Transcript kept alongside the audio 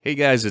Hey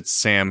guys, it's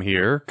Sam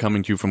here,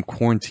 coming to you from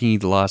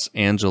quarantined Los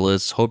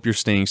Angeles. Hope you're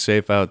staying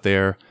safe out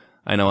there.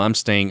 I know I'm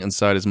staying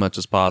inside as much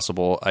as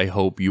possible. I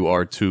hope you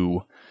are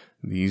too.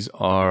 These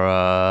are,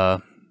 I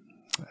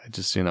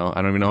don't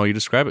even know how you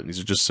describe it. These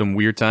are just some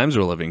weird times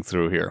we're living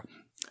through here.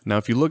 Now,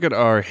 if you look at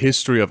our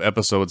history of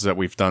episodes that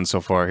we've done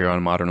so far here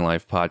on Modern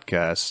Life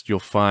Podcast,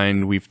 you'll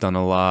find we've talked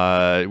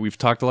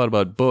a lot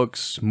about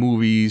books,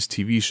 movies,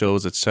 TV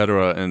shows,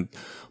 etc. And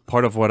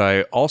part of what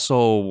I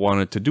also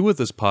wanted to do with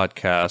this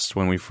podcast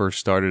when we first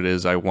started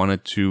is I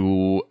wanted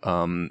to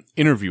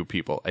interview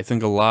people. I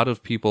think a lot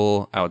of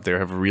people out there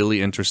have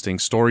really interesting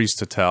stories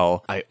to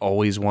tell. I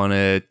always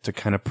wanted to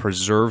kind of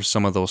preserve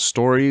some of those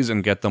stories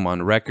and get them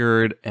on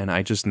record, and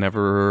I just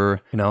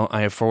never,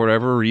 for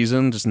whatever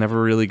reason, just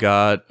never really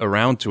got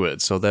around to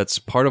it. So that's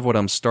part of what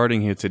I'm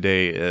starting here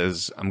today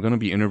is I'm going to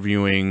be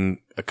interviewing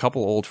a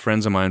couple old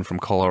friends of mine from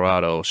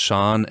Colorado,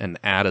 Sean and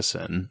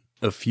Addison.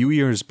 A few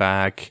years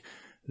back,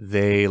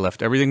 they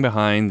left everything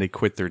behind. They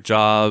quit their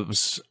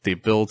jobs. They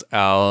built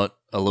out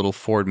a little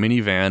Ford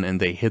minivan and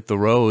they hit the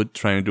road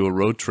trying to do a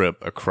road trip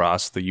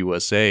across the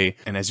USA.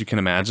 And as you can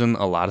imagine,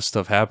 a lot of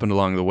stuff happened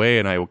along the way.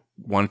 And I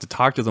wanted to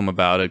talk to them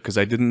about it because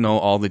I didn't know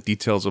all the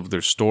details of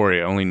their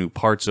story. I only knew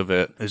parts of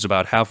it. There's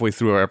about halfway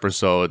through our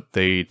episode,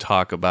 they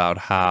talk about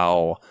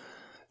how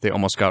they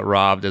almost got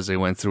robbed as they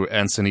went through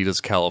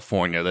Encinitas,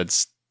 California.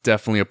 That's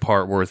definitely a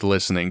part worth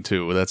listening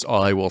to. That's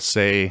all I will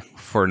say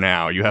for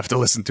now. You have to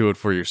listen to it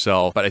for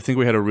yourself. But I think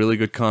we had a really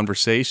good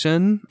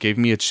conversation. Gave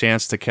me a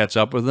chance to catch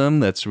up with them.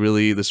 This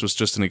was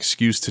just an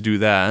excuse to do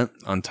that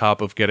on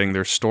top of getting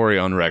their story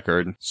on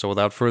record. So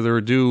without further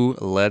ado,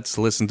 let's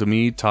listen to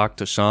me talk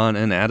to Sean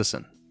and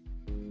Addison.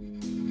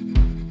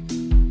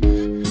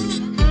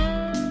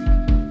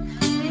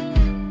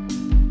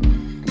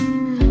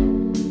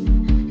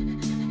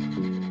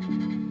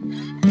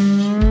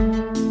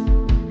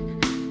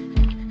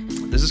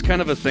 This is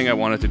kind of a thing I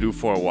wanted to do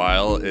for a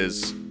while.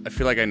 Is I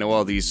feel like I know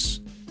all these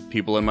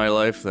people in my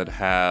life that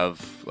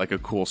have like a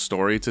cool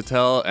story to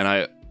tell, and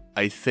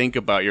I think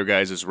about your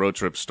guys' road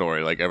trip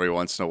story like every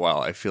once in a while.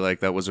 I feel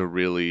like that was a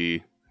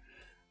really,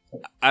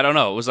 I don't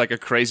know, it was like a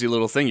crazy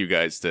little thing you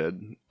guys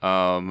did.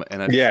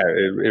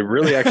 It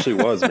really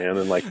actually was, man.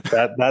 And like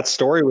that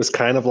story was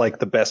kind of like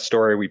the best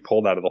story we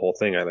pulled out of the whole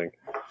thing, I think.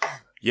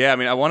 Yeah, I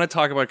mean, I want to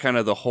talk about kind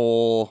of the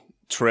whole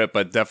trip,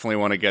 but definitely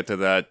want to get to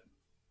that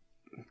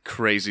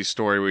crazy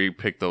story where you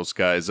picked those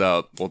guys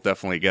up. We'll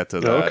definitely get to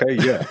that. Okay,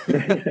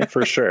 yeah.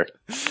 For sure.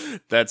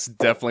 That's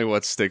definitely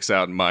what sticks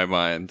out in my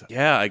mind.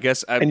 Yeah, I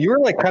guess. And you were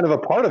like kind of a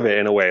part of it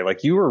in a way.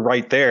 Like you were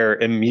right there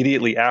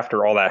immediately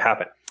after all that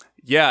happened.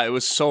 Yeah, it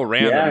was so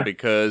random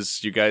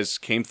because you guys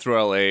came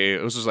through LA.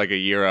 It was just like a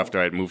year after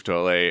I'd moved to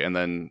LA, and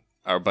then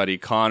our buddy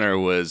Connor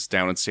was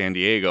down in San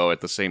Diego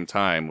at the same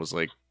time, was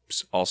like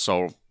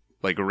also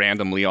like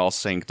randomly all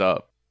synced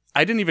up.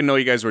 I didn't even know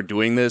you guys were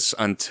doing this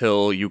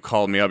until you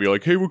called me up. You're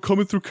like, hey, we're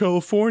coming through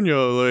California.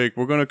 Like,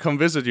 we're going to come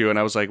visit you. And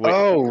I was like, wait.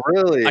 Oh,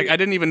 really? I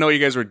didn't even know you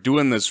guys were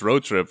doing this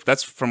road trip.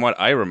 That's from what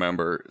I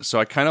remember. So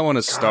I kind of want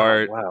to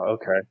start. Oh, wow,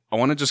 okay. I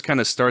want to just kind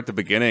of start the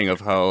beginning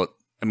of how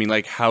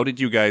did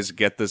you guys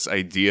get this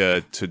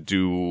idea to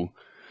do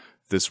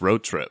this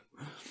road trip?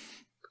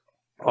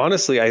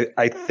 Honestly,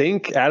 I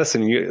think,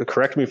 Addison, you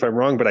correct me if I'm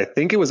wrong, but I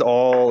think it was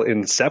all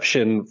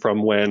inception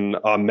from when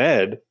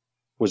Ahmed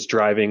was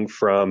driving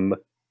from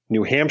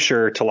New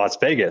Hampshire to Las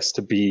Vegas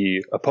to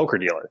be a poker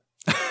dealer.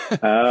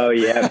 Oh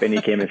yeah, Benny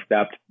came and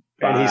stopped.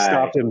 And he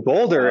stopped in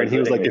Boulder, and he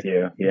was like, he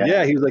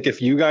was like,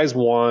 if you guys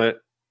want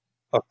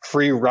a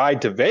free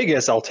ride to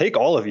Vegas, I'll take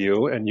all of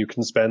you, and you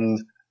can spend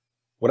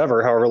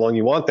however long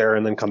you want there,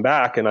 and then come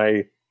back. And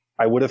I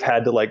would have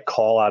had to like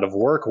call out of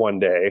work one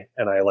day,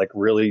 and I like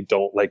really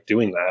don't like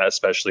doing that,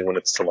 especially when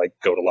it's to like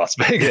go to Las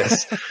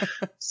Vegas.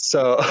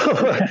 So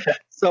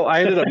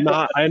I ended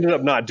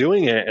up not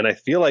doing it, and I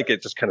feel like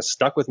it just kind of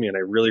stuck with me, and I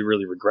really,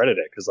 really regretted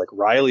it because like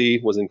Riley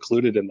was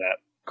included in that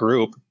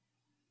group,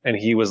 and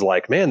he was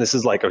like, man, this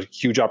is like a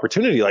huge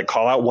opportunity. Like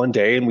call out one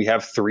day and we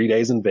have 3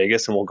 days in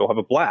Vegas and we'll go have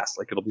a blast.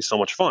 Like it'll be so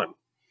much fun.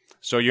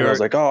 So I was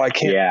like, oh, I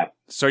can't. Yeah.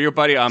 So your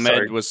buddy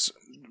Ahmed was,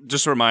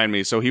 just remind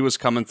me. So he was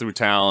coming through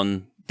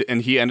town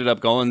and he ended up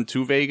going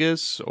to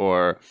Vegas,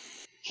 or?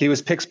 He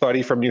was Pick's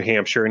buddy from New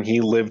Hampshire, and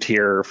he lived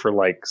here for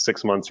like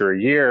 6 months or a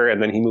year.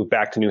 And then he moved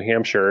back to New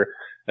Hampshire,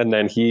 and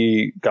then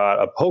he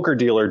got a poker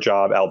dealer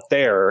job out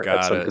there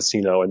at some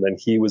casino. And then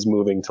he was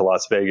moving to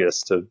Las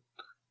Vegas to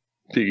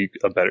be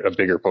a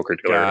bigger poker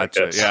dealer.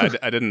 Gotcha. Yeah,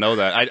 I didn't know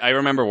that. I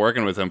remember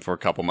working with him for a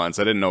couple months.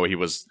 I didn't know he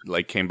was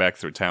like came back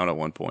through town at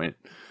one point.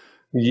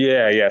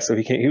 Yeah. So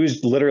he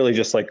was literally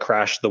just like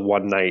crashed the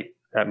one night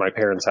at my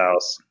parents'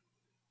 house.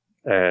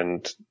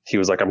 And he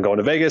was like, I'm going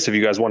to Vegas. If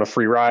you guys want a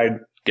free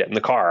ride, get in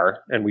the car.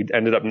 And we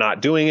ended up not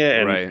doing it.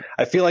 And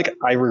I feel like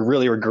I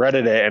really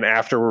regretted it. And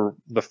after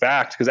the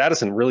fact, because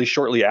Addison really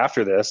shortly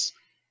after this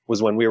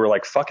was when we were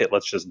like, fuck it,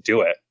 let's just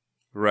do it.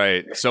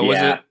 Right. So was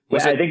it?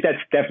 I think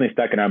that's definitely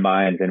stuck in our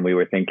minds. And we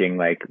were thinking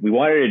like, we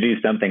wanted to do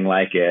something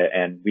like it.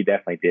 And we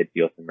definitely did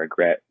feel some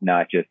regret,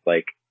 not just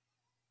like,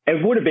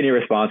 it would have been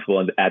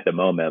irresponsible at the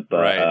moment,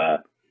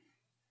 but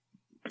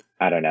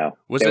I don't know.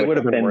 It would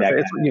have been worth it.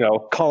 It's,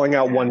 calling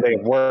out one day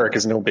of work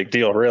is no big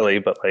deal, really.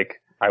 But like,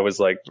 I was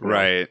like,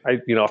 right.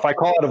 If I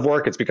call out of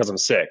work, it's because I'm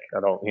sick. I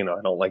don't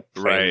like,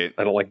 right.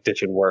 I don't like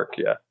ditching work.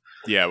 Yeah.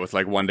 Yeah, with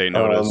like 1 day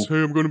notice.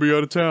 Hey, I'm going to be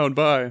out of town.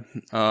 Bye.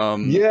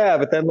 Yeah,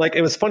 but then like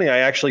it was funny. I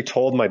actually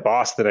told my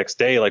boss the next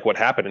day like what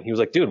happened, and he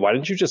was like, "Dude, why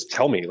didn't you just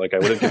tell me? Like I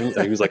would have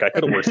given." He was like, "I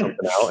could have worked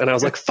something out," and I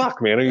was like,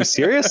 "Fuck, man, are you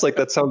serious? Like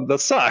that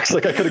sucks.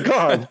 Like I could have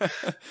gone."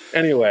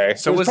 Anyway,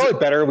 so it was probably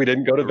better we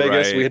didn't go to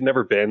Vegas. Right. We had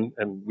never been,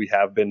 and we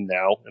have been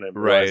now, and I'm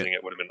realizing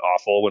it would have been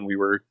awful when we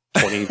were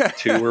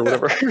 22 or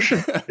whatever.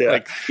 Yeah,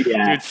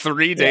 dude,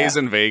 3 days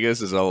in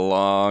Vegas is a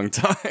long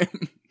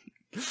time.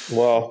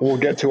 Well, we'll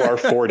get to our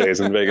 4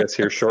 days in Vegas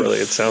here shortly.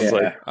 It sounds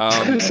like.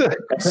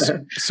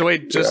 So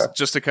wait,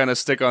 just to kind of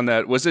stick on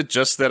that, was it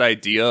just that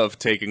idea of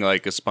taking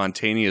like a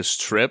spontaneous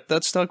trip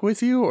that stuck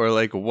with you, or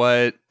like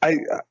what?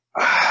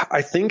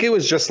 I think it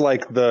was just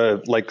like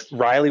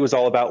Riley was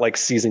all about like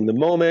seizing the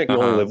moment. You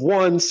only live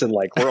once, and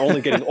like we're only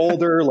getting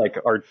older. Like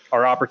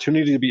our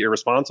opportunity to be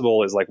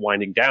irresponsible is like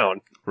winding down.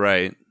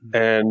 Right.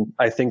 And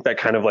I think that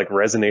kind of like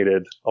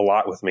resonated a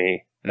lot with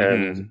me.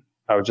 And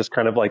I was just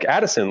kind of like,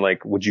 Addison,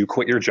 like, would you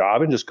quit your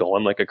job and just go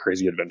on like a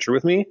crazy adventure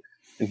with me?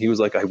 And he was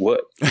like, I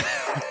would.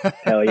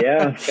 Hell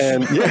yeah.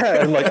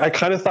 And like, I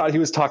kind of thought he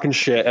was talking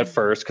shit at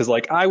first, because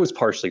like I was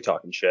partially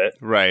talking shit.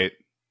 Right.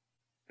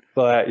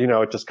 But,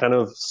 it just kind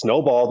of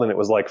snowballed, and it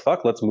was like,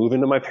 fuck, let's move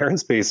into my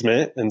parents'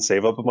 basement and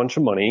save up a bunch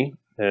of money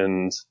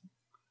and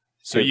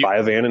buy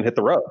a van and hit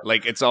the road.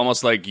 Like, it's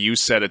almost like you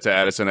said it to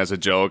Addison as a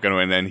joke,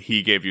 and then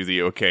he gave you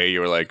the okay.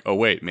 You were like, oh,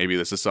 wait, maybe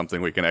this is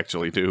something we can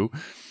actually do.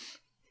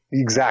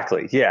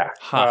 Exactly. Yeah.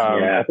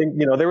 I think,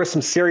 there was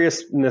some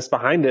seriousness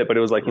behind it, but it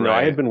was like,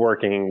 I had been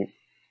working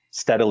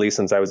steadily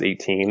since I was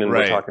 18, and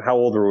we're talking, how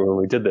old were we when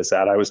we did this?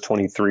 I was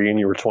 23 and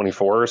you were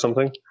 24 or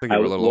something. I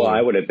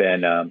would have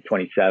been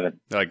 27.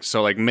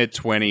 Like mid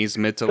to late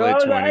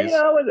 20s.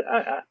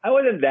 I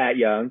wasn't that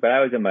young, but I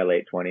was in my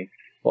late 20s.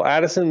 Well,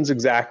 Addison's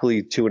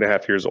exactly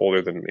 2.5 years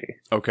older than me.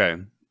 Okay.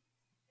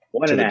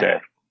 One and a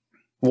half.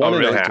 One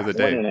and a half. To the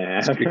day.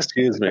 1.5.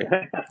 Excuse me.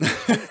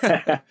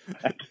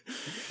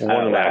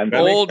 1.5.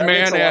 Old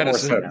man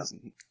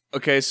Addison.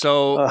 Okay,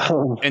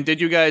 so and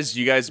did you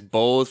guys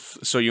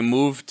both? So you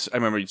moved. I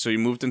remember. So you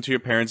moved into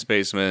your parents'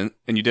 basement,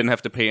 and you didn't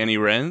have to pay any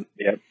rent.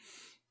 Yep.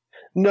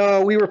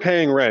 No, we were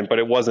paying rent, but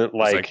it wasn't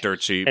like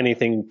dirt cheap.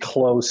 Anything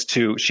close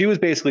to. She was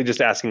basically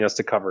just asking us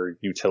to cover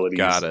utilities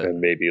and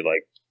maybe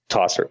like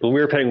toss her. We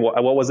were paying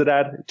what was it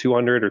at?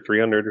 $200 or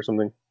 $300 or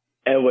something.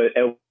 It was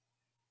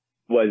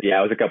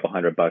a couple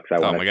 $100.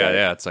 Oh my god,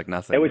 yeah, it's like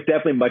nothing. It was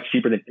definitely much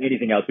cheaper than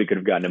anything else we could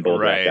have gotten in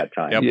Boulder at that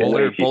time.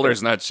 Yeah,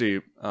 Boulder's not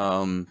cheap.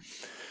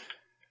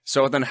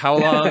 So then how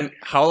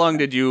long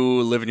did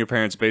you live in your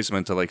parents'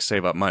 basement to like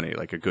save up money?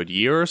 Like a good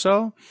year or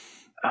so?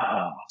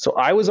 So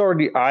I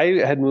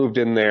had moved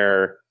in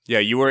there. Yeah,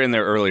 you were in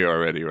there earlier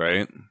already,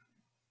 right?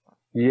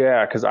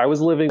 Yeah, because I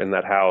was living in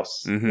that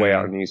house way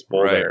out in East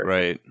Boulder.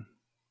 Right.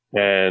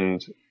 And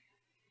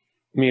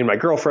me and my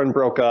girlfriend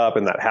broke up,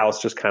 and that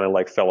house just kind of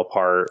like fell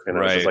apart. And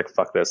I was just like,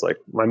 fuck this. Like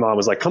my mom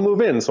was like, come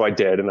move in. So I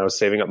did. And I was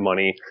saving up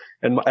money.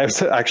 And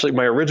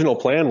my original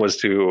plan was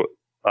to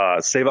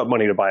save up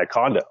money to buy a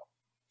condo.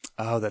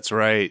 Oh, that's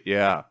right.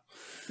 Yeah.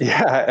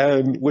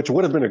 Yeah. Which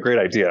would have been a great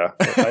idea.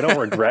 I don't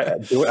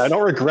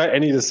regret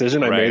any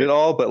decision. I made it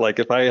all. But like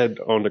if I had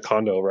owned a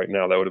condo right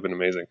now, that would have been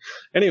amazing.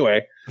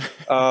 Anyway,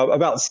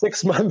 about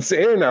 6 months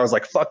in, I was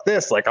like, fuck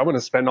this. Like I'm going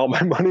to spend all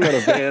my money on a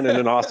van and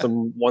an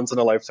awesome once in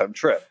a lifetime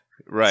trip.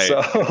 Right.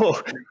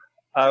 So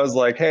I was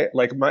like, hey,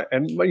 like my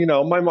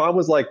mom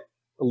was like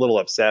a little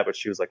upset, but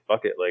she was like,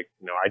 fuck it. Like,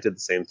 I did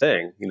the same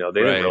thing. They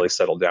didn't really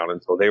settle down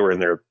until they were in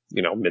their,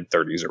 mid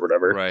 30s or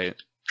whatever. Right.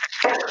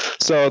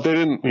 So they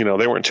didn't,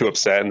 they weren't too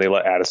upset, and they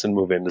let Addison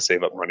move in to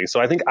save up money.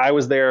 So I think I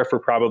was there for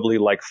probably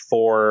like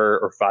 4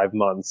 or 5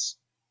 months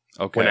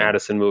when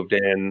Addison moved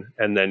in,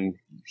 and then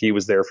he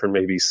was there for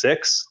maybe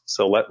 6.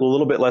 So a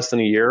little bit less than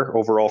a year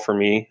overall for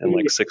me, and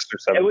like 6 or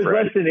 7. It was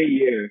less than a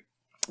year.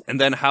 And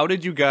then how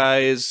did you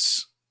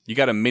guys? You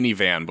got a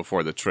minivan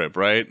before the trip,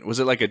 right? Was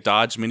it like a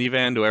Dodge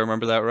minivan? Do I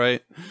remember that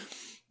right?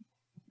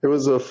 It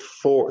was a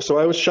 4. So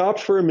I was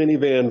shopped for a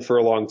minivan for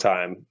a long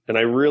time, and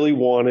I really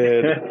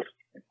wanted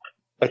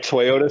a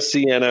Toyota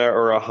Sienna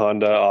or a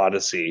Honda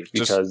Odyssey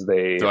because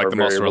they're like the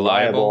most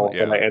reliable.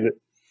 Yeah. And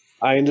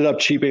I ended up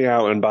cheaping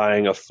out and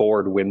buying a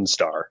Ford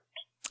Windstar.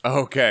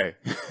 Okay.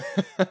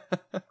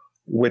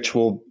 Which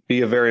will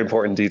be a very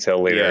important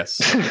detail later.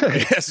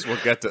 Yes, we'll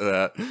get to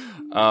that.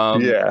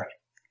 Yeah.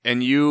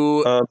 And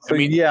you...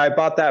 I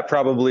bought that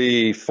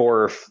probably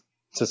 4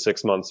 to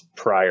 6 months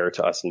prior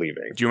to us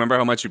leaving. Do you remember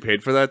how much you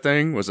paid for that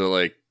thing? Was it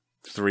like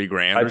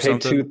 $3,000 or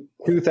something?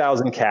 I paid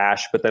 $2,000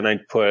 cash, but then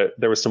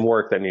there was some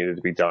work that needed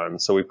to be done.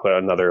 So we put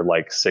another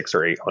like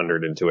 600 or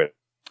 800 into it.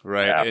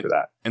 Right. After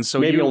that. And so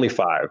maybe only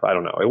 5. I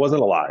don't know. It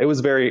wasn't a lot. It was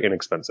very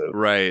inexpensive.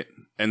 Right.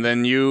 And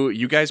then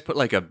you guys put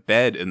like a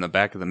bed in the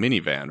back of the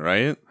minivan,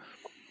 right?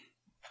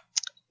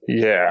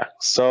 Yeah.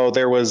 So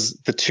there was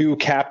the 2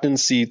 captain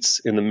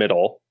seats in the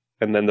middle,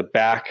 and then the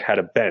back had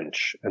a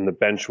bench, and the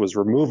bench was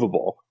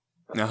removable.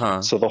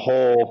 So the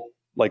whole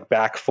like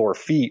back 4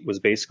 feet was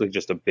basically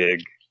just a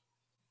big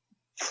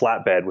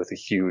flatbed with a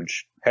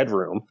huge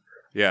headroom.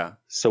 Yeah.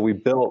 So we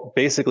built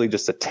basically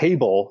just a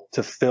table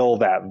to fill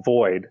that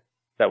void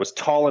that was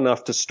tall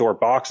enough to store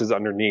boxes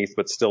underneath,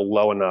 but still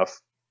low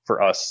enough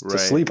for us to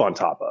sleep on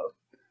top of.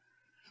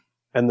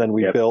 And then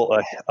we built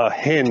a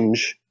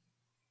hinge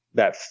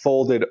that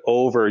folded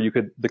over.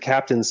 The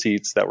captain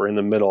seats that were in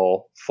the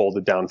middle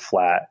folded down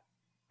flat.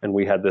 And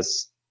we had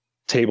this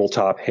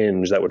tabletop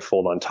hinge that would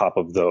fold on top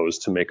of those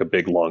to make a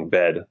big long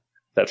bed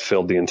that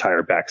filled the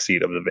entire back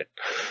seat of the van.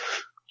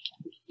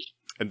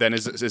 And then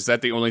is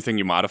that the only thing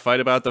you modified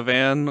about the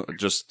van,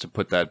 just to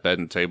put that bed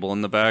and table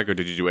in the back, or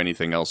did you do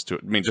anything else to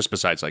it? I mean, just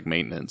besides like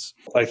maintenance?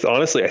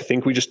 Honestly, I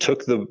think we just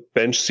took the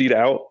bench seat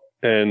out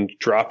and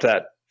dropped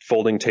that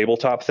folding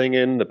tabletop thing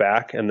in the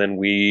back. And then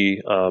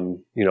we,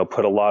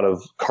 put a lot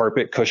of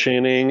carpet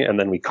cushioning, and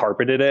then we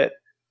carpeted it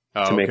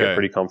to make it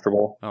pretty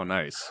comfortable. Oh,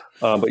 nice.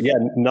 But yeah,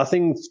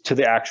 nothing to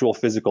the actual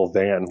physical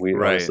van. We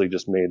honestly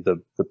just made the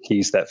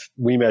piece that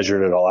we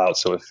measured it all out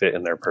so it fit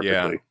in there perfectly.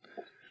 Yeah.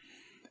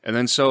 And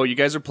then, so you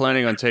guys are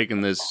planning on taking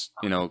this,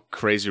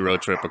 crazy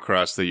road trip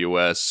across the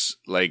U.S.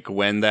 Like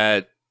when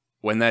that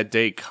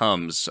day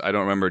comes, I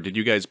don't remember. Did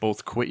you guys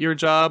both quit your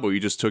job, or you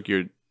just took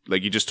you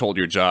just told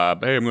your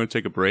job, "Hey, I'm going to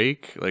take a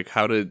break"? Like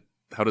how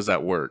does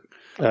that work?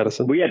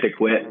 Addison, we had to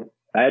quit.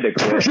 I had to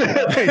quit.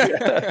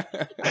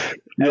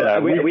 Yeah,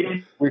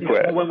 we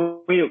quit.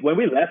 When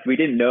we left, we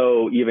didn't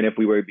know even if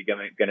we were going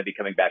to be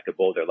coming back to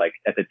Boulder. Like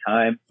at the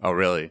time. Oh,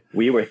 really?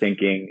 We were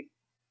thinking.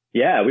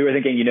 Yeah, we were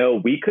thinking,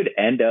 we could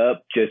end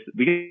up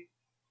we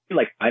could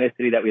like find a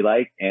city that we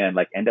like and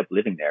like end up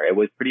living there. It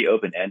was pretty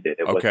open ended.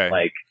 It wasn't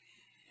like,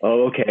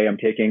 oh, okay, I'm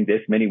taking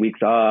this many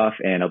weeks off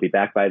and I'll be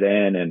back by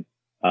then. And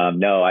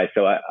I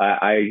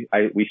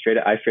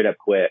straight up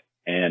quit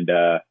and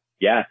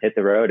hit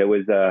the road. It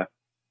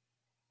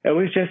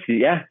was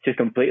just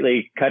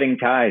completely cutting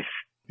ties.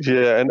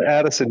 Yeah, and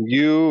Addison,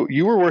 you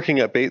were working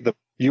at the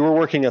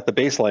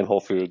Baseline Whole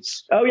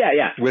Foods. Oh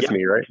yeah. With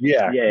me, right?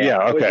 Yeah. Okay.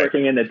 I was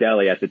working in the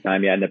deli at the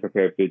time. Yeah, in the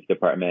prepared foods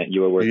department.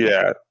 You were working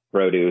in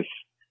produce,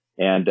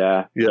 and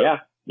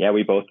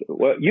we both.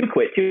 Well, you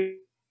quit too,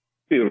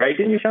 right?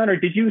 Didn't you, Sean? Or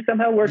did you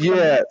somehow work?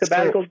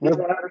 Sabbatical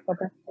or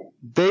something?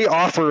 They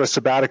offer a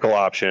sabbatical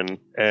option,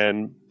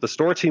 and the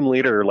store team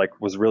leader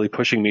was really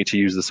pushing me to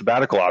use the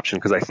sabbatical option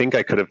because I think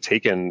I could have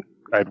taken.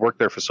 I'd worked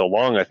there for so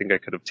long. I think I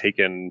could have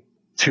taken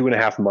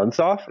 2.5 months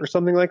off or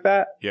something like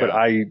that. Yeah. But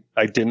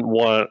I didn't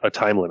want a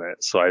time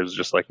limit. So I was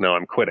just like, no,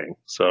 I'm quitting.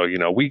 So,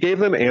 we gave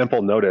them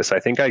ample notice. I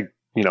think I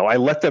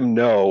let them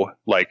know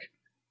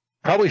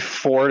probably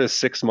 4 to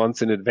 6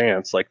 months in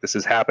advance, this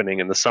is happening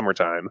in the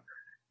summertime.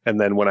 And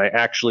then when I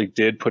actually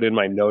did put in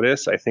my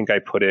notice, I think I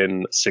put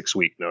in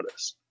 6-week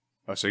notice.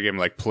 Oh, so you gave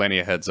them plenty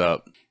of heads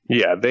up.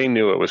 Yeah. They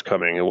knew it was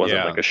coming. It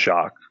wasn't a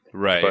shock.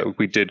 Right. But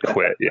we did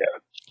quit. Yeah.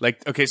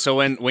 Okay, so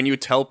when you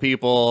tell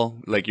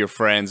people, your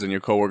friends and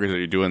your coworkers that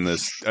you're doing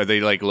this, are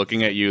they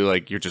looking at you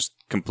like you're just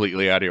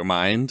completely out of your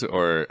mind,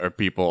 or are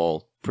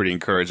people pretty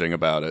encouraging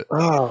about it?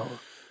 Oh,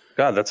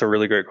 God, that's a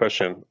really great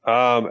question.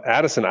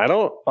 Addison, I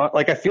don't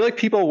I feel like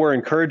people were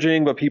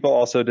encouraging, but people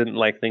also didn't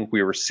think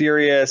we were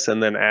serious.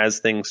 And then as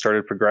things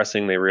started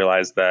progressing, they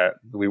realized that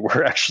we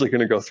were actually going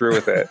to go through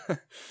with it.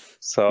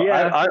 So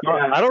I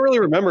don't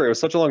really remember. It was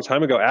such a long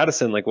time ago.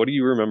 Addison, what do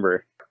you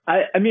remember?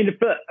 I mean,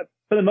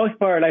 for the most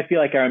part, I feel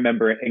like I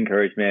remember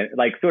encouragement,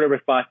 sort of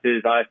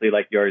responses, honestly,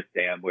 like yours,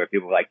 Sam, where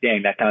people were like,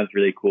 dang, that sounds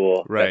really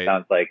cool. Right. That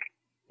sounds like,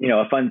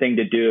 a fun thing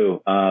to do.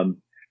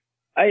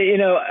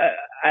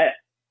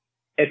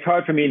 It's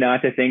hard for me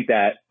not to think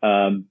that,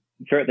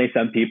 certainly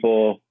some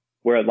people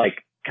were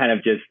kind of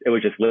just, it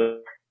was just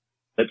lip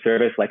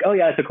service, oh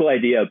yeah, it's a cool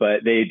idea,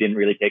 but they didn't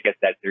really take us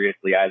that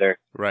seriously either.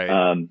 Right.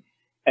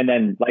 And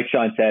then like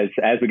Sean says,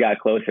 as we got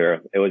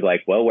closer, it was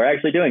well, we're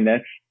actually doing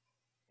this.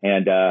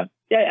 And,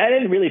 I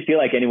didn't really feel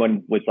like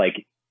anyone was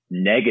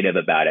negative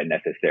about it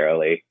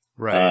necessarily.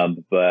 Right.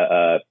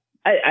 But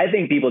I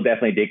think people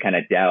definitely did kind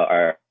of doubt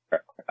our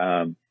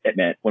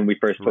commitment when we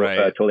first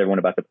told everyone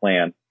about the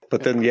plan.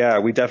 But then,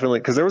 we definitely,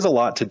 because there was a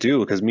lot to do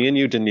because me and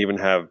you didn't even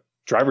have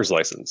driver's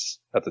license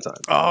at the time.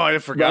 Oh, I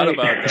forgot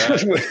about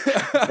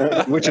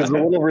that. Which is a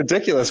little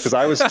ridiculous because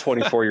I was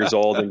 24 years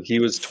old and he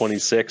was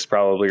 26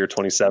 probably, or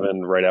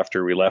 27 right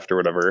after we left or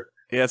whatever.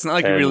 Yeah, it's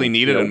not you really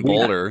needed it in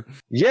Boulder.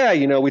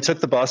 We took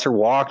the bus or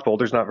walked.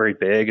 Boulder's not very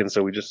big, and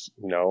so we just,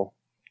 we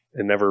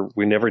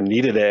never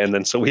needed it. And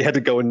then so we had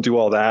to go and do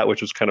all that,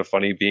 which was kind of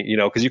funny being,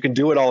 because you can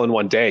do it all in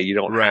one day. You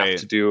don't have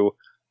to do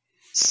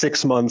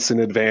 6 months in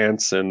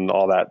advance and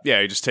all that.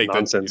 Yeah, you just take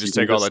nonsense.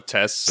 All the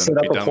tests, and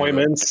set up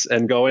appointments,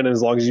 and go in. And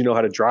as long as you know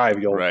how to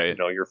drive, you'll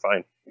you're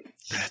fine.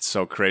 That's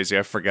so crazy.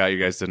 I forgot you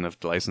guys didn't have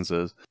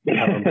licenses.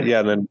 And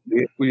then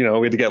we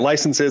had to get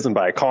licenses and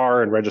buy a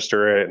car and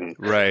register it, and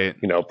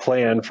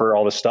plan for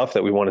all the stuff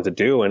that we wanted to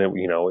do. And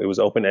it was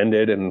open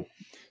ended. And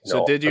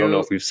so did you? I don't know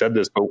if we've said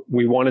this, but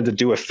we wanted to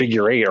do a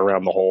figure 8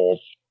 around the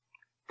whole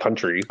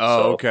country.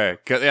 Oh, okay.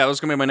 Yeah, that was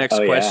gonna be my next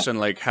question.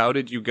 How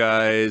did you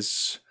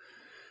guys?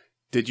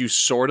 Did you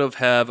sort of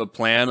have a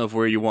plan of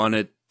where you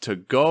wanted to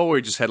go, or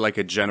you just had like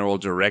a general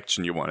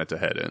direction you wanted to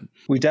head in?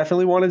 We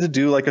definitely wanted to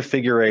do like a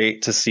figure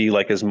eight to see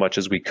like as much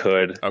as we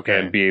could,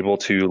 and be able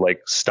to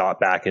like stop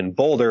back in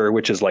Boulder,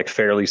 which is like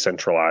fairly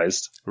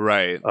centralized.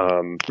 Right.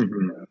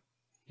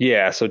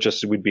 Yeah. So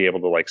just we'd be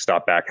able to like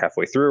stop back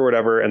halfway through or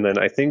whatever. And then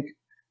I think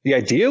the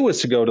idea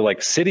was to go to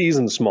like cities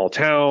and small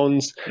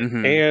towns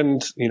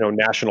and, you know,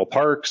 national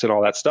parks and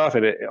all that stuff.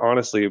 And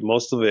honestly,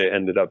 most of it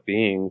ended up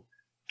being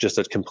just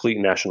a complete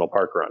national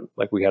park run.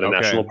 Like we had a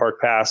national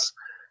park pass,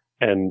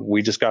 and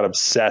we just got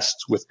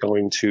obsessed with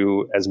going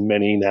to as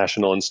many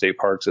national and state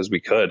parks as we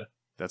could.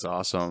 That's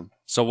awesome.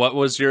 So what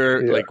was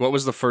your, like, what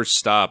was the first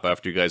stop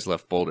after you guys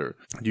left Boulder?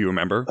 Do you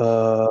remember?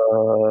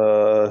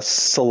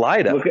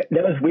 Salida. Look,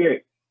 that was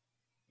weird.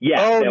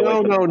 Yeah.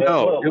 Oh,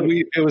 no.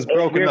 It was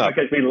broken up.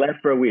 Because we left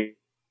for a week.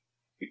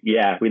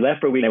 Yeah, we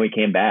left for a week and we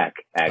came back,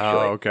 actually.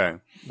 Oh, okay.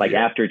 Like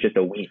after just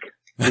a week.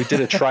 We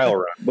did a trial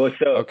run. Well,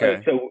 so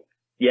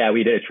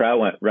we did a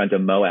trial run to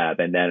Moab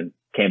and then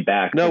came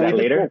back. No,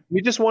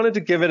 we just wanted to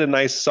give it a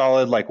nice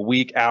solid like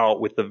week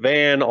out with the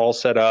van all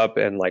set up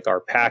and like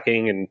our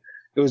packing, and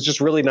it was just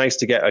really nice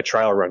to get a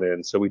trial run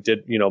in. So we did,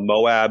 you know,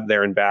 Moab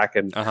there and back,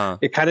 and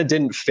it kind of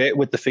didn't fit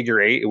with the figure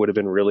eight. It would have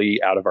been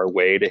really out of our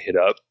way to hit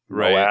up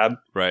Moab.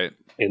 Right.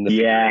 In the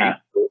figure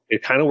eight.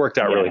 It kind of worked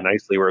out really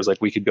nicely, whereas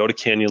like we could go to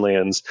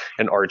Canyonlands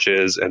and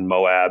Arches and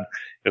Moab,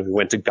 and we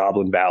went to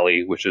Goblin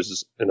Valley, which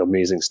is an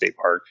amazing state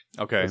park.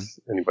 Okay. If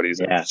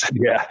anybody's interested.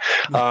 Yeah.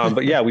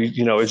 But yeah, we,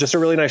 you know, it was just a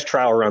really nice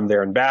trial run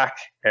there and back.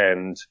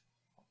 And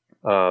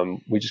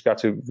we just got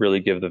to really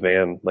give the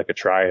van like a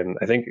try. And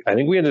I think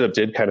we ended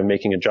up kind of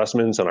making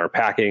adjustments on our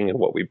packing and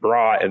what we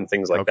brought and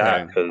things like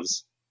that.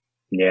 Cause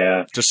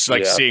just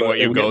like seeing what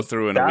you go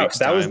through in a week's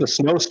time. That was the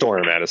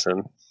snowstorm,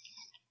 Addison.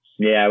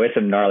 Yeah. We had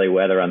some gnarly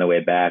weather on the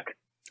way back.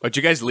 But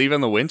you guys leave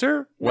in the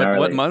winter?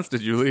 What month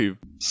did you leave?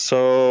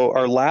 So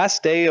our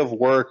last day of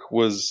work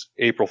was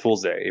April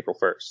Fool's Day, April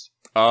 1st.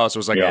 Oh, so it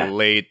was like a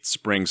late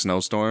spring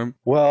snowstorm?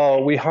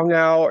 Well, we hung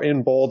out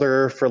in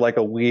Boulder for like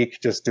a week,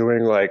 just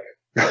doing like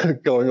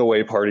going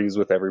away parties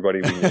with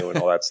everybody we knew and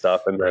all that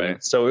stuff. And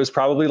then, so it was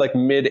probably like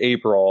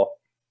mid-April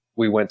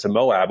we went to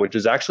Moab, which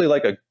is actually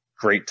like a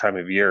great time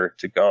of year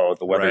to go.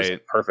 The weather's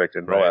perfect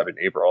in Moab in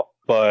April.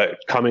 But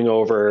coming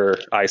over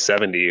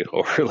I-70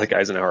 over like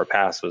Eisenhower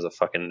Pass was a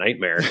fucking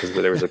nightmare because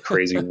there was a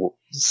crazy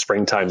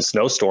springtime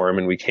snowstorm,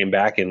 and we came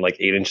back in like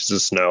 8 inches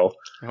of snow.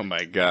 Oh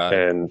my God.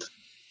 And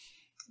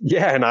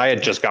and I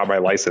had just got my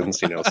license,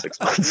 6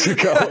 months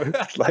ago.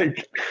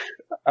 Like,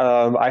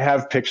 I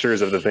have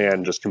pictures of the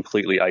van just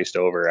completely iced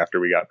over after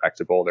we got back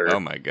to Boulder. Oh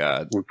my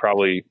God. We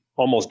probably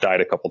almost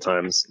died a couple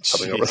times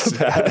coming over the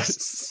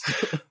pass.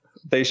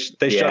 They shut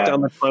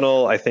down the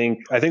tunnel. I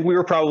think we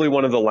were probably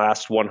one of the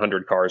last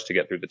 100 cars to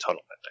get through the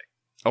tunnel that night.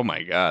 Oh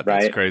my God,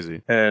 that's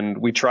crazy. And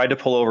we tried to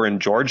pull over in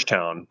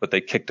Georgetown, but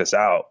they kicked us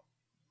out.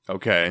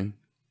 Okay.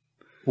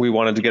 We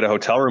wanted to get a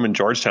hotel room in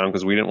Georgetown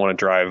because we didn't want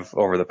to drive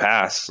over the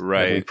pass.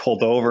 Right. And we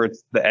pulled over at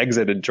the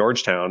exit in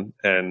Georgetown,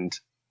 and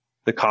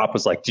the cop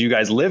was like, "Do you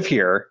guys live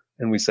here?"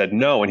 And we said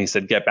no, and he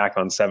said, "Get back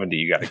on 70.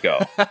 You got to go."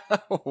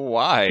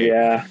 Why?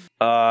 Yeah.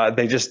 I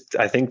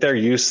think they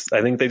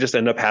just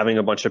end up having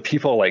a bunch of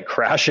people like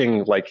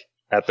crashing like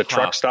at the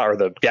truck stop or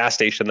the gas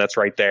station that's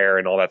right there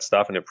and all that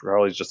stuff. And it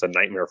probably is just a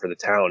nightmare for the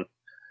town.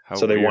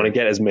 So they want to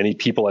get as many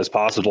people as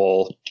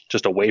possible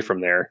just away from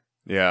there.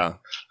 Yeah.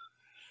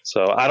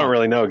 So I don't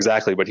really know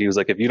exactly, but he was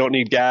like, if you don't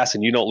need gas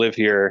and you don't live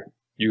here,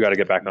 you got to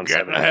get back on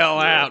 70. Get the hell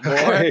out,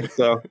 boy.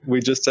 So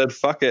we just said,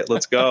 fuck it,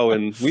 let's go.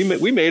 And we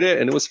made it,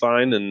 and it was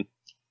fine. And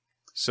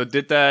so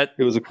did that.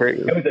 It was a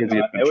crazy. It was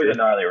a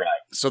gnarly ride.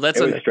 So it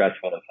was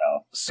stressful as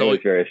hell. So it was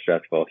very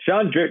stressful.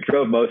 Sean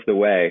drove most of the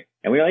way,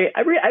 and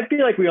I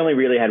feel like we only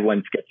really had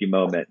one sketchy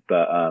moment,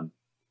 but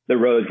the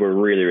roads were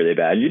really, really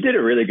bad. You did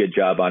a really good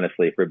job,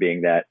 honestly, for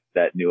being that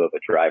new of a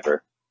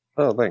driver.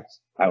 Oh, thanks.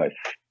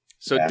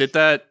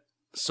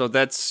 So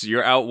that's,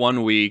 you're out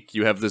 1 week,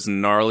 you have this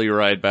gnarly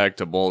ride back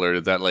to Boulder.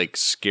 Did that like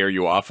scare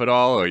you off at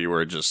all, or you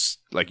were just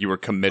like, you were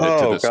committed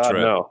to this trip?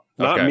 No,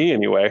 not me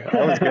anyway.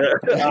 I was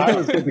good. I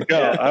was good to go.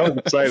 I was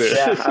excited.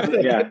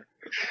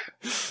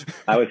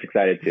 I was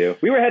excited too.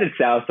 We were headed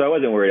south, so I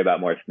wasn't worried about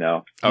more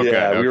snow. We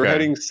were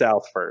heading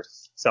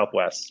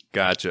southwest.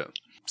 Gotcha.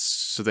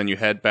 So then you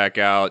head back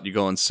out, you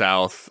going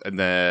south and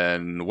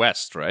then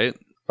west, right?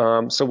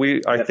 Once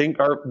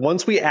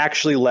we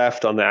actually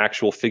left on the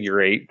actual figure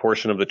eight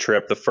portion of the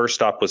trip, the first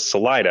stop was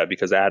Salida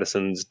because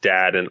Addison's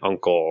dad and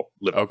uncle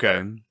lived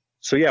there.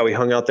 So yeah, we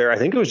hung out there. I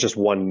think it was just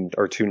 1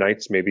 or 2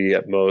 nights, maybe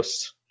at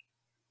most.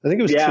 I think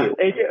it was 2.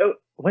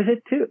 Was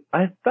it 2?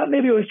 I thought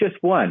maybe it was just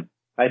 1.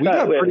 We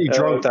got pretty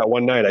drunk that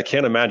one night. I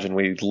can't imagine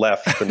we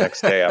left the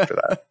next day after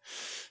that.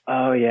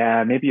 Oh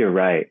yeah, maybe you're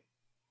right.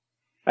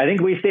 I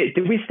think we stayed.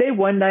 Did we stay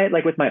one night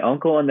like with my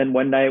uncle and then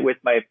one night with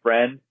my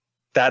friend?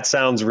 That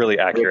sounds really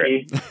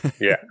accurate.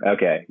 Yeah.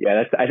 Okay.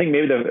 Yeah. I think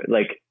maybe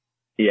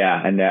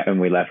and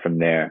we left from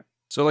there.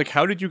 So like,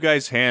 how did you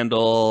guys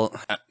handle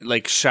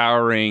like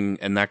showering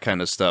and that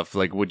kind of stuff?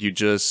 Like, would you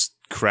just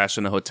crash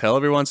in a hotel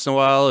every once in a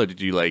while, or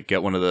did you like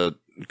get one of the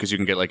because you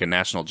can get like a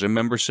national gym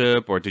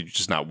membership, or did you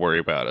just not worry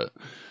about it?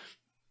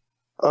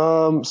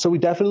 So we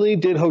definitely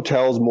did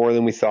hotels more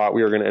than we thought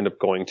we were going to end up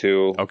going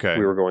to. Okay.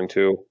 We were going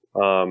to.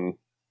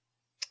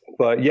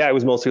 But yeah, it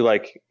was mostly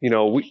like,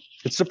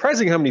 it's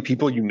surprising how many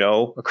people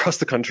across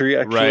the country,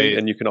 actually. Right.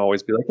 And you can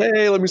always be like,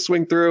 hey, let me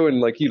swing through. And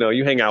like,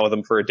 you hang out with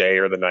them for a day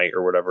or the night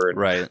or whatever. And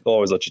right. they'll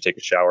always let you take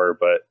a shower.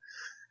 But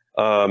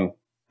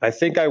I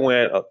think I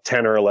went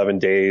 10 or 11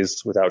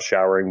 days without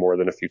showering more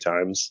than a few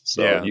times.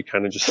 So you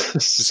kind of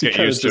just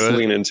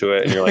lean into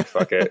it and you're like,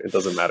 fuck it. It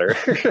doesn't matter.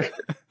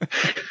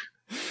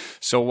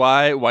 So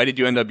why did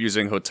you end up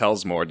using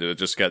hotels more? Did it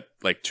just get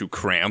like too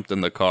cramped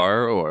in the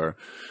car, or?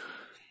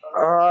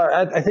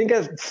 I think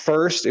at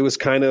first it was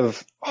kind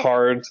of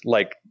hard,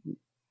 like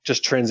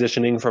just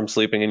transitioning from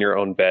sleeping in your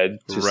own bed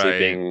to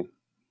sleeping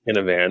in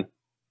a van.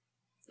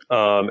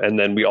 And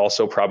then we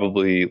also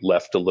probably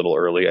left a little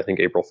early. I think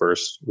April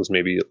 1st was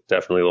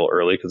definitely a little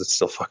early because it's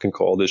still fucking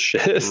cold as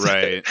shit.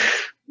 Right.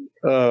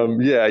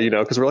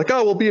 Because we're like,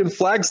 oh, we'll be in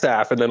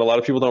Flagstaff. And then a lot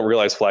of people don't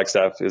realize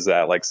Flagstaff is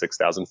at like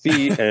 6,000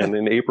 feet. And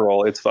in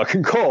April, it's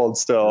fucking cold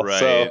still. Right.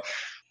 So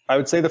I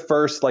would say the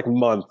first like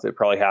month it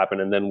probably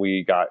happened. And then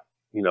we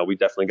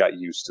definitely got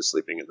used to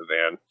sleeping in the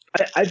van.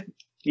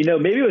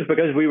 Maybe it was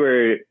because we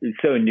were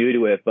so new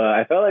to it, but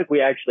I felt like we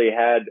actually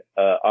had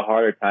a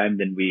harder time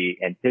than we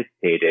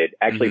anticipated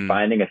actually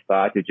finding a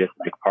spot to just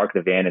like park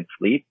the van and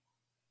sleep,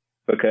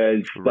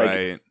 because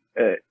you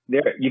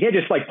can't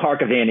just like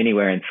park a van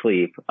anywhere and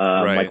sleep.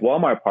 Like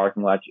Walmart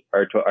parking lots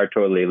are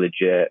totally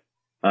legit.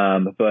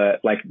 But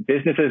like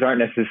businesses aren't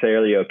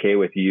necessarily okay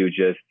with you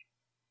just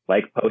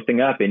like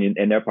posting up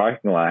in their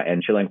parking lot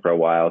and chilling for a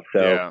while.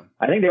 So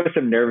I think there was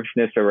some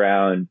nervousness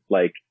around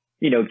like,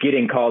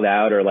 getting called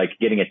out or like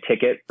getting a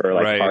ticket for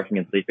like parking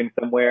and sleeping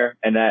somewhere.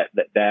 And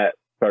that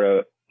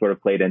sort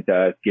of played into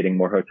us getting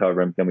more hotel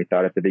rooms than we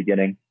thought at the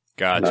beginning.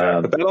 Gotcha.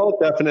 But that all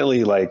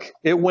definitely like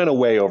it went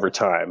away over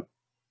time.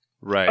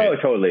 Right. Oh,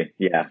 totally.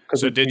 Yeah.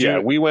 So did you? Yeah,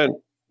 we went.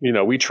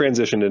 We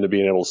transitioned into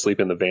being able to sleep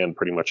in the van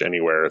pretty much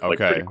anywhere, like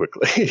pretty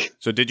quickly.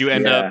 So did you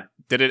end up?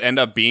 Did it end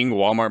up being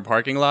Walmart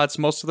parking lots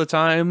most of the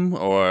time,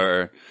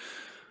 or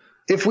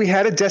if we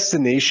had a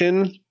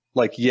destination,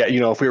 like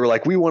if we were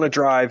like we want to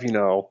drive,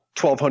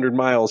 1,200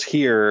 miles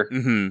here,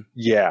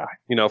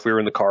 if we were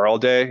in the car all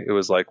day, it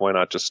was like why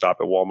not just stop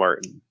at Walmart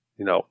and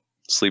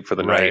sleep for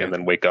the night and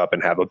then wake up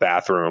and have a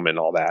bathroom and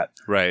all that.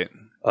 Right.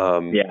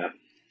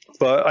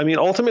 But I mean,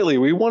 ultimately,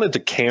 we wanted to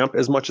camp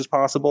as much as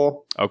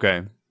possible.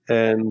 Okay.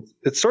 And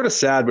it's sort of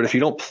sad, but if you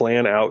don't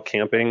plan out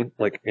camping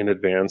like in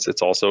advance,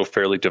 it's also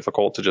fairly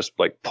difficult to just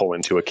like pull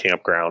into a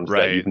campground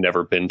that you've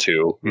never been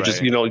to. You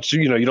just, you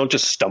don't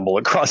just stumble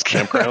across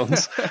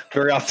campgrounds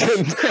very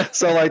often.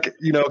 So like,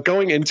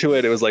 going into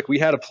it, it was like we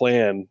had a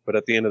plan, but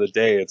at the end of the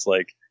day, it's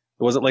like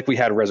it wasn't like we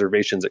had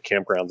reservations at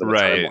campgrounds in the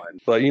timeline.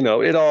 But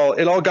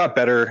it all got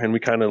better, and we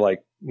kind of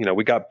like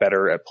we got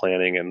better at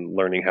planning and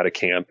learning how to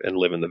camp and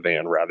live in the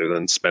van rather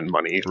than spend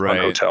money on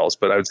hotels.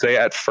 But I would say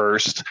at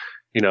first,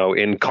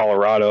 in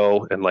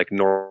Colorado and like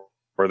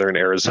northern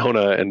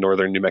Arizona and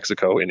northern New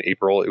Mexico in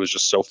April, it was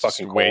just so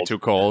fucking cold. Way too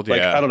cold.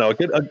 Like, I don't know.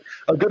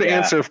 A good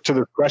answer to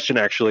the question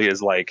actually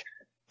is like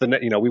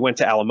we went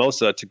to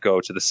Alamosa to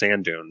go to the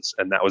sand dunes,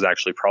 and that was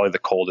actually probably the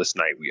coldest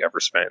night we ever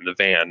spent in the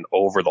van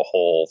over the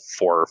whole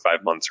 4 or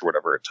 5 months or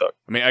whatever it took.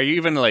 I mean, are you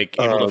even like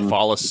able to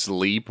fall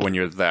asleep when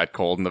you're that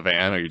cold in the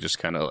van, or are you just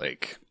kind of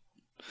like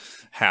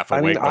half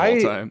awake the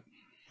whole time?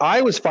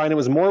 I was fine. It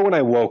was more when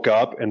I woke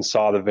up and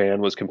saw the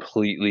van was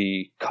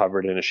completely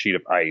covered in a sheet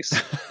of ice.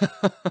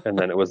 And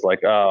then it was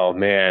like, oh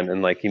man.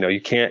 And like, you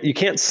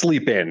can't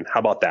sleep in. How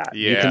about that?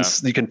 Yeah.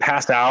 You can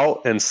pass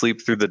out and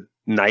sleep through the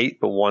night,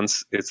 but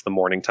once it's the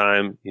morning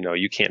time,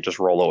 you can't just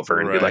roll over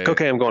and be like,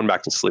 okay, I'm going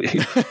back to sleep.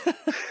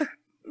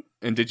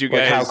 And did you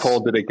guys, how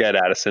cold did it get,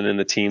 Addison, in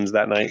the teens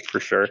that night? For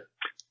sure.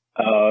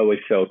 Oh, it was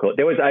so cold.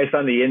 There was ice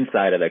on the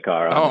inside of the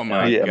car. Oh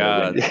my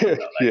God.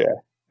 Yeah.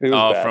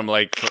 From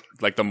like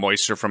the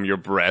moisture from your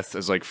breath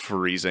is like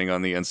freezing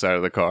on the inside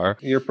of the car.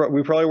 We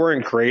probably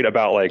weren't great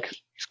about like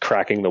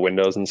cracking the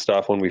windows and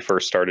stuff when we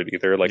first started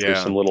either. Like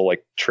there's some little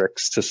like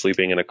tricks to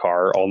sleeping in a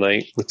car all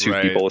night with two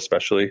people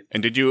especially.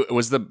 And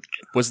was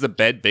the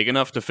bed big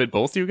enough to fit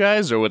both you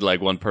guys, or would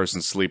like one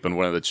person sleep in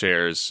one of the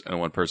chairs and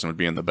one person would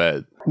be in the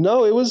bed?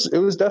 No, it was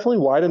definitely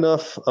wide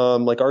enough.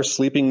 Like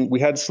we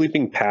had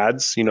sleeping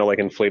pads, like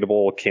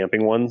inflatable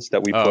camping ones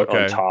that we put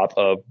on top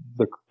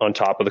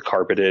of the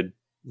carpeted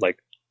like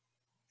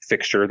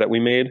fixture that we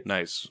made.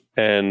 Nice.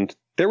 And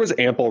there was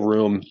ample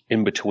room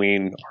in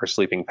between our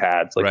sleeping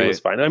pads. Like it was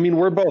fine. I mean,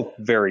 we're both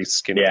very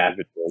skinny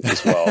individuals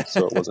as well,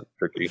 so it wasn't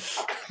tricky.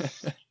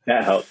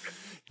 That helped.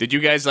 Did you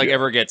guys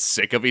ever get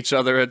sick of each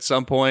other at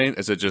some point?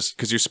 Is it just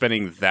because you're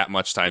spending that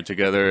much time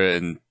together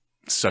in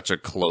such a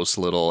close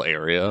little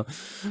area?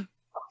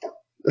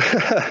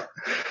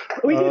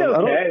 We did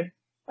okay.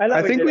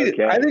 I think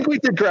we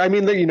did great. I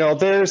mean,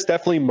 there's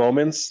definitely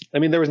moments. I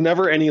mean, there was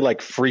never any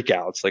like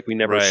freakouts. Like we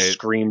never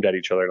screamed at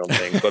each other, I don't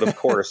think. But of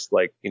course,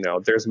 like,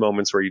 there's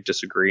moments where you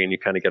disagree and you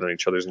kind of get on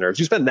each other's nerves.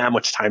 You spend that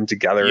much time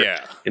together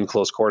in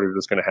close quarters,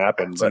 it's going to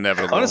happen. But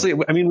honestly,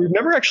 I mean, we've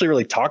never actually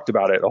really talked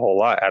about it a whole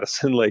lot,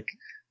 Addison. Like,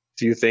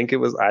 do you think it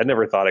was, I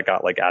never thought it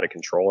got like out of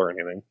control or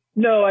anything.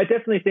 No, I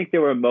definitely think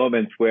there were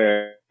moments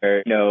where,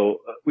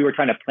 we were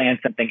trying to plan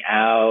something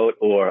out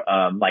or,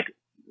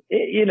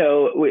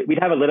 we'd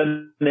have a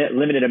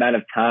limited amount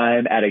of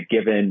time at a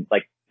given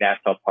like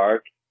national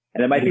park,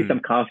 and there might be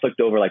some conflict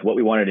over like what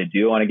we wanted to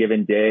do on a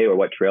given day or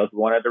what trails we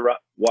wanted to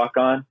walk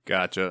on.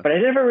 Gotcha. But I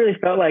never really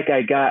felt like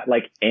I got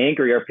like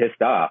angry or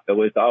pissed off. It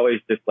was always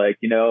just like,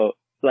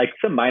 like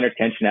some minor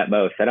tension at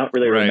most. I don't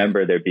really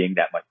remember there being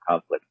that much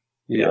conflict.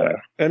 Yeah.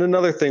 And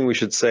another thing we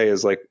should say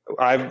is like,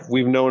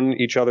 we've known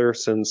each other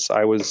since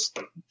I was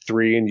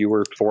 3 and you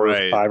were 4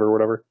 or 5 or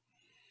whatever.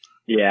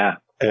 Yeah.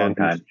 And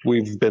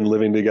we've been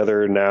living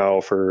together now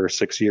for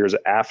 6 years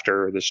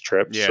after this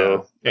trip. Yeah.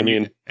 So, I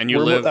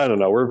don't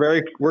know.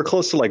 We're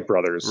close to like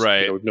brothers.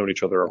 Right. We've known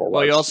each other a whole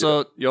lot.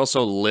 Well, you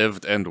also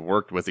lived and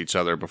worked with each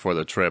other before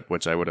the trip,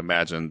 which I would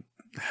imagine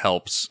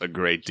helps a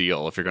great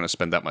deal if you're going to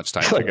spend that much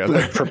time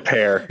together.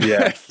 Prepare.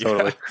 Yeah,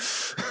 totally.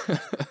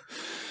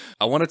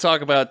 I want to talk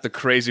about the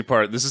crazy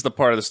part. This is the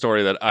part of the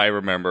story that I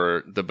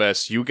remember the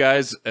best. You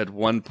guys, at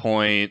one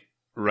point,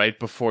 right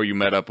before you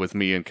met up with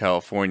me in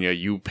California,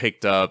 you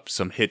picked up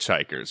some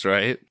hitchhikers,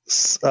 right?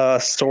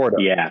 Sort of.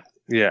 Yeah.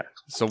 Yeah.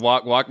 So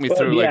walk me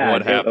through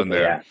what happened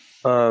there.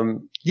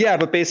 Yeah.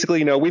 But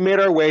basically, we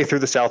made our way through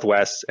the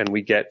Southwest and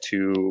we get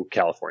to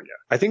California.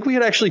 I think we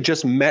had actually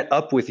just met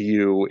up with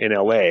you in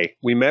LA.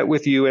 We met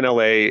with you in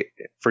LA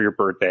for your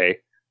birthday.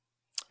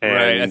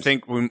 And I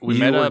think we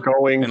met up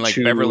going in like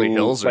Beverly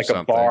Hills or like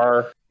something. A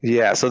bar.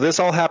 Yeah, so this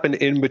all happened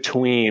in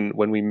between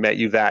when we met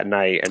you that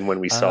night and when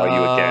we saw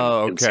you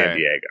again in San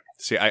Diego.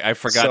 See, I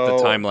forgot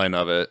the timeline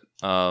of it.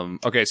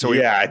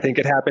 I think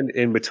it happened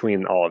in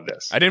between all of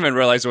this. I didn't even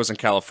realize it was in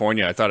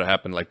California. I thought it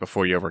happened like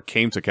before you ever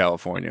came to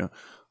California.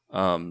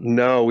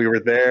 No, we were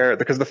there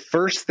because the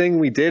first thing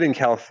we did in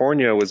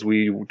California was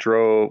we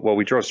drove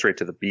straight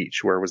to the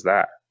beach. Where was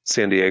that?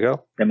 San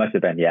Diego? It must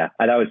have been, yeah.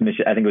 I think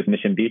it was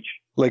Mission Beach.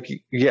 Like,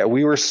 yeah,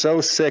 we were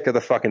so sick of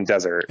the fucking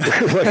desert.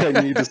 Like,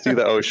 I need to see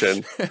the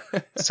ocean.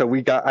 So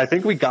I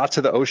think we got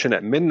to the ocean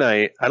at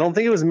midnight. I don't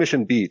think it was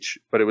Mission Beach,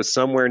 but it was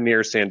somewhere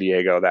near San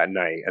Diego that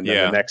night. And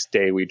then the next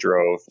day we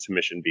drove to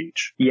Mission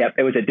Beach. Yep,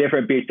 it was a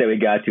different beach that we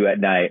got to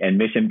at night, and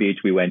Mission Beach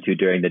we went to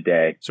during the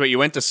day. So wait, you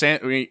went to San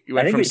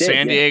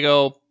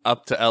Diego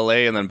up to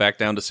LA and then back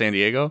down to San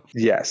Diego?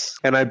 Yes.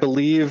 And I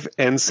believe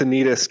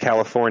Encinitas,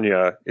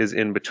 California is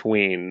in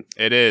between.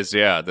 It is,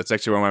 yeah. That's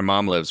actually where my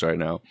mom lives right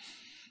now.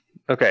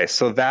 Okay,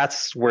 so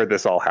that's where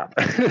this all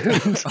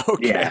happened.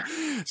 Okay. Yeah.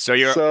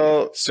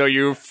 So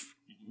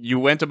you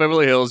went to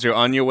Beverly Hills, you're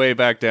on your way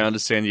back down to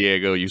San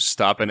Diego, you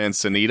stop in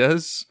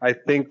Encinitas? I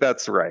think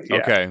that's right. Yeah.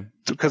 Okay.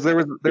 Because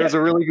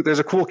there's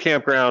a cool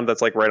campground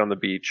that's like right on the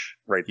beach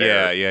right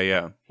there.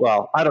 Yeah.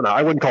 Well, I don't know.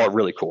 I wouldn't call it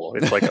really cool.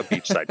 It's like a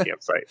beachside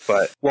campsite.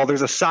 But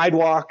there's a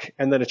sidewalk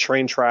and then a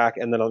train track,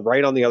 and then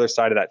right on the other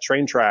side of that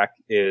train track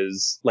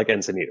is like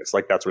Encinitas.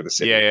 Like that's where the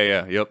city is.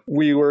 Yeah. Yep.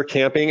 We were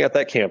camping at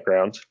that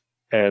campground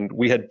and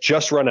we had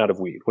just run out of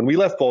weed. When we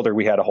left Boulder,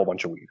 we had a whole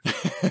bunch of weed.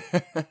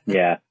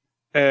 Yeah.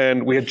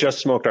 And we had just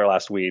smoked our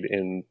last weed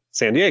in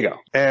San Diego.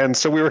 And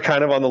so we were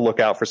kind of on the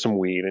lookout for some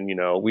weed. And,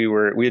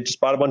 we had just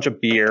bought a bunch of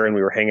beer and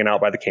we were hanging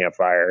out by the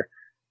campfire.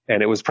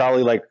 And it was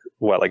probably like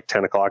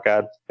 10 o'clock,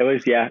 Ad? It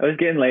was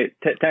getting late.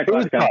 10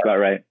 o'clock sounds about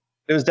right.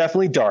 It was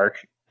definitely dark.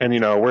 And,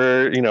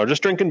 we're,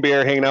 just drinking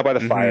beer, hanging out by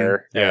the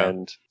fire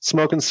and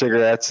smoking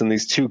cigarettes. And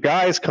these two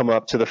guys come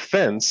up to the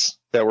fence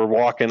that were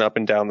walking up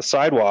and down the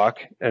sidewalk.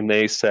 And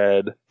they asked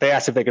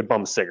if they could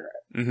bum a cigarette.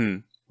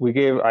 Mm-hmm. We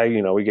gave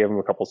them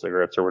a couple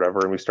cigarettes or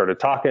whatever, and we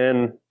started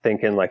talking,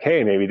 thinking like,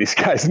 hey, maybe these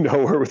guys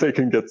know where we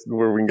can get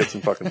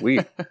some fucking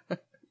weed.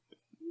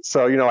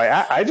 So,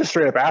 I just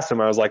straight up asked him,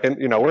 I was like,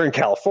 we're in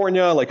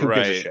California, like who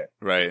gives a shit?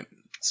 Right.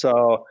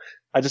 So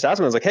I just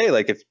asked him, I was like, hey,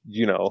 like if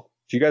you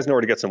guys know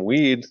where to get some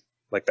weed,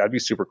 like that'd be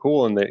super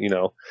cool. And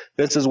that,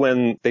 this is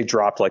when they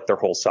dropped like their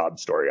whole sob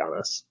story on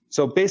us.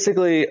 So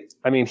basically,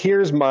 I mean,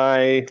 here's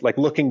my, like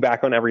looking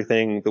back on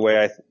everything, the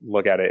way I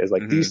look at it is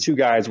like these two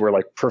guys were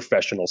like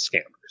professional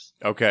scammers.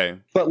 Okay.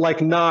 But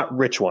like not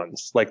rich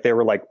ones. Like they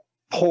were like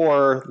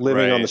poor,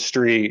 living on the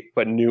street,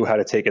 but knew how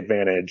to take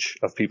advantage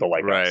of people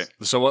like us. Right.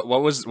 So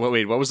what was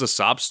the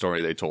sob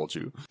story they told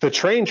you? The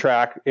train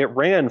track, it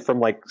ran from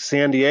like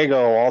San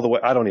Diego all the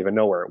way. I don't even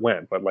know where it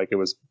went, but like it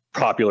was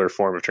popular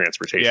form of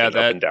transportation up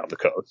and down the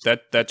coast.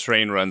 That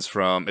train runs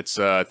from, it's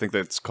I think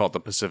that's called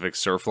the Pacific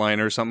Surf Line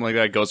or something like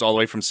that. It goes all the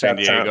way from San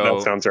Diego.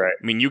 That sounds right.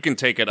 I mean, you can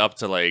take it up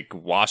to like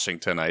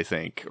Washington, I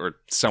think, or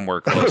somewhere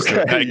close to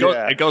that.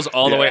 It goes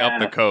all the way up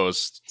the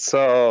coast.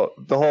 So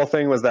the whole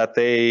thing was that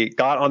they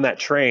got on that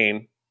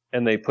train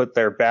and they put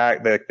their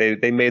bag,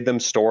 they made them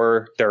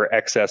store their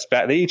excess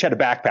bag. They each had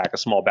a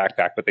small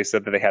backpack, but they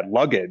said that they had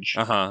luggage.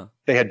 Uh-huh.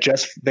 They had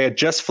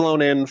just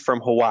flown in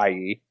from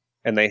Hawaii.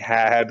 and they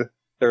had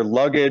their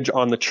luggage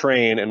on the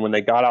train. And when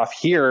they got off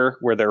here,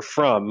 where they're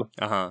from,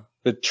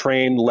 the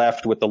train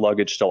left with the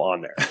luggage still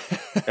on there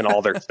and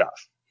all their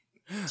stuff.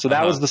 So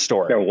that was the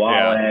story. Their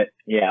wallet,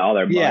 all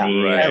their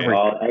money,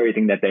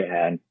 everything that they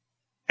had.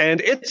 And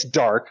it's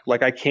dark.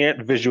 Like, I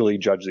can't visually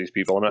judge these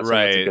people. I'm not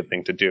saying it's a good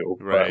thing to do.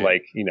 But,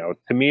 like, you know,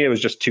 to me, it was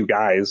just two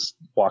guys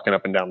walking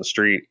up and down the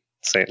street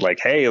saying, like,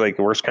 hey, like,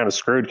 we're kind of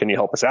screwed. Can you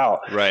help us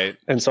out? Right.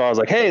 And so I was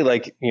like, hey,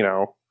 like, you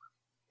know,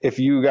 if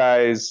you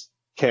guys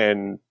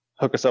can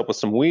hook us up with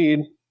some weed,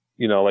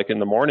 you know, like in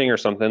the morning or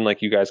something,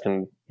 like, you guys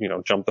can, you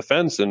know, jump the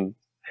fence and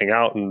hang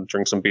out and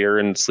drink some beer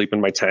and sleep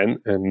in my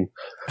tent, and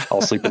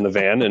I'll sleep in the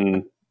van,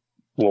 and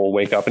we'll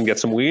wake up and get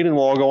some weed and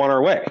we'll all go on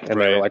our way.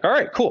 And they were like, all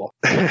right, cool.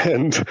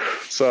 And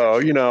so,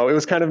 you know, it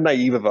was kind of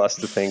naive of us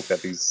to think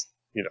that these,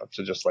 you know,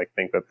 to just like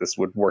think that this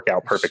would work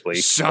out perfectly.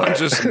 Sean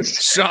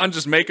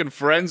just making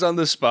friends on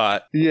the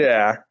spot.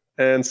 Yeah.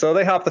 And so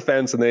they hop the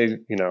fence and they,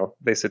 you know,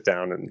 they sit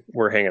down and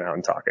we're hanging out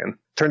and talking.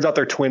 Turns out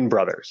they're twin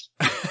brothers.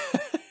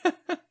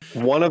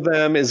 One of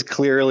them is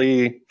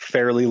clearly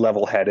fairly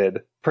level-headed,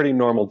 pretty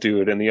normal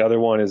dude. And the other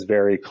one is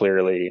very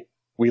clearly,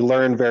 we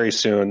learn very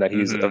soon that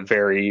he's a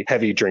very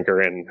heavy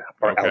drinker and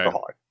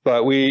alcoholic.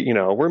 But we, you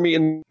know, we're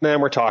meeting them,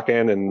 we're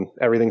talking, and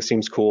everything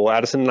seems cool.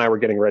 Addison and I were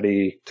getting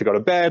ready to go to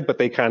bed, but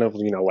they kind of,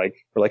 you know, like,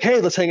 were like, hey,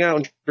 let's hang out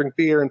and drink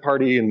beer and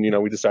party. And, you know,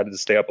 we decided to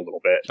stay up a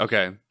little bit.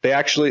 Okay.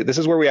 This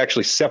is where we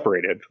actually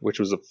separated, which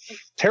was a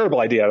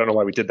terrible idea. I don't know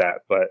why we did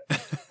that, but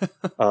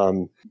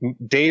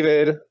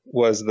David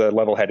was the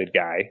level-headed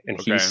guy, and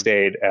he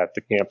stayed at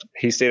the camp.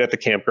 He stayed at the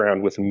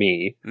campground with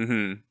me,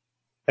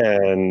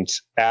 and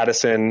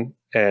Addison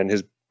and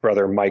his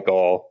brother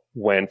Michael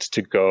went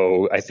to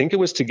go, I think it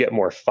was to get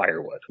more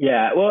firewood.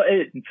 Yeah, well,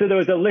 so there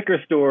was a liquor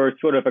store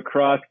sort of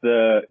across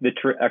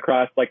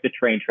across like the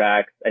train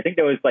tracks. I think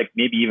there was like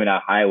maybe even a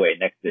highway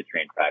next to the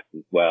train tracks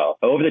as well.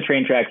 Over the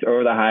train tracks,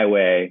 over the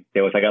highway,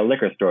 there was like a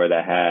liquor store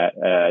that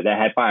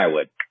had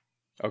firewood.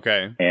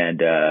 Okay. And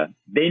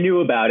they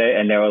knew about it,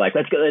 and they were like,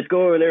 let's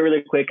go over there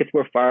really quick. It's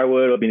more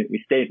firewood.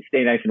 We stay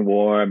nice and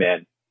warm,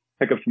 and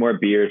pick up some more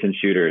beers and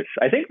shooters.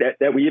 I think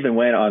that we even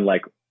went on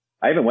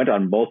I even went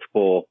on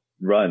multiple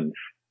runs.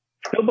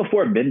 Still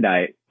before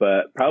midnight,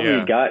 but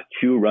probably got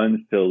 2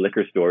 runs to the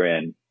liquor store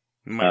in,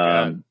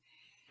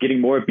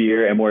 getting more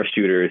beer and more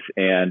shooters.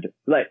 And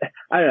like,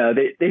 I don't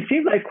know, they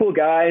seemed like cool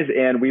guys.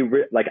 And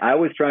I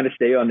was trying to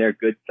stay on their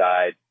good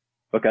side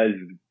because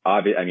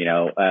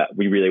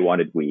we really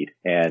wanted weed.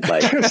 And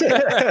like,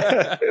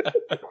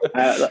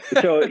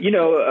 so, you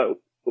know,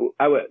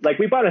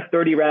 we bought a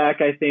 30 rack,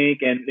 I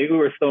think, and we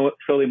were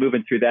slowly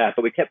moving through that,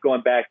 but we kept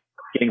going back,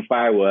 getting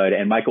firewood,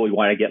 and Michael would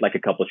want to get like a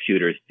couple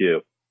shooters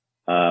too.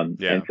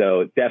 And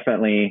so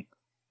definitely,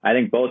 I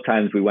think both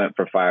times we went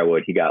for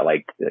firewood, he got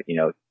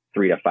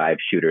 3 to 5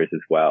 shooters as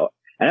well.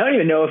 And I don't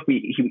even know if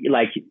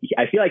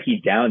I feel like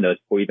he downed those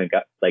before we even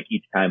got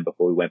each time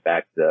before we went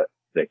back to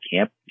the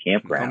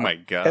campground. Oh my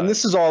God. And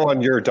this is all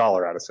on your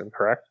dollar, Addison,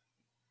 correct?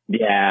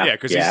 Yeah.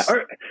 Yeah.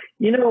 Or,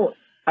 you know,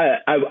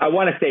 I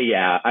want to say,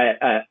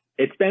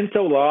 it's been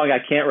so long. I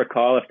can't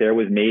recall if there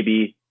was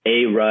maybe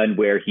a run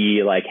where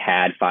he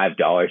had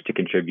 $5 to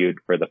contribute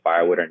for the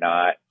firewood or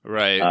not.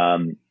 Right.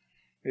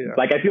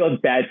 I feel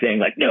bad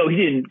saying no, he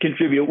didn't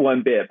contribute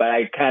one bit, but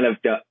I kind of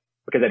don't,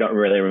 because I don't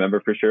really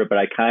remember for sure, but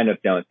I kind of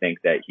don't think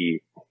that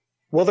he.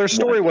 Well, their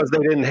story was they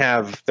didn't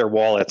have their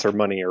wallets or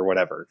money or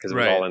whatever because it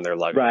was all in their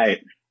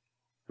luggage.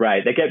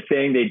 Right. They kept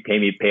saying they'd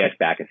pay us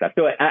back and stuff.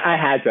 So I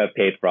had to have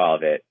paid for all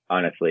of it.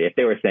 Honestly, if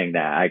they were saying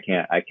that, I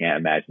can't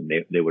imagine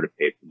they would have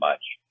paid so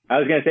much. I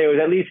was going to say it was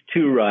at least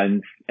 2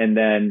 runs. And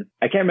then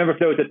I can't remember if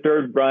there was a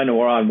 3rd run,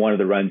 or on one of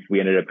the runs,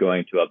 we ended up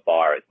going to a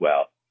bar as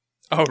well.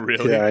 Oh,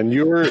 really? Yeah. And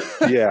you were,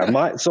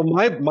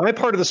 my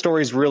part of the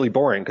story is really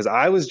boring because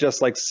I was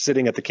just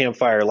sitting at the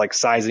campfire,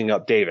 sizing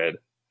up David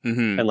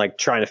and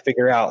trying to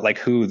figure out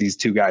who these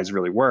 2 guys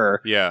really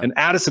were. Yeah. And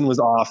Addison was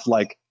off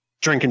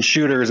drinking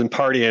shooters and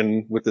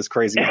partying with this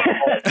crazy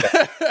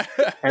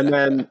and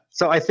then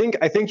so I think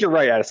you're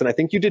right, Addison. I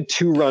think you did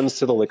 2 runs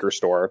to the liquor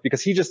store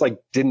because he just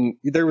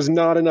there was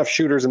not enough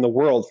shooters in the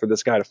world for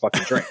this guy to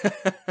fucking drink.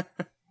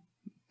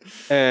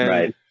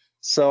 And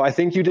so I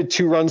think you did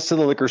 2 runs to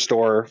the liquor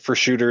store for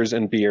shooters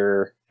and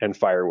beer and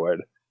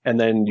firewood, and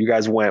then you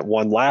guys went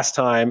one last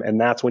time, and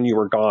that's when you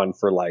were gone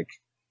for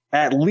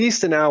at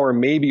least an hour,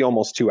 maybe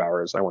almost 2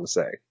 hours, I want to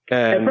say.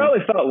 And it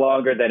probably felt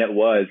longer than it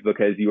was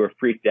because you were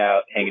freaked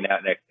out hanging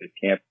out next to the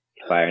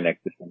campfire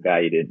next to some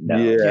guy you didn't know.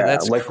 Yeah,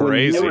 that's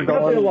crazy. It was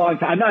definitely a long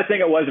time. I'm not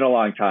saying it wasn't a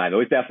long time. It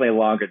was definitely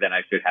longer than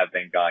I should have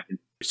been gone.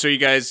 So you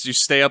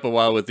stay up a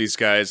while with these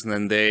guys, and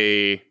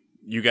then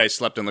you guys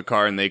slept in the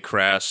car and they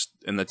crashed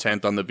in the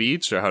tent on the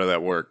beach, or how did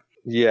that work?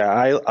 Yeah,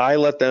 I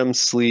let them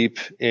sleep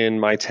in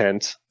my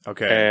tent.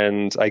 Okay.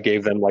 And I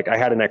gave them I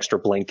had an extra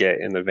blanket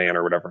in the van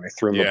or whatever, and I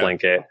threw them a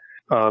blanket.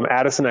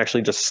 Addison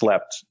actually just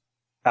slept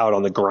out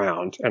on the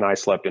ground, and I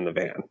slept in the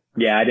van.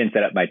 Yeah, I didn't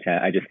set up my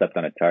tent. I just slept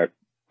on a tarp.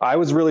 I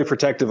was really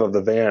protective of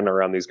the van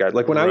around these guys.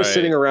 When I was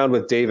sitting around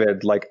with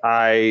David,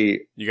 I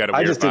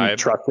just didn't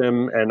trust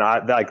him, and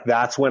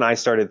that's when I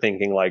started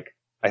thinking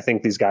I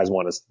think these guys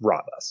want to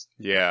rob us.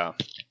 Yeah.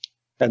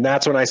 And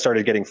that's when I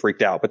started getting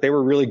freaked out. But they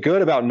were really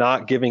good about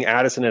not giving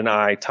Addison and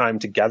I time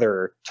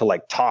together to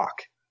like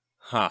talk.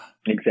 Huh.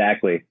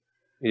 Exactly.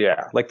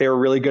 Yeah. Like they were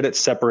really good at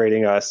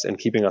separating us and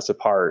keeping us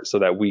apart so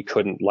that we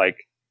couldn't like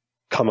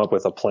come up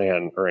with a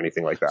plan or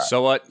anything like that.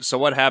 So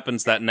what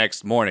happens that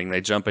next morning?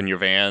 They jump in your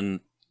van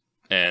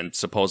and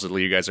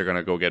supposedly you guys are going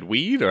to go get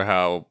weed, or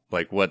how,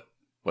 like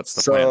what's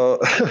the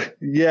plan?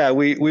 Yeah,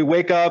 we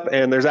wake up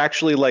and there's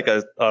actually like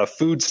a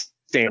food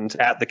stand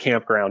at the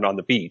campground on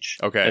the beach.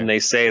 Okay. And they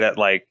say that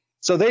like,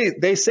 so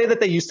they say that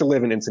they used to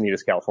live in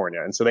Encinitas,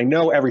 California. And so they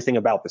know everything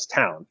about this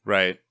town.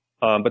 Right.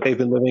 But they've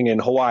been living in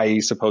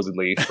Hawaii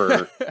supposedly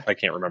for, I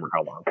can't remember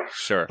how long.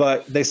 Sure.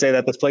 But they say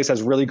that this place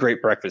has really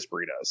great breakfast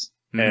burritos.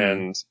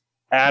 Mm-hmm.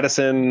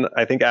 And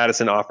I think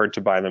Addison offered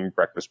to buy them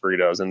breakfast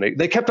burritos. And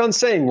they kept on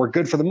saying, we're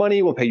good for the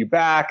money. We'll pay you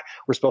back.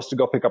 We're supposed to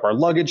go pick up our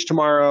luggage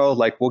tomorrow.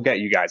 Like, we'll get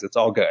you guys. It's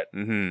all good.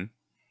 Mm-hmm.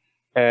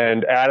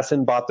 And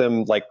Addison bought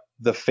them like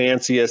the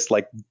fanciest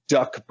like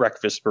duck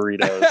breakfast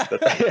burritos that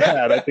they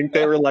had. I think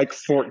they were like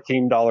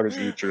 $14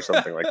 each or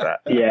something like that.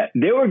 Yeah,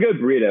 they were good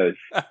burritos.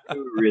 They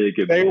were really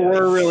good. They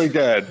were really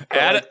good.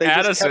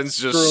 Addison's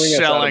just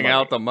shelling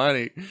out the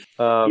money.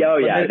 They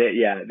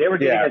were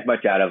getting as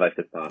much out of us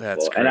as possible.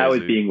 That's crazy. And I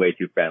was being way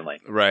too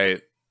friendly.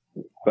 Right.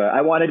 But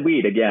I wanted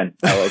weed again.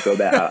 I will go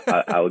back.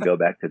 I will go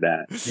back to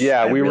that.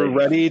 Yeah, we were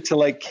ready to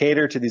like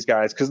cater to these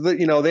guys because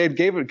they had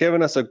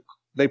given us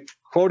they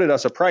quoted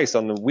us a price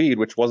on the weed,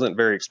 which wasn't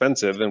very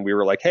expensive. And we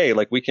were like, hey,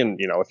 like we can,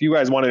 if you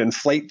guys want to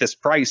inflate this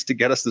price to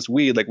get us this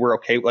weed, like we're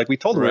okay. Like we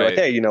told them, we were like,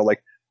 hey,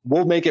 like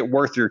we'll make it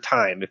worth your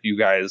time if you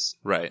guys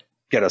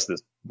get us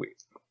this weed.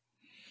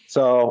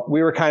 So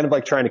we were kind of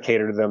like trying to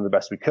cater to them the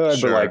best we could.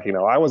 Sure. But like,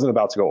 I wasn't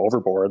about to go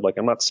overboard. Like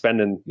I'm not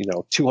spending,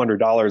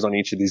 $200 on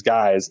each of these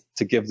guys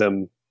to give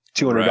them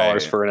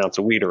 $200 for an ounce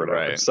of weed or whatever.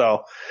 Right.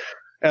 So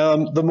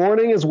the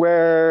morning is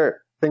where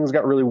things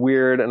got really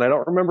weird, and I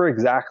don't remember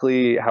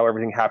exactly how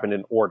everything happened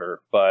in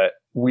order, but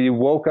we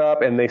woke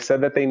up and they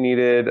said that they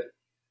needed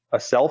a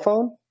cell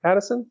phone,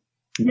 Addison?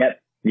 Yep.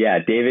 Yeah,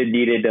 David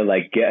needed to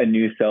like get a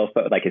new cell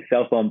phone, like his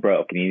cell phone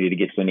broke and he needed to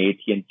get to an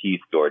AT&T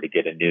store to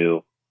get a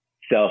new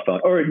cell phone.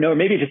 Or no,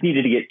 maybe it just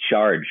needed to get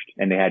charged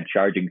and they had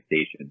charging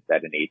stations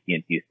at an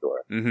AT&T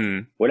store.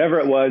 Mm-hmm. Whatever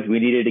it was, we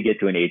needed to get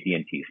to an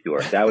AT&T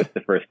store. That was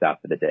the first stop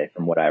of the day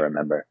from what I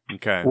remember.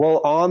 Okay. Well,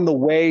 on the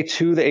way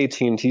to the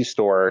AT&T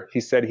store,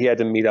 he said he had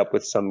to meet up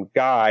with some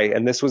guy,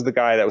 and this was the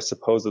guy that was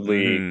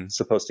supposedly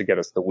supposed to get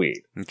us the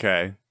weed.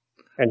 Okay.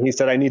 And he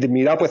said, I need to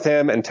meet up with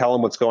him and tell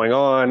him what's going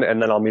on,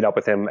 and then I'll meet up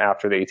with him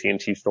after the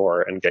AT&T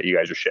store and get you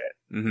guys your shit.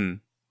 Mm-hmm.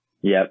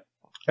 Yep.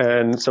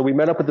 And so we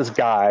met up with this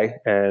guy,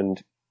 and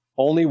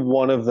only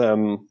one of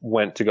them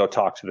went to go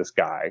talk to this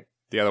guy.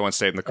 The other one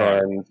stayed in the car.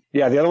 And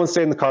the other one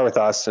stayed in the car with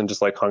us and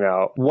just like hung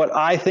out. What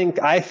I think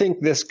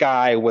this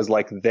guy was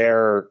like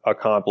their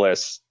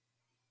accomplice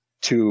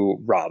to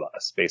rob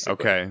us, basically.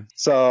 Okay.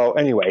 So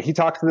anyway, he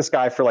talked to this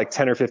guy for like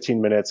 10 or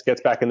 15 minutes,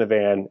 gets back in the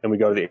van, and we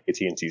go to the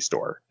AT&T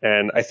store.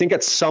 And I think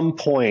at some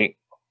point,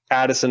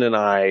 Addison and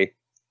I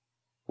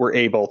were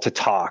able to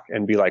talk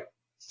and be like,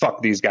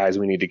 fuck these guys,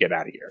 we need to get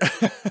out of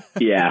here.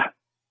 Yeah.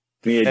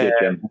 We needed to get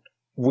them.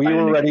 We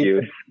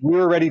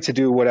were ready to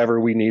do whatever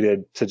we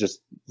needed to just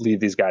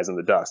leave these guys in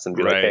the dust and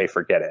be like, hey,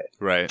 forget it.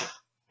 Right.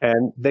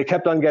 And they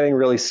kept on getting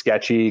really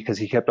sketchy because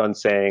he kept on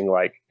saying,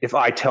 like, if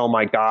I tell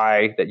my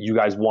guy that you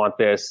guys want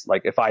this,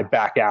 like, if I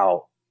back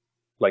out,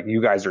 like,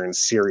 you guys are in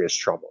serious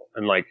trouble.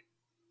 And like,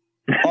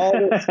 all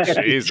this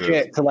sketchy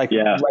shit to like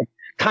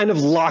kind of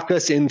lock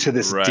us into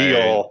this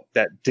deal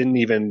that didn't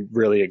even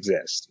really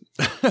exist.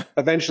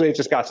 Eventually, it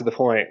just got to the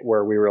point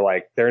where we were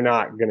like, they're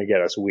not going to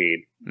get us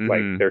weed. Mm-hmm.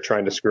 Like, they're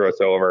trying to screw us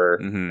over,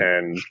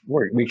 and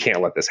we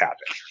can't let this happen.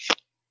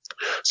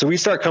 So we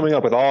start coming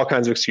up with all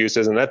kinds of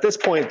excuses. And at this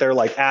point, they're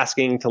like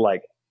asking to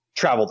like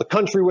travel the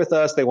country with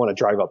us. They want to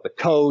drive up the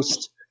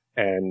coast.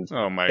 And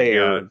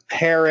their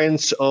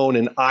parents own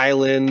an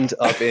island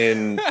up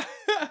in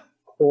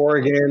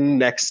Oregon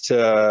next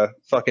to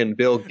fucking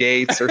Bill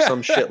Gates or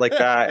some shit like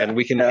that. And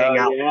we can hang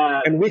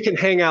out and we can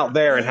hang out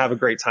there and have a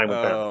great time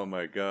with them. Oh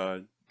my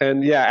God.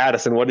 And yeah,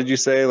 Addison, what did you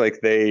say? Like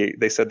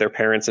they said their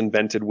parents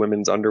invented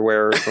women's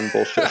underwear or some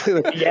bullshit.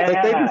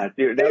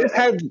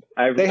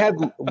 They had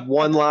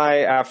one lie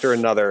after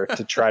another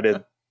to try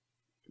to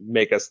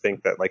make us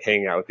think that like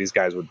hanging out with these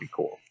guys would be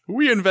cool.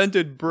 We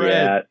invented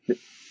bread.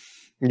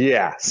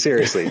 Yeah,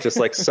 seriously, just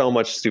like so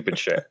much stupid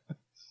shit.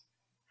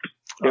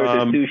 There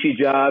was a sushi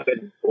job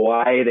and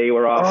why they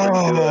were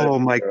offering. Oh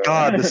my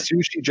God, the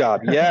sushi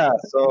job. Yeah,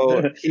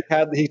 so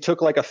he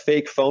took like a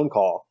fake phone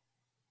call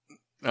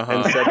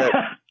and said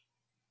that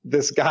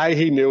this guy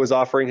he knew was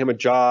offering him a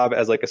job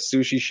as like a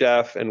sushi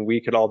chef, and we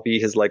could all be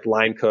his like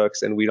line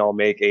cooks, and we'd all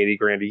make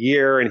 $80,000 a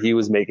year, and he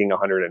was making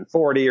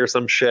 140 or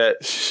some shit.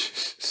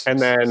 And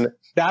then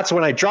that's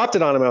when I dropped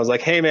it on him. I was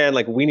like, hey man,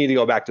 like we need to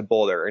go back to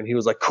Boulder. And he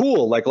was like,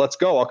 cool, like let's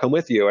go. I'll come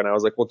with you. And I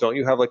was like, well, don't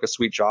you have like a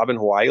sweet job in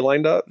Hawaii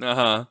lined up?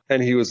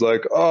 And he was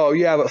like, oh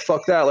yeah, but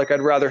fuck that. Like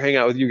I'd rather hang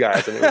out with you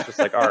guys. And it was just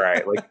like, all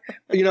right, like,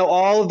 you know,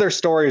 all of their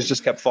stories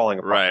just kept falling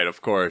apart. Right,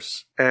 of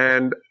course.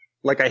 And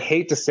like, I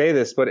hate to say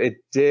this, but it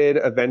did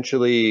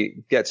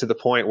eventually get to the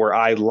point where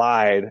I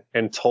lied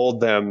and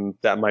told them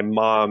that my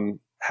mom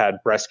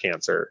had breast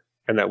cancer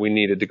and that we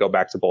needed to go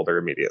back to Boulder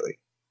immediately.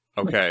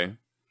 Okay.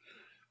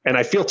 And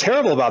I feel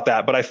terrible about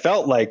that, but I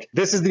felt like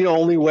this is the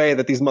only way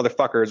that these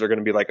motherfuckers are going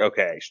to be like,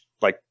 okay,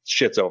 like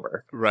shit's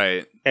over.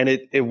 Right. And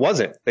it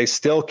wasn't. They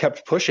still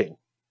kept pushing.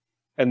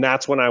 And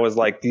that's when I was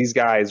like, these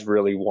guys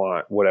really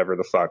want whatever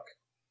the fuck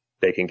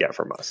they can get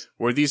from us.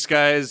 Were these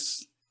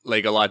guys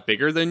like a lot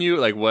bigger than you?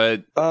 Like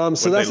what?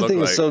 So that's the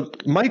thing. Like? So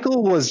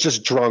Michael was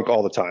just drunk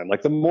all the time.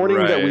 Like the morning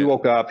that we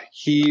woke up,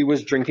 he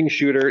was drinking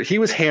shooter. He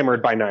was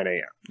hammered by 9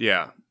 a.m.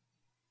 Yeah.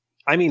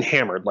 I mean,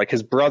 hammered. Like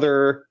his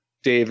brother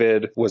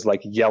David was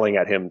like yelling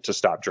at him to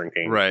stop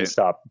drinking and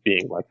stop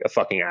being like a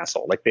fucking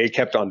asshole. Like they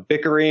kept on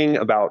bickering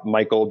about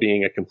Michael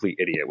being a complete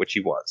idiot, which he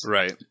was.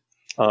 Right.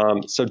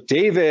 So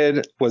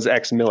David was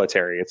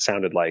ex-military, it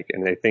sounded like,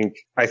 and I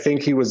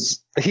think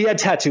he had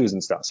tattoos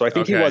and stuff. So I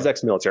think he was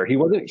ex-military. He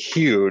wasn't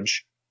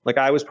huge. Like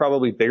I was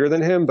probably bigger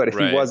than him, but if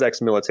he was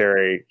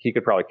ex-military, he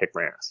could probably kick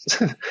my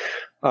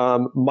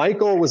ass.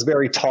 Michael was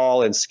very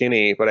tall and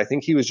skinny, but I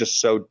think he was just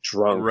so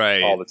drunk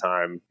all the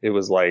time. It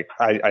was like,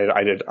 I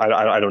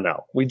don't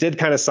know. We did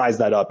kind of size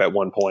that up at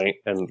one point,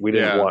 and we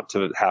didn't want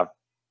to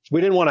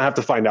have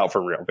to find out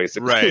for real,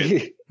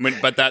 basically. Right.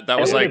 But that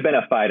was like, it would have been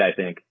a fight, I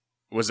think.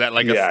 Was that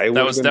like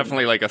that was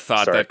definitely like a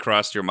thought that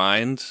crossed your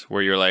mind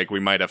where you're like,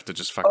 we might have to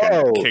just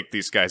fucking kick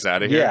these guys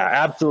out of here? Yeah,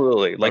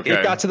 absolutely. Like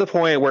it got to the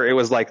point where it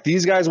was like,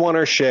 these guys want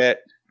our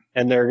shit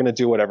and they're going to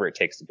do whatever it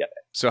takes to get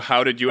it. So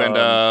how did you end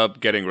up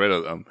getting rid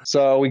of them?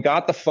 So we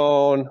got the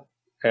phone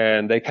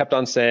and they kept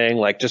on saying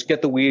like, just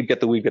get the weed,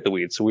 get the weed, get the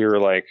weed. So we were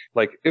like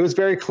it was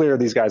very clear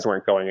these guys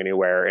weren't going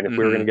anywhere. And if we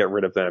were going to get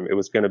rid of them, it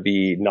was going to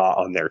be not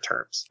on their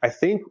terms. I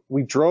think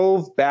we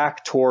drove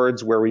back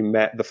towards where we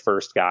met the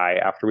first guy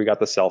after we got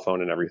the cell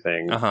phone and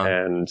everything.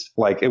 And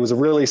like, it was a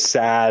really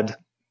sad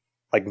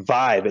like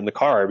vibe in the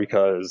car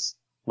because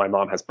my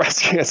mom has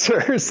breast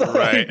cancer. So,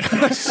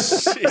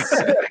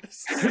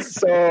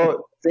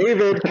 so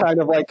David kind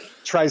of like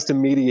tries to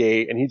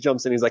mediate and he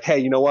jumps in. He's like, hey,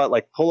 you know what?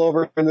 Like pull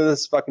over into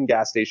this fucking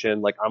gas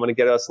station. Like I'm going to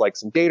get us like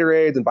some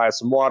Gatorades and buy us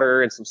some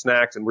water and some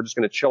snacks. And we're just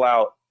going to chill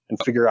out and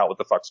figure out what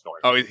the fuck's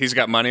going on. Oh, he's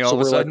got money all of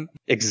a sudden?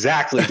 Like,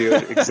 exactly,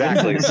 dude.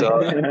 Exactly. So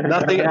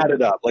nothing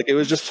added up. Like it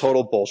was just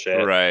total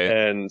bullshit. Right.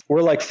 And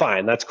we're like,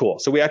 fine, that's cool.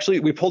 So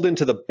we pulled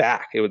into the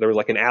back. There was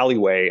like an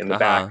alleyway in the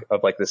back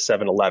of like this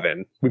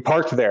 7-Eleven. We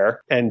parked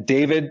there and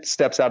David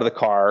steps out of the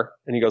car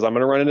and he goes, I'm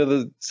going to run into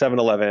the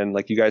 7-Eleven.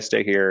 Like you guys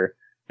stay here.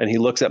 And he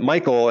looks at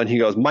Michael and he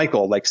goes,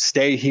 Michael, like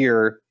stay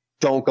here.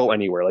 Don't go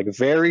anywhere. Like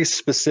very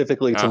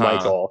specifically to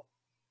Michael.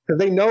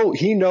 Because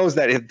he knows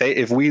that if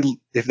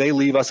they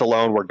leave us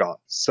alone, we're gone.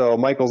 So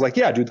Michael's like,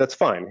 yeah, dude, that's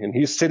fine. And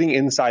he's sitting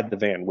inside the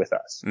van with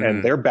us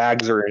and their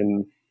bags are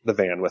in the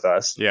van with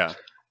us. Yeah.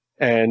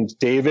 And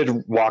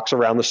David walks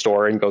around the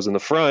store and goes in the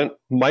front.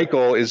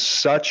 Michael is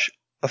such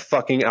a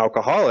fucking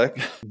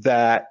alcoholic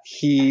that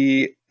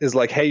he is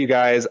like, hey, you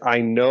guys, I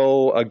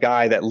know a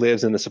guy that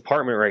lives in this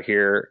apartment right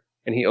here.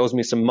 And he owes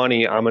me some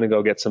money. I'm going to go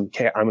I'm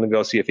going to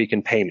go see if he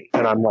can pay me.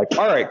 And I'm like,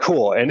 all right,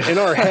 cool. And in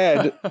our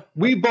head,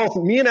 me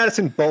and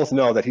Addison both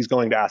know that he's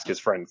going to ask his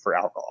friend for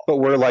alcohol. But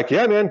we're like,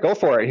 yeah, man, go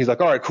for it. And he's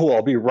like, all right, cool.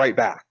 I'll be right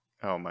back.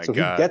 Oh my God. So he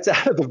gets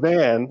out of the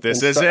van.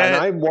 This is it? And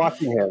I'm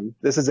watching him.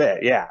 This is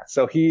it. Yeah.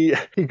 So he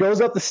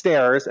goes up the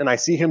stairs and I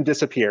see him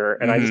disappear.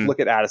 And I just look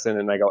at Addison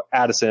and I go,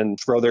 Addison,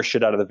 throw their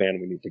shit out of the van.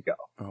 We need to go.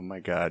 Oh my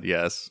God.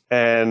 Yes.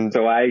 And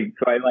so I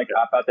like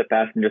hop out the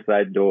passenger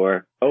side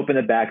door, open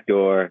the back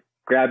door,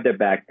 grab their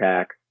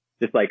backpack,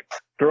 just like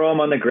throw them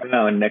on the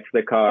ground next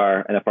to the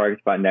car and the parking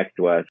spot next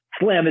to us,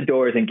 slam the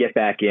doors and get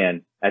back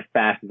in as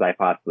fast as I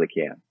possibly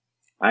can.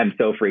 I'm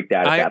so freaked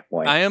out at that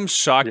point. I am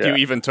shocked you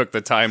even took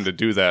the time to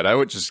do that. I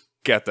would just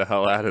get the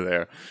hell out of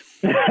there.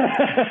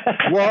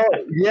 Well,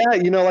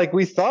 yeah, like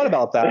we thought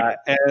about that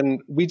and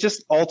we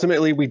just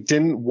ultimately, we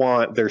didn't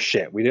want their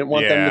shit. We didn't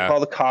want them to call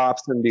the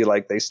cops and be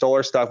like, they stole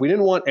our stuff. We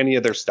didn't want any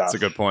of their stuff.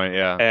 That's a good point.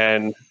 Yeah.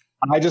 And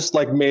I just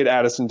like made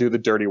Addison do the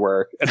dirty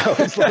work and I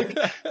was like,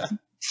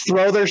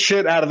 throw their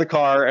shit out of the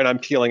car and I'm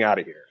peeling out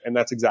of here. And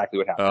that's exactly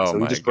what happened. Oh, so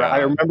he just I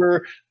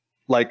remember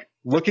like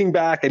looking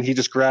back and he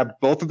just grabbed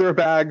both of their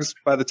bags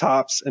by the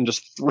tops and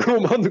just threw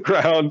them on the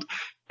ground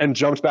and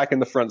jumped back in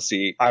the front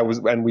seat.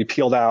 And we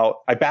peeled out.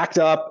 I backed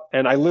up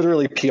and I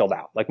literally peeled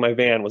out. Like my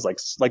van was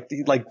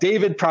like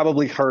David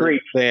probably heard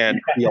van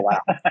peel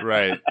out.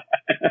 Right.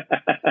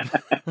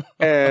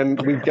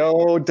 And we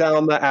go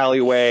down the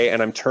alleyway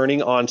and I'm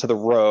turning onto the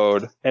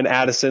road and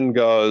Addison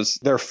goes,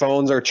 their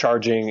phones are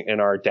charging in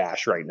our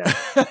dash right now.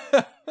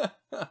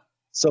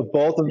 So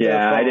both of them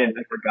I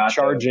forgot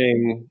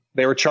charging.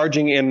 They were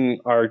charging in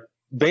our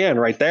van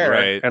right there.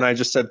 Right. And I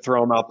just said,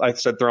 throw him out. I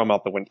said, throw him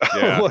out the window.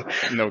 Yeah,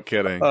 no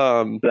kidding.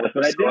 That's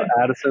what I did.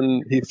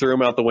 Addison, he threw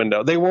him out the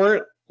window. They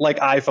weren't like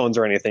iPhones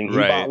or anything. He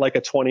bought like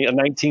a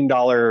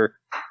 $19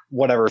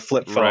 whatever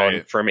flip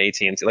phone from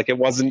AT&T. Like it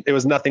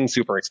was nothing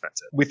super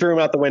expensive. We threw him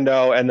out the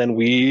window and then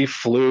we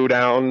flew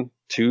down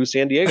to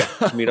San Diego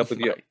to meet up with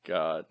you. Oh my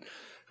God.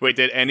 Wait,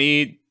 did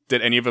any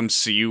of them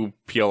see you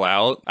peel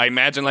out? I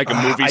imagine like a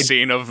movie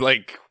scene of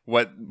like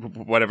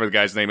whatever the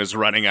guy's name is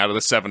running out of the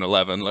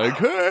 7-Eleven, like,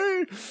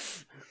 hey.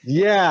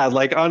 Yeah,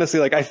 like honestly,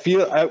 like I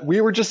feel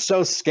we were just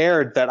so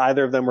scared that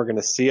either of them were going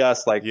to see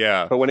us. Like,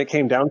 yeah. But when it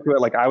came down to it,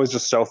 like I was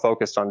just so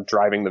focused on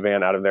driving the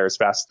van out of there as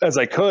fast as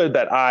I could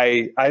that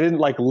I didn't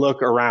like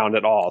look around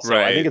at all. So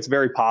I think it's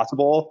very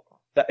possible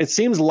that it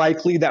seems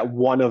likely that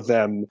one of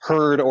them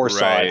heard or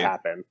saw it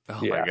happen. Oh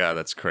my God,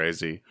 that's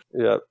crazy.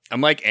 Yeah, I'm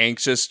like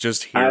anxious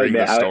just hearing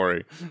the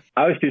story.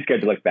 I was too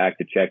scared to look back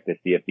to check to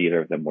see if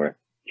either of them were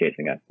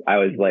chasing us. I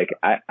was like,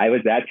 I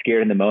was that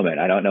scared in the moment.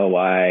 I don't know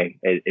why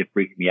it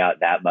freaked me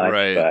out that much,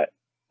 but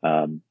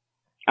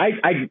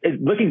I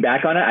looking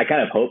back on it, I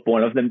kind of hope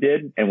one of them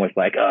did and was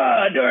like,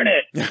 oh, darn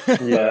it.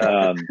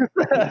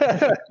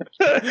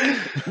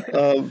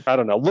 I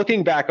don't know.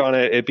 Looking back on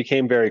it, it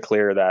became very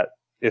clear that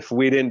if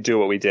we didn't do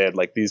what we did,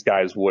 like these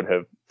guys would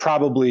have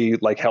probably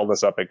like held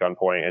us up at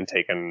gunpoint and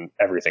taken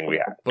everything we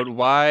had. But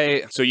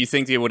why? So you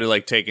think they would have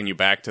like taken you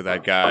back to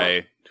that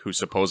guy who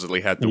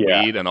supposedly had the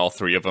weed and all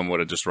three of them would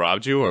have just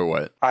robbed you, or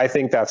what? I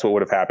think that's what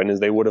would have happened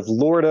is they would have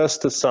lured us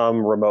to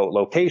some remote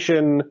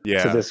location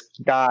to this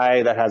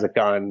guy that has a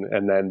gun,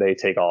 and then they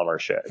take all of our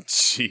shit.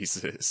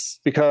 Jesus.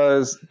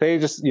 Because they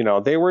just,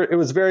 it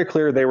was very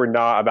clear they were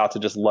not about to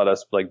just let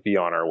us like be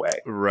on our way.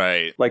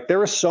 Right. Like there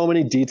were so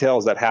many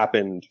details that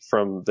happened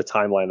from the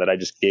timeline that I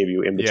just gave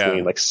you in between.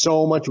 Yeah. Like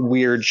so much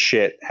weird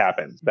shit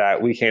happened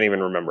that we can't even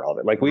remember all of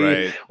it. Like we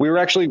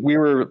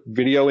were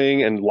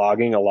videoing and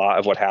logging a lot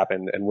of what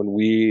happened. And when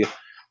we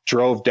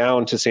drove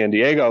down to San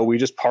Diego, we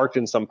just parked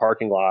in some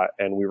parking lot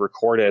and we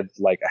recorded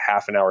like a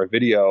half an hour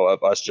video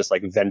of us just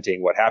like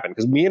venting what happened.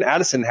 Because me and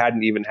Addison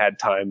hadn't even had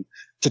time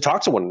to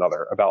talk to one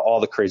another about all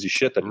the crazy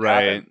shit that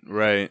happened.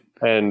 Right.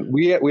 And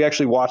we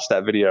actually watched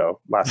that video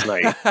last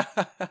night.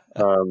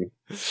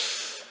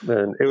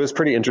 And it was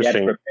pretty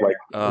interesting,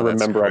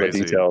 remember all the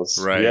details.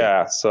 Right.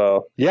 Yeah.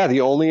 So the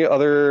only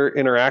other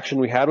interaction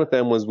we had with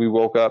them was we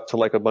woke up to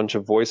like a bunch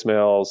of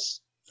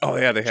voicemails. Oh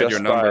yeah, they had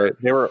your number.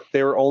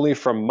 They were only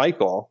from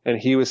Michael, and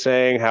he was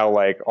saying how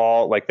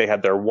they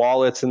had their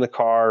wallets in the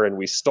car and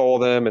we stole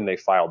them and they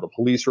filed the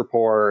police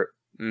report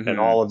and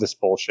all of this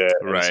bullshit.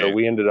 Right. And so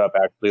we ended up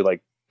actually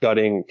like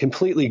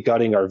completely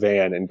gutting our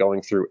van and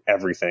going through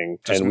everything.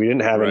 And we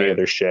didn't have any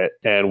other shit.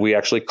 And we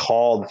actually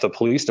called the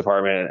police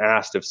department and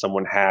asked if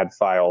someone had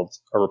filed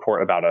a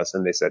report about us,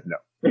 and they said no.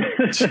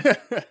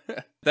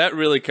 That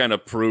really kind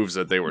of proves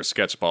that they were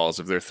sketchballs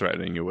if they're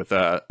threatening you with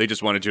that. They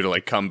just wanted you to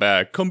like come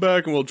back and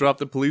we'll drop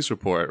the police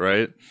report,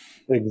 right?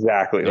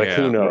 Exactly. Like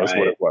who knows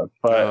what it was.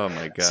 But, oh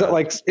my God. So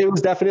like it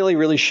was definitely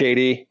really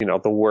shady,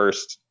 the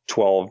worst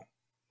 12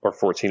 or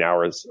 14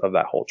 hours of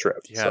that whole trip.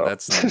 Yeah, so.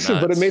 That's nuts.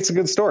 But it makes a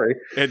good story.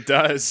 It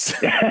does.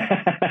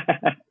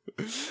 I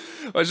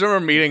just remember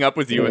meeting up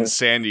with you in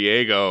San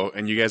Diego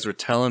and you guys were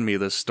telling me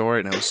this story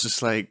and I was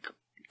just like,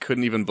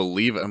 couldn't even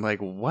believe it. I'm like,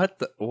 what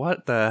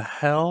the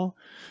hell?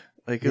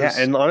 Like,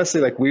 and honestly,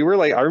 like we were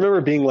like, I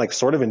remember being like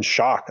sort of in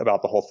shock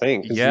about the whole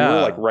thing because we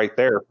were like right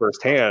there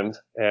firsthand,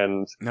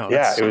 and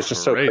it was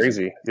just so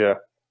crazy. Yeah.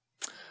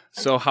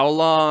 So how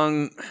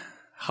long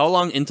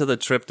into the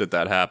trip did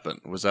that happen?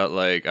 Was that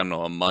like, I don't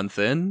know, a month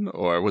in,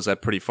 or was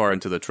that pretty far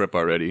into the trip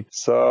already?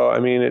 So I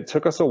mean, it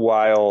took us a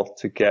while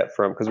to get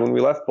because when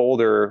we left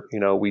Boulder,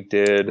 we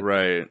did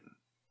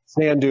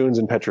sand dunes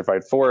and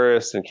petrified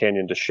forest and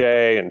Canyon de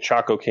Chelly and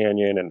Chaco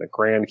Canyon and the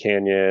Grand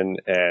Canyon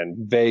and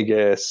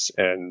Vegas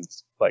and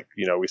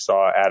we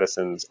saw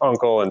Addison's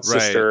uncle and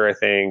sister, I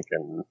think,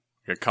 and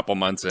a couple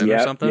months in or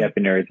something. Yep,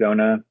 in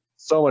Arizona.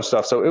 So much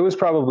stuff. So it was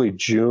probably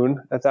June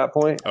at that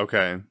point.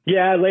 Okay.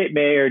 Yeah, late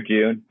May or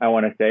June, I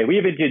want to say. We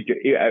even did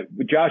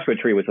Joshua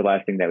Tree was the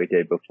last thing that we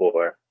did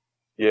before.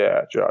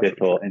 Yeah, Joshua. This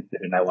whole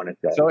incident, I want to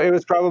say. So it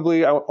was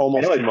probably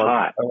almost 2 months.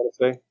 Hot. I want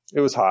to say it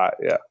was hot.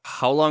 Yeah.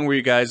 How long were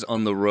you guys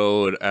on the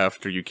road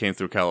after you came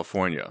through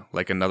California?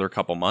 Like another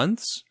couple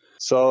months?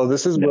 So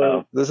this is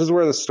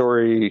where the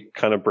story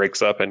kind of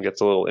breaks up and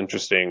gets a little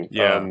interesting.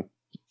 Yeah.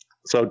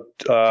 So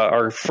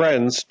our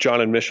friends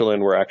John and Michelin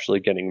were actually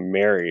getting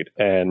married,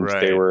 and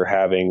they were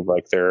having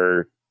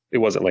it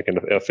wasn't like an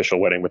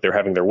official wedding, but they were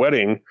having their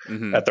wedding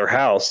at their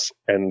house,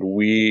 and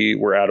we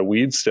were out of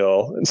weed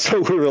still. And so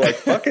we were like,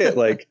 fuck it.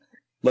 Like,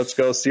 let's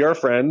go see our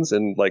friends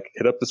and like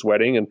hit up this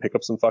wedding and pick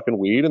up some fucking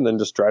weed and then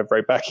just drive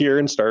right back here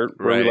and start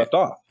where we left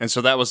off. And so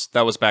that was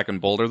back in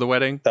Boulder, the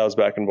wedding? That was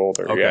back in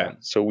Boulder. Okay. Yeah.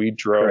 So we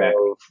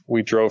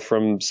drove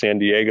from San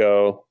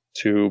Diego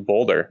to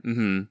Boulder.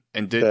 Mm-hmm.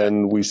 And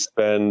then we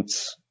spent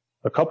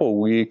a couple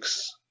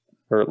weeks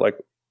or like,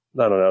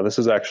 I don't know. This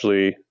is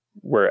actually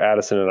where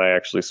Addison and I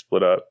actually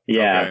split up.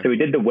 Yeah. Okay. So we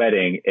did the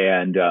wedding,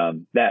 and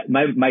that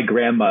my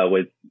grandma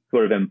was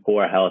sort of in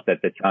poor health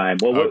at the time.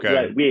 Well,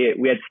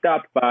 we had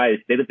stopped by.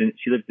 She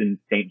lived in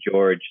St.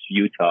 George,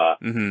 Utah.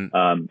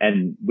 Mm-hmm.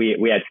 And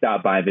we had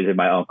stopped by and visited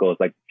my uncles,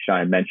 like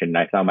Sean mentioned, and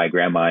I saw my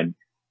grandma, and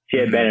she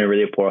had been in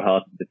really poor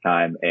health at the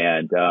time.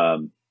 And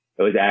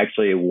it was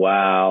actually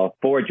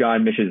for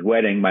John Mish's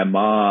wedding, my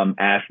mom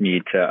asked me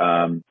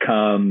to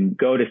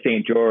go to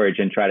St. George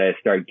and try to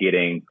start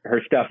getting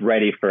her stuff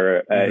ready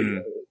for.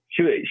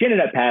 She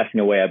ended up passing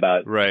away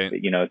about 3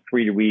 or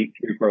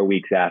 4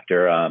 weeks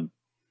after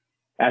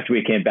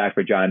we came back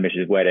for John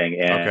Mish's wedding,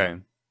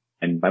 and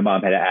my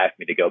mom had asked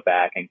me to go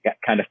back and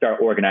kind of start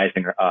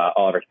organizing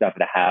all of her stuff at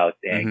the house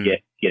and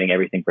getting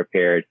everything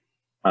prepared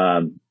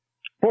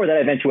for that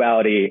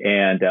eventuality.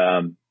 And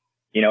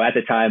at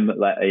the time,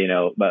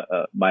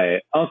 my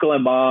uncle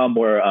and mom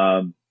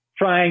were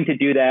trying to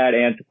do that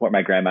and support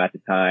my grandma at the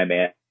time,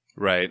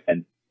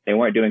 and they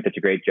weren't doing such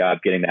a great job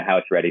getting the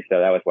house ready, so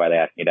that was why they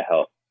asked me to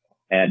help.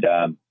 And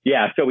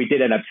so we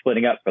did end up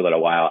splitting up for a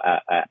little while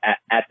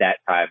at that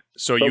time.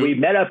 But we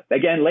met up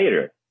again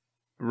later.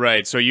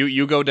 Right. So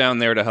you go down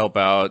there to help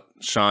out.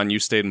 Sean, you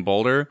stayed in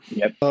Boulder?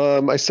 Yep.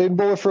 I stayed in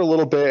Boulder for a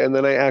little bit, and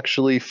then I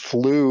actually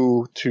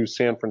flew to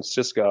San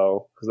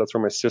Francisco because that's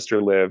where my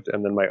sister lived.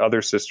 And then my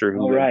other sister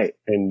who lived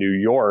in New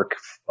York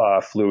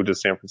flew to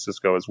San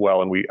Francisco as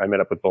well. And I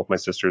met up with both my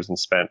sisters and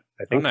spent,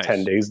 I think,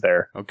 10 days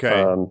there. Okay.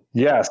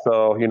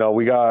 So,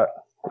 we got...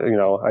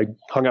 I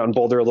hung out in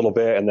Boulder a little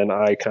bit, and then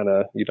I kind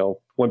of,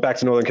 went back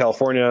to Northern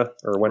California,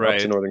 or went up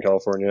to Northern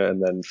California,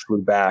 and then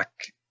flew back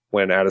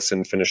when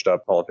Addison finished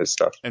up all of his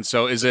stuff. And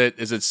so is it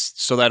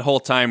so that whole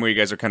time where you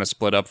guys are kind of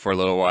split up for a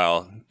little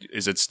while,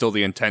 is it still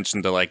the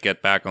intention to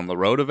get back on the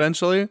road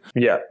eventually?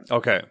 Yeah.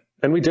 Okay.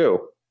 And we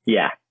do.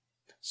 Yeah.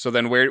 So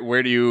then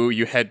where do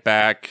you head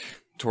back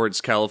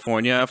towards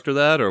California after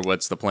that, or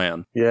what's the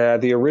plan? Yeah,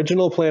 the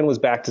original plan was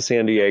back to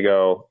San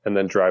Diego and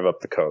then drive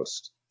up the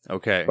coast.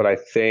 Okay. But I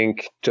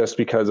think just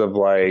because of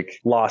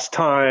lost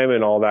time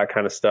and all that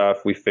kind of stuff,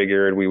 we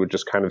figured we would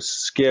just kind of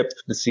skip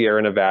the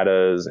Sierra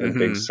Nevadas and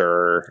Big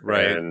Sur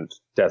and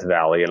Death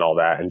Valley and all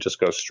that and just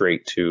go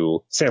straight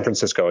to San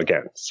Francisco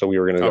again. So we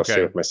were going to go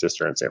stay with my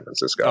sister in San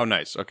Francisco. Oh,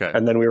 nice. Okay.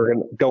 And then we were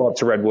going to go up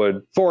to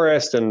Redwood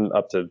Forest and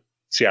up to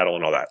Seattle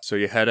and all that. So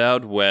you head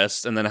out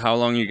west, and then how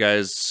long are you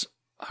guys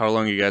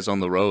on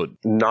the road?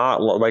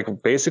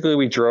 Basically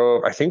we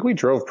drove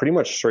pretty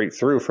much straight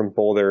through from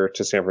Boulder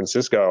to San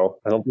Francisco.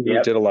 I don't think we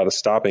did a lot of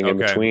stopping in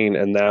between.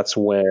 And that's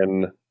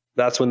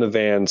when the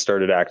van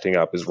started acting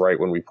up, is right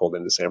when we pulled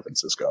into San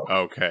Francisco.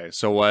 Okay.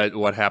 So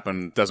what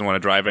happened? Doesn't want to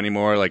drive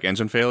anymore, like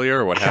engine failure,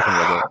 or what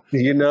happened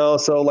with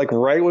it? So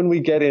right when we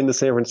get into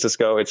San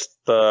Francisco, it's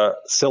a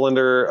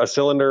cylinder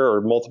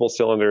or multiple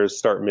cylinders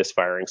start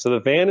misfiring. So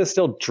the van is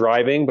still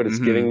driving, but it's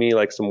giving me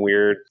some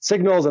weird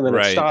signals, and then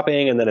it's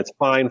stopping, and then it's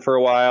fine for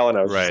a while. And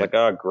I was just like,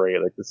 oh, great.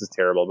 This is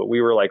terrible. But we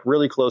were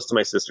really close to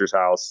my sister's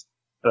house.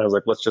 And I was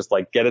like, let's just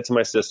get it to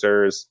my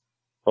sister's,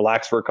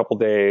 relax for a couple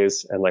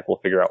days, and we'll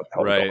figure out what the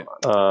hell is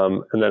going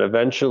on. And then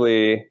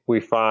eventually we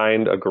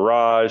find a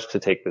garage to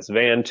take this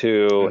van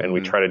to, and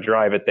we try to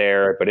drive it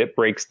there, but it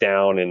breaks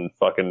down in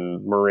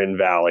fucking Marin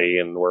Valley,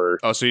 and we're...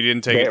 Oh, so you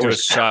didn't take it to a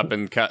shop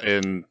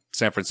in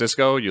San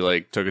Francisco?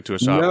 You took it to a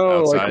shop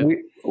outside?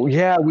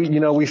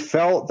 We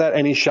felt that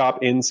any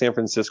shop in San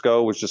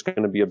Francisco was just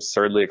going to be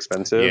absurdly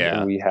expensive. Yeah.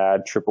 And we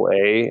had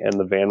AAA, and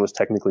the van was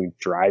technically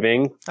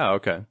driving. Oh,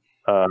 okay.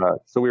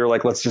 So we were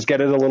like, let's just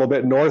get it a little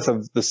bit north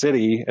of the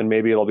city, and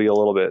maybe it'll be a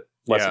little bit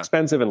less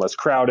expensive and less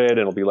crowded, and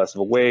it'll be less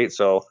of a wait.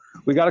 So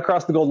we got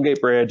across the Golden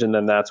Gate Bridge, and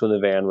then that's when the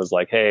van was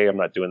like, hey, I'm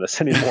not doing this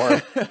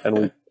anymore.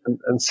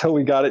 And so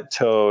we got it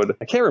towed.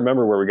 I can't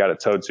remember where we got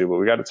it towed to, but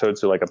we got it towed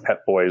to a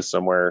Pet Boys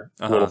somewhere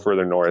a little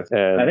further north.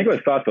 And I think it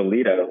was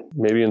Sausalito.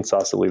 Maybe in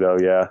Sausalito,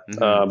 yeah.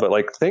 But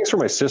thanks for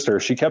my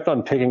sister. She kept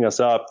on picking us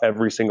up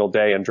every single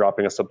day and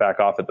dropping us back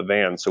off at the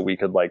van so we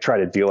could try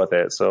to deal with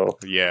it. So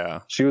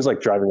yeah, she was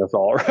driving us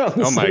all around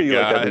the city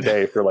every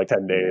day for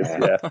 10 days.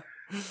 Yeah.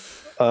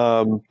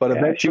 But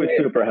eventually she was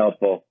super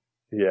helpful.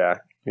 Yeah.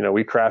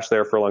 We crashed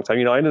there for a long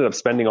time. I ended up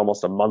spending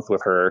almost a month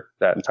with her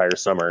that entire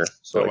summer.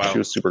 So she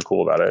was super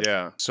cool about it.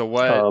 Yeah. So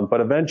what?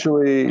 But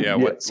eventually,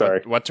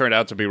 what turned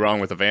out to be wrong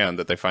with the van?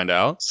 Did they find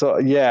out? So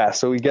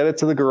we get it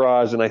to the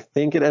garage, and I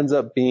think it ends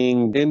up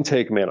being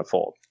intake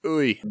manifold.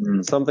 Ooh.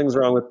 Something's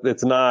wrong with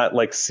it's not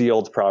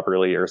sealed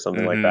properly or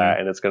something like that,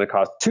 and it's going to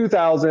cost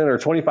 $2,000 or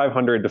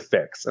 $2,500 to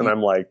fix. And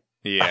I'm like,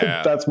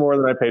 yeah, that's more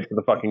than I paid for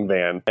the fucking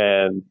van.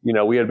 And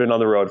we had been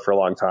on the road for a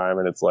long time,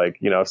 and it's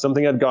if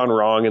something had gone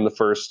wrong in the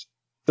first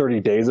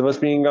 30 days of us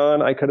being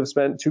gone, I could have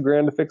spent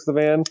 $2,000 to fix the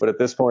van. But at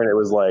this point, it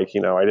was I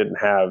didn't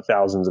have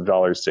thousands of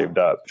dollars saved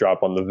up,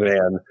 drop on the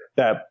van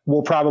that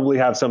will probably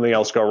have something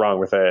else go wrong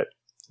with it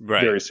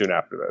very soon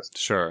after this.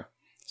 Sure.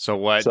 So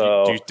what,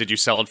 did you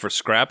sell it for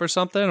scrap or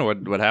something? Or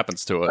what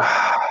happens to it?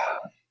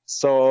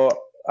 So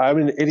I'm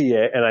an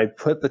idiot, and I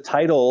put the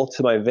title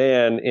to my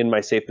van in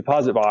my safe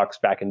deposit box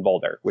back in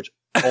Boulder, which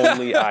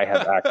only I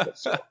have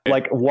access to.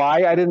 Like,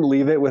 why I didn't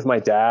leave it with my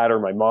dad or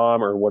my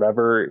mom or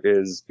whatever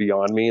is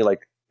beyond me. Like,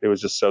 it was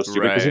just so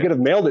stupid because he could have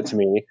mailed it to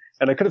me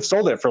and I could have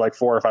sold it for like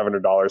 $400 or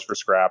 $500 for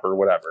scrap or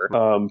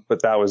whatever.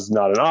 But that was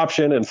not an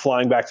option. And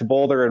flying back to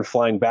Boulder and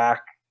flying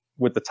back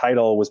with the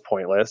title was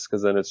pointless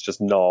because then it's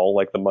just null.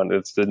 Like the money,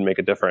 it didn't make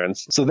a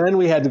difference. So then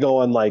we had to go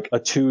on like a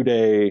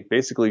 2-day,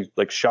 basically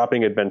like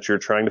shopping adventure,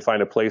 trying to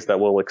find a place that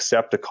will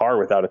accept a car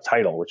without a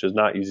title, which is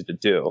not easy to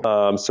do.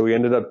 So we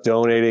ended up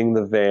donating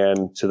the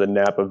van to the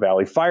Napa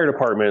Valley Fire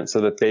Department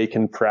so that they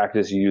can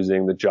practice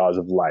using the Jaws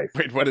of Life.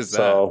 Wait, what is that?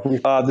 So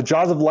the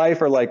Jaws of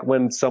Life are like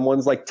when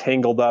someone's like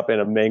tangled up in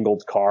a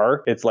mangled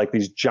car, it's like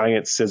these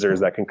giant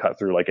scissors that can cut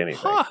through like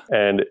anything.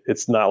 And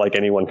it's not like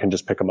anyone can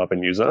just pick them up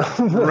and use them.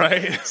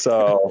 Right.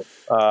 So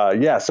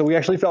we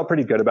actually felt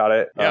pretty good about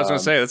it. Yeah, I was gonna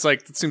say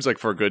it seems like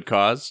for a good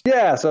cause.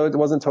 Yeah, so it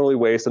wasn't totally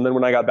waste. And then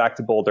when I got back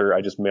to Boulder,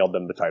 I just mailed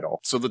them the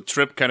title. So the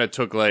trip kind of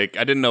took I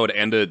didn't know it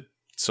ended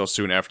so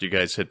soon after you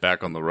guys hit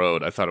back on the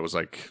road. I thought it was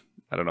like,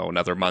 I don't know,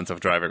 another month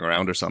of driving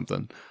around or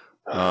something.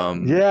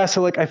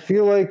 So like I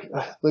feel like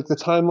the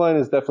timeline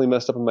is definitely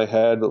messed up in my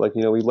head, but like,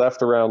 you know, we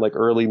left around like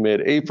early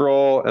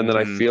mid-April, and then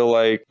I feel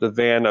like the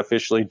van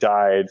officially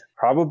died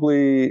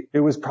it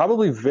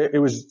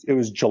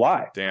was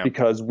July. Damn.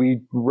 Because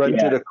we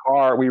rented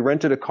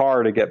a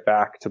car to get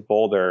back to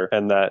Boulder,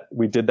 and that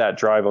we did that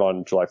drive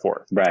on July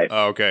 4th. Right.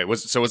 Oh, okay.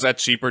 Was that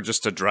cheaper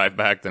just to drive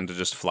back than to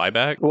just fly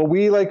back? Well,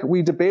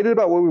 we debated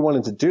about what we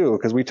wanted to do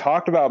because we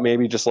talked about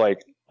maybe just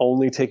like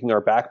only taking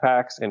our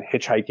backpacks and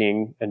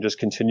hitchhiking and just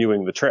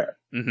continuing the trip.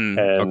 Mm-hmm.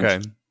 And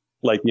okay.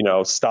 like, you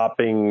know,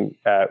 stopping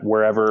at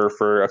wherever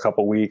for a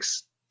couple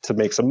weeks to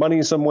make some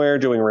money somewhere,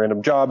 doing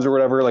random jobs or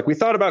whatever. Like we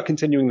thought about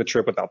continuing the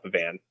trip without the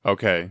van.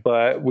 Okay.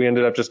 But we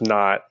ended up just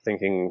not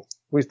thinking.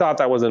 We thought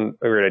that wasn't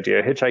a great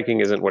idea.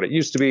 Hitchhiking isn't what it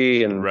used to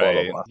be, and right.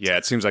 blah, blah, blah. Yeah,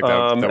 it seems like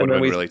that would have been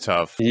really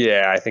tough.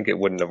 Yeah, I think it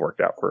wouldn't have worked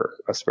out for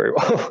us very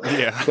well.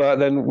 Yeah. But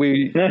then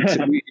we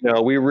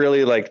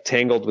really like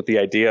tangled with the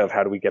idea of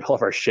how do we get all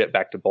of our shit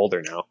back to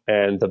Boulder now.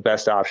 And the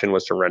best option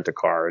was to rent a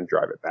car and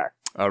drive it back.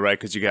 Oh, right,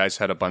 because you guys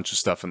had a bunch of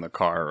stuff in the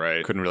car,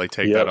 right? Couldn't really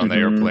take that on the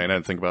airplane. I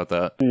didn't think about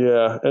that.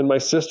 Yeah, and my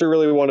sister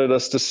really wanted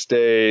us to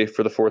stay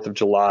for the 4th of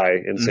July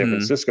in San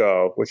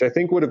Francisco, which I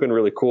think would have been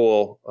really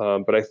cool.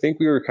 But I think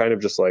we were kind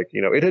of just like,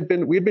 you know,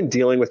 we'd been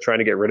dealing with trying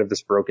to get rid of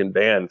this broken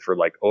van for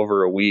like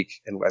over a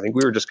week. And I think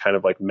we were just kind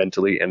of like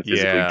mentally and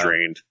physically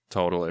drained.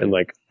 Totally. And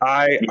like,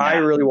 I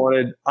really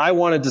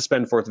wanted to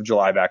spend 4th of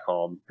July back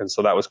home. And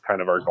so that was kind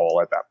of our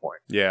goal at that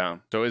point. Yeah.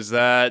 So is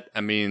that,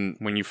 I mean,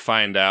 when you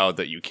find out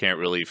that you can't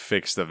really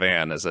fix the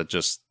van, does that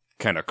just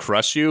kind of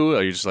crush you?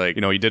 Are you just like,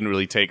 you know, you didn't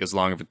really take as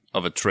long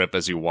of a trip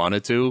as you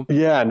wanted to?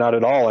 Yeah, not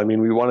at all. I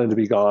mean, we wanted to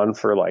be gone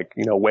for like,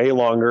 you know, way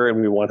longer,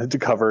 and we wanted to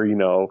cover, you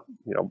know,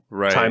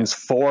 right. times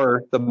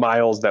 4 the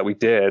miles that we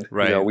did.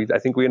 Right. You know, I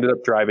think we ended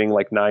up driving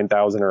like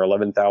 9,000 or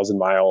 11,000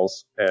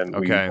 miles, and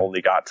we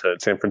only got to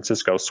San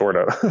Francisco, sort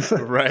of.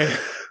 Right.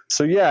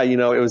 So yeah, you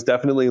know, it was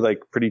definitely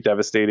like pretty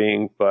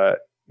devastating, but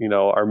you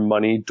know, our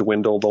money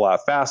dwindled a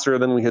lot faster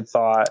than we had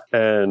thought,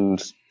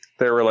 and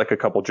there were like a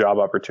couple job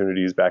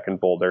opportunities back in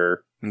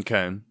Boulder.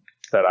 Okay.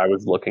 That I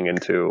was looking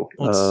into.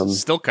 Well, it's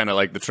still kind of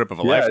like the trip of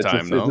a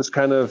lifetime, though. It just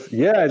kind of,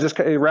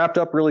 it wrapped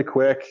up really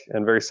quick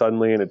and very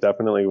suddenly, and it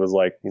definitely was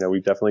like, you know, we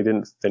definitely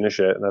didn't finish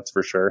it, and that's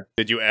for sure.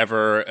 Did you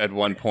ever at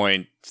one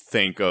point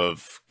think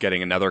of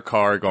getting another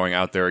car, going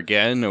out there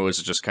again, or was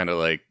it just kind of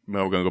like,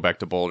 well, we're going to go back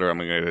to Boulder, I'm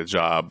going to get a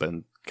job,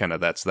 and kind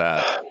of that's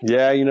that?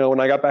 Yeah, you know, when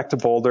I got back to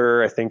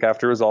Boulder, I think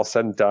after it was all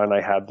said and done,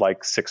 I had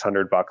like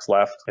 $600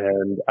 left,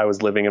 and I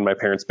was living in my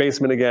parents'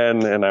 basement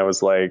again, and I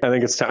was like, I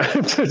think it's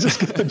time to just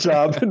get the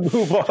job and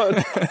move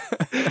on.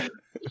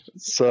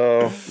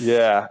 So,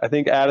 yeah, I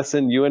think,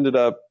 Addison, you ended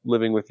up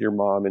living with your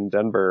mom in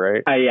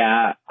Denver, right?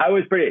 Yeah, I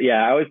was pretty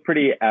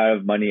out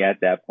of money at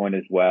that point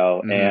as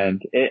well.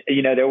 Mm.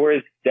 And, there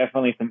was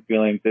definitely some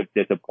feelings of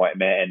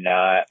disappointment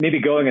and maybe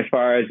going as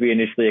far as we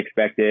initially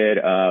expected.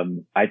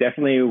 I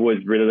definitely was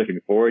really looking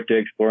forward to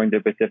exploring the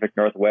Pacific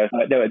Northwest.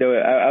 I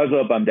was a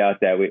little bummed out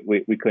that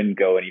we couldn't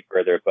go any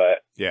further, but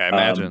yeah, I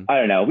imagine. I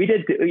don't know. We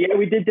did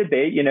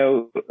debate,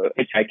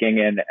 hitchhiking,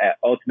 and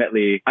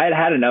ultimately I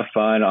had enough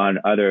fun on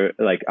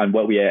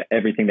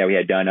everything that we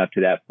had done up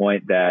to that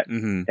point that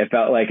it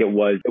felt like it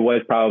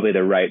was probably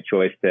the right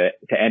choice to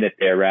end it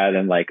there rather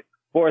than like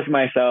force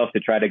myself to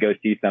try to go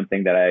see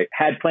something that I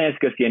had plans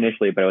to go see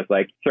initially, but it was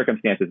like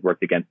circumstances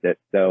worked against it.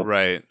 So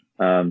right.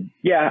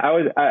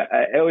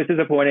 It was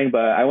disappointing,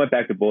 but I went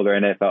back to Boulder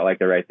and it felt like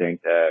the right thing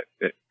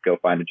to go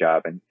find a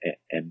job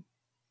and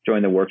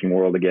join the working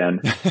world again.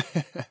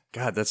 God,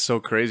 God, that's so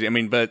crazy. I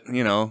mean, but,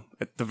 you know,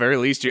 at the very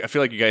least, I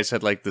feel like you guys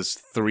had like this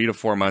 3 to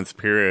 4 month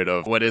period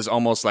of what is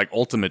almost like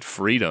ultimate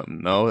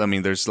freedom, no? I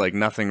mean, there's like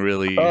nothing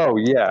really. Oh,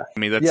 yeah. I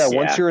mean, that's. Yeah,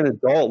 once you're an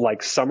adult,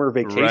 like summer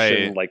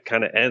vacation, like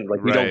kind of end.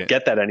 Like we don't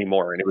get that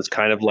anymore. And it was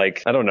kind of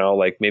like, I don't know,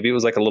 like maybe it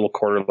was like a little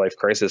quarter life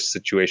crisis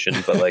situation,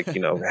 but like,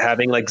 you know,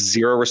 having like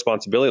zero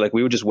responsibility. Like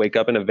we would just wake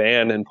up in a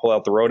van and pull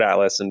out the road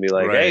atlas and be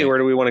like, hey, where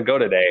do we want to go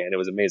today? And it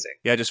was amazing.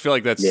 Yeah, I just feel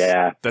like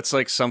that's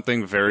like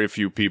something very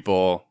few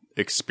people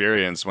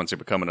experience once you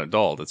become an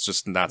adult. It's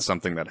just not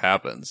something that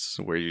happens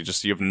where you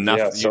have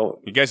nothing. Yeah,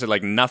 you guys had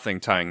like nothing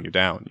tying you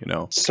down, you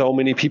know? So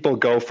many people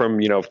go from,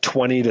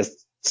 20 to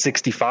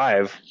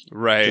 65,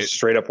 just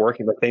straight up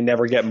working. Like they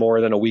never get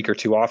more than a week or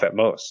two off at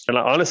most. And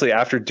honestly,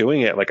 after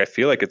doing it, like I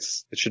feel like it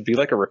should be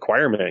like a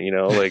requirement,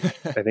 like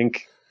I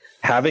think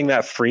having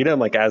that freedom,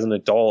 like as an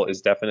adult,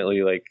 is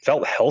definitely like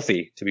felt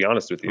healthy, to be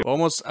honest with you.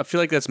 Almost, I feel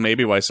like that's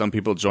maybe why some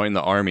people join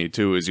the army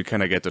too, is you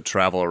kind of get to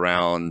travel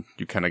around,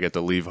 you kind of get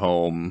to leave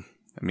home.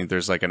 I mean,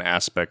 there's like an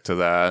aspect to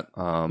that.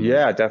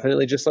 Yeah,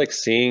 definitely. Just like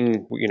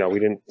seeing, we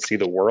didn't see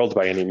the world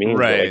by any means,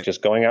 but like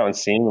just going out and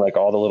seeing like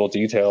all the little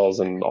details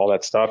and all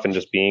that stuff, and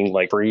just being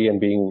like free and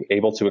being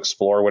able to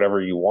explore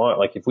whatever you want.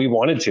 Like if we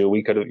wanted to,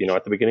 we could have,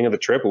 at the beginning of the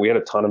trip, we had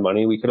a ton of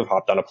money. We could have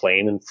hopped on a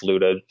plane and flew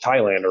to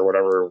Thailand or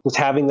whatever. Just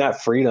having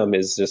that freedom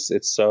is just,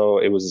 it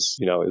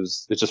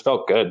just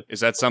felt good. Is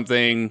that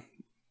something,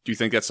 do you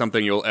think that's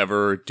something you'll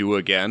ever do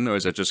again? Or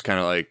is it just kind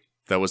of like,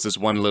 that was this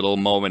one little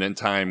moment in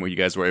time where you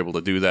guys were able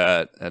to do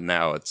that, and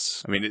now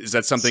is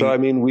that something? So, I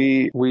mean,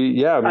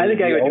 I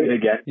think I would do it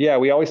again. Yeah,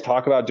 we always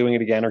talk about doing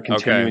it again or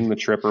continuing the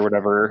trip or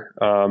whatever.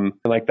 And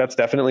like, that's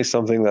definitely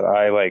something that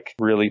I like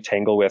really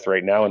tangle with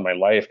right now in my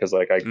life. Cause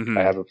like I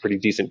have a pretty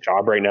decent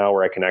job right now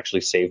where I can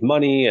actually save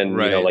money and,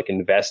 like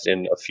invest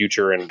in a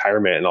future and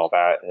retirement and all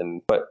that.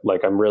 But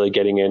like, I'm really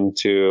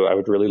I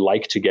would really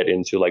like to get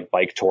into like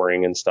bike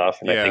touring and stuff.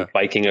 And I think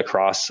biking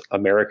across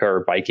America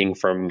or biking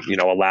from,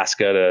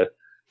 Alaska to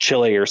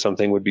Chile or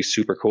something would be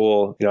super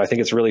cool. I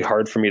think it's really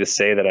hard for me to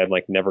say that I'm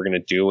like never going to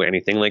do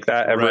anything like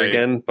that ever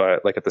again.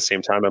 But like at the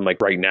same time, I'm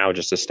like right now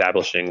just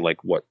establishing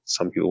like what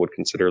some people would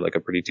consider like a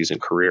pretty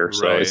decent career.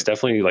 So it's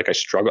definitely like I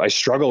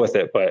struggle with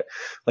it, but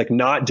like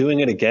not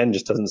doing it again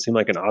just doesn't seem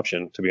like an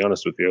option, to be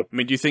honest with you. I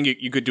mean, do you think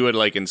you could do it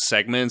like in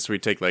segments where you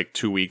take like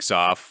 2 weeks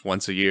off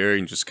once a year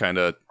and just kind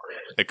of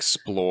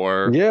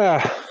explore?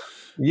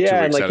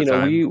 Yeah, and like,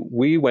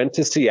 we went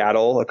to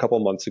Seattle a couple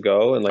months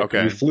ago, and like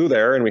we flew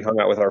there and we hung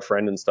out with our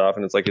friend and stuff.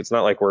 And it's like, it's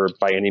not like we're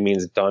by any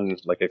means done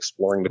like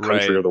exploring the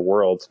country or the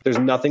world. There's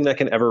nothing that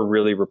can ever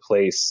really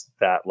replace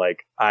that.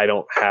 Like, I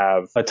don't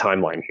have a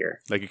timeline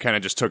here. Like you kind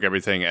of just took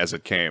everything as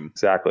it came.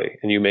 Exactly.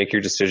 And you make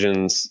your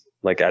decisions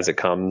like as it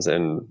comes,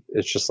 and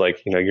it's just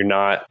like, you're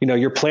not,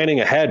 you're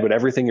planning ahead, but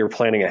everything you're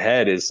planning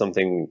ahead is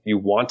something you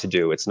want to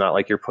do. It's not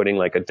like you're putting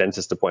like a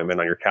dentist appointment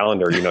on your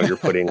calendar, you're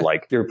putting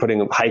hike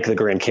the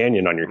Grand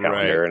Canyon on your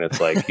calendar. And it's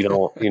like,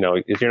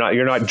 if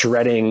you're not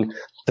dreading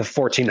the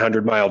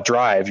 1,400 mile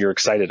drive, you're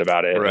excited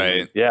about it. Right.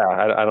 And yeah.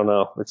 I don't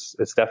know.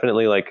 It's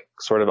definitely like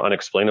sort of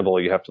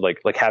unexplainable. You have to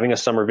like having a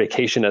summer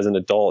vacation as an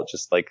adult,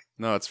 just like.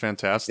 No, it's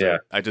fantastic. Yeah.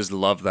 I just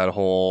love that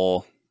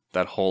whole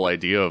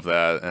idea of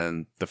that,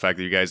 and the fact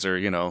that you guys are,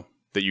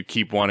 that you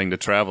keep wanting to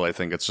travel. I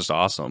think it's just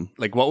awesome.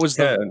 Like, what was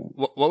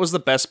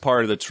the best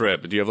part of the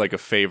trip? Do you have like a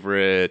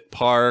favorite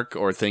park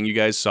or thing you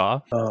guys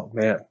saw? Oh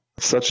man,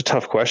 such a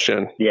tough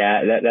question.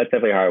 Yeah, that's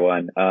definitely a hard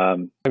one.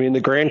 I mean,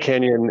 the Grand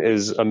Canyon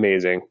is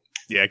amazing.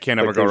 Yeah, I can't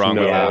ever go wrong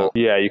with that.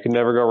 Yeah, you can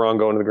never go wrong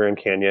going to the Grand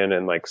Canyon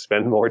and like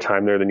spend more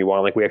time there than you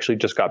want. Like we actually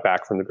just got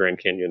back from the Grand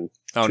Canyon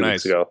 2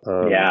 weeks ago.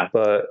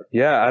 But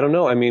yeah, I don't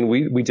know. I mean,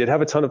 we did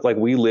have a ton of like,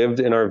 we lived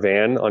in our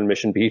van on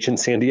Mission Beach in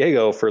San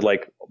Diego for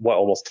like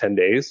almost 10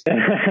 days.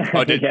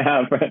 I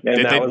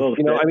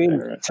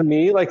mean, to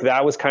me, like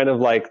that was kind of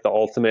like the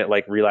ultimate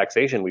like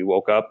relaxation. We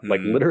woke up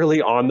like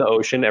literally on the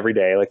ocean every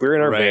day. Like we were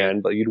in our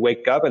van, but you'd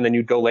wake up and then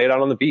you'd go lay it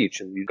out on the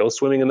beach and you'd go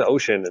swimming in the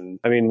ocean. And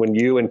I mean, when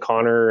you and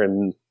Connor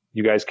and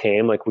you guys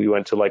came, like we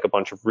went to like a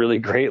bunch of really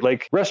great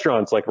like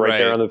restaurants like right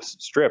there on the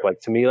strip. Like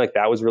to me, like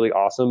that was really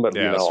awesome. But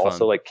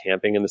also like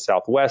camping in the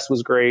Southwest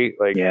was great.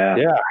 Like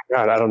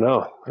God, I don't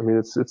know. I mean,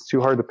 it's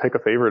too hard to pick a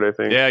favorite, I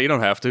think. Yeah, you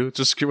don't have to.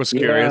 Just was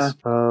curious.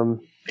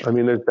 I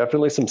mean, there's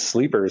definitely some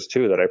sleepers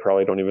too that I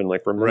probably don't even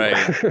like remember.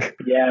 Right.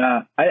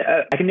 Yeah,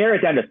 I can narrow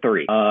it down to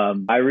 3.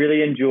 I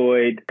really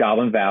enjoyed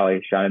Goblin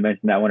Valley. Sean had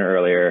mentioned that one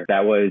earlier.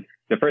 That was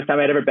the first time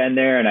I'd ever been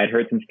there, and I'd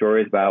heard some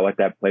stories about what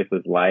that place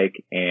was like,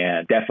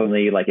 and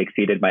definitely like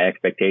exceeded my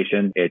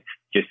expectations. It's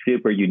just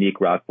super unique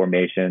rock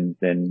formations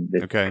in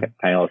this tiny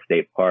little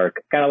state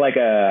park, kind of like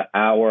a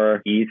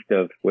hour east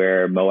of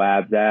where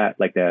Moab's at,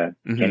 like the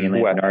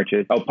Canyonlands and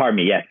Arches. Oh, pardon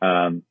me. Yes.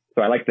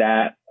 So I like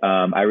that.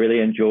 I really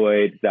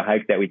enjoyed the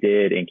hike that we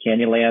did in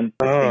Canyonlands.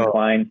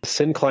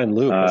 Syncline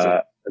Loop was an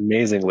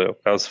amazing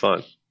loop. That was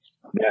fun.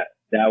 Yeah.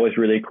 that was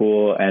really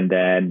cool. And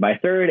then my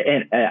third,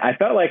 and I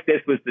felt like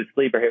this was the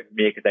sleeper hit for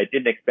me because I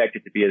didn't expect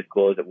it to be as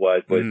cool as it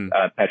was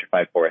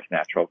Petrified Forest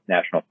National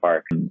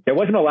Park. There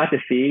wasn't a lot to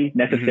see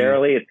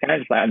necessarily. It's kind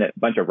of just like a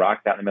bunch of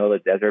rocks out in the middle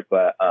of the desert,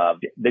 but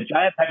the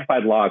giant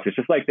petrified logs, it's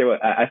just like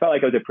I felt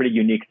like it was a pretty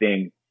unique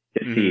thing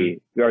to see,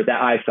 or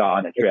that I saw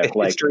on the trip.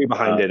 The history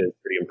behind it is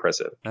pretty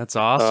impressive. That's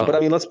awesome. But I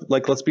mean,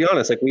 let's be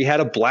honest. Like, we had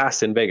a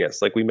blast in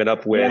Vegas. Like, we met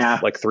up with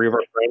like 3 of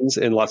our friends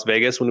in Las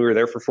Vegas when we were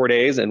there for 4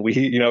 days, and we,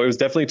 it was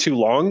definitely too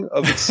long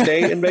of a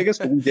stay in Vegas,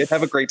 but we did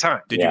have a great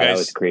time. Did you guys? That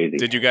was crazy.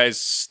 Did you guys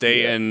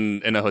stay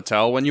in a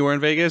hotel when you were in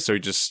Vegas, or you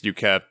just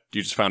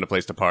found a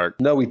place to park?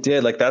 No, we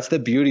did. Like, that's the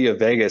beauty of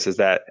Vegas, is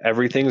that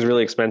everything's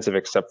really expensive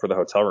except for the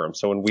hotel room.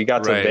 So when we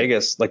got to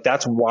Vegas, like,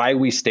 that's why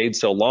we stayed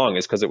so long,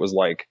 is because it was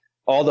like,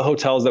 all the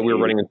hotels that we were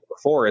running into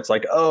before, it's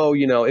like,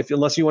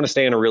 unless you want to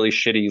stay in a really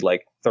shitty,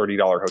 like $30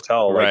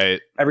 hotel,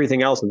 like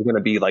everything else is going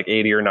to be like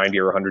 $80 or $90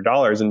 or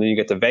 $100. And then you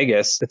get to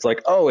Vegas, it's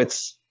like,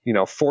 it's,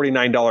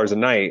 $49 a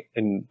night.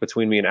 And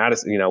between me and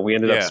Addison, we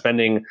ended up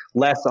spending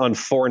less on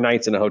 4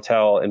 nights in a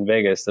hotel in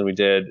Vegas than we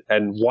did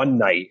and 1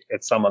 night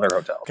at some other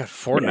hotel. God,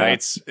 4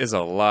 nights is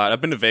a lot.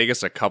 I've been to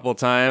Vegas a couple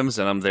times,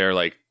 and I'm there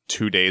like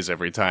 2 days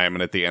every time,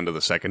 and at the end of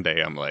the second day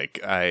I'm like,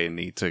 I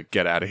need to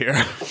get out of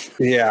here.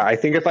 Yeah, I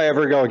think if I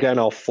ever go again,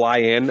 I'll fly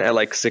in at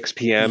like 6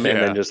 p.m. and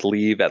then just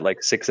leave at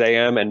like 6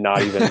 a.m. and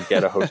not even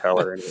get a hotel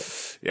or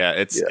anything.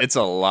 It's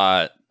a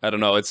lot. I don't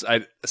know.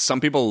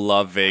 Some people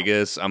love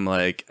Vegas. I'm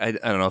like, I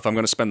don't know if I'm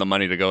going to spend the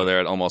money to go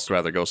there. I'd almost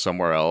rather go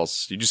somewhere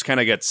else. You just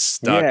kind of get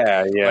stuck,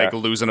 like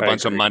losing a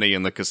bunch of money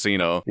in the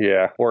casino.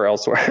 Yeah, or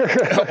elsewhere.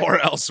 Or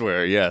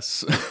elsewhere,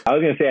 yes. I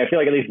was going to say, I feel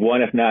like at least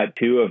 1, if not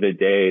 2 of the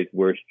days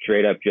were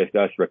straight up just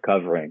us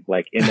recovering,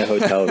 like in the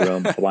hotel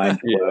room, blind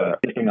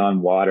sitting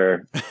on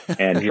water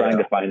and trying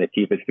to find the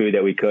cheapest food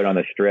that we could on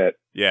the strip.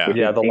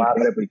 The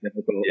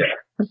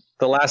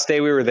last day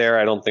we were there,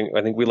 I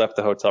think we left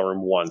the hotel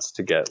room once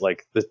to get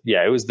like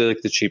it was the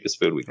cheapest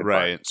food we could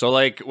find. So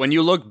like when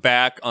you look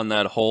back on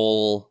that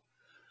whole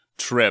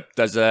trip,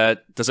 does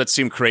that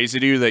seem crazy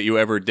to you that you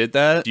ever did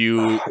that?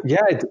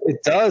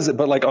 It does,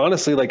 but like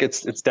honestly, like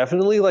it's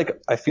definitely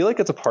like I feel like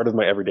it's a part of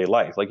my everyday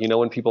life. Like,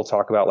 when people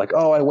talk about like,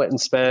 oh, I went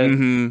and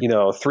spent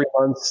 3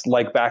 months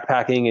like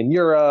backpacking in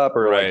Europe,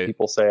 or like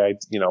people say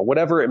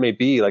whatever it may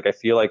be, like I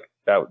feel like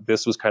that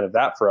this was kind of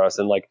that for us.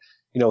 And like,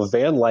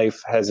 van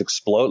life has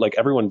exploded. Like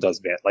everyone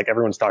does like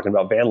everyone's talking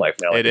about van life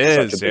now. Like, it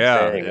is, such a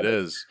big thing. It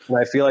is. And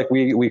I feel like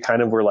we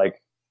kind of were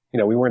like,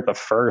 we weren't the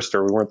first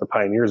or we weren't the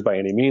pioneers by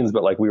any means,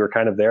 but like we were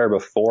kind of there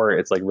before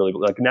it's like really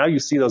like now you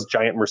see those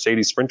giant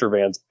Mercedes Sprinter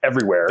vans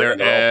everywhere.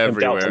 They're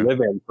everywhere. Out to live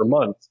in for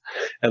months.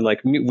 And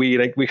like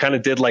we kind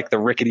of did like the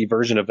rickety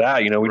version of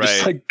that. We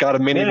just like got a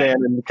minivan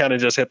and kind of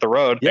just hit the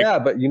road. Yeah,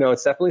 but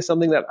it's definitely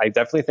something that I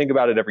definitely think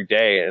about it every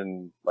day.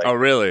 And like, oh,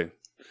 really?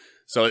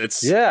 So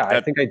it's I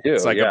think I do.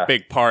 It's like a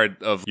big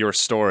part of your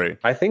story.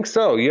 I think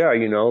so. Yeah,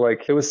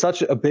 like it was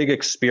such a big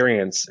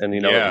experience, and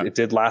it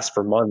did last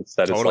for months.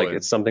 That it's like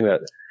it's something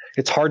that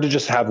it's hard to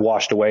just have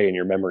washed away in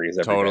your memories.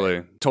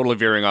 Totally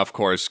veering off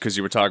course because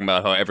you were talking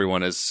about how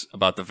everyone is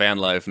about the van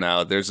life now.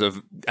 I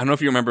don't know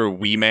if you remember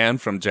Wee Man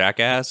from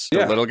Jackass,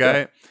 the little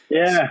guy.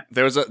 Yeah.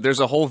 There's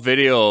a whole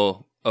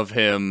video of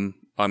him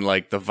on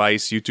like the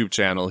Vice YouTube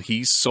channel.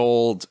 He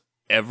sold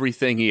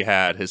everything he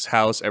had, his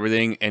house,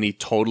 everything, and he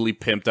totally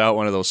pimped out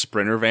one of those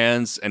Sprinter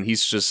vans. And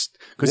he's just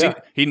because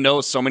he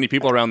knows so many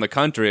people around the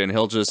country, and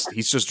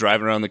he's just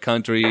driving around the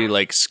country,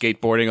 like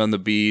skateboarding on the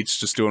beach,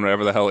 just doing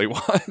whatever the hell he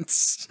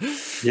wants.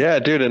 Yeah,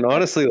 dude. And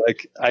honestly,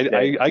 like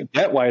I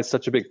get why it's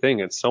such a big thing.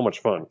 It's so much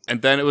fun.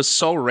 And then it was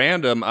so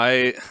random.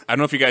 I don't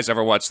know if you guys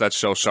ever watched that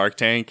show Shark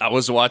Tank. I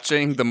was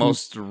watching the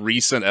most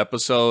recent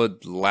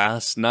episode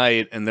last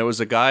night, and there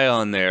was a guy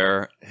on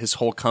there. His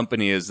whole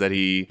company is that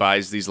he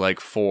buys these like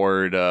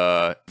Ford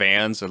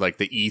vans, or like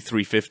the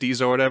E350s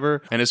or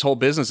whatever, and his whole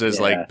business is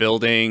like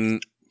building.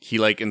 He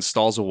like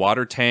installs a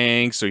water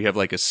tank, so you have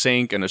like a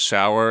sink and a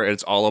shower. And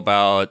it's all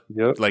about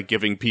like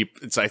giving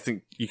people. I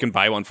think you can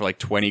buy one for like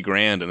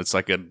 $20,000, and it's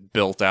like a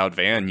built-out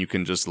van you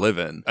can just live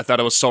in. I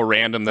thought it was so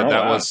random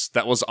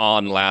that was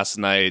on last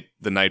night,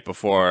 the night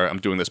before I'm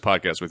doing this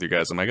podcast with you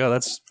guys. I'm like, oh,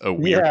 that's a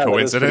weird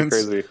coincidence.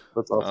 That's crazy.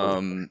 That's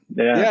awesome.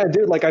 Yeah,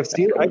 dude. Like I've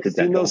seen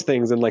those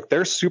things, and like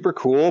they're super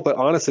cool. But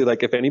honestly,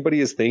 like if anybody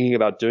is thinking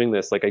about doing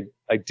this, like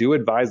I do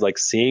advise like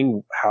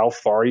seeing how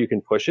far you can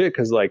push it,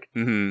 because like.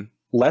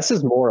 Less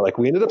is more. Like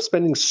we ended up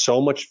spending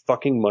so much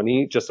fucking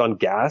money just on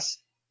gas,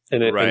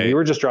 and we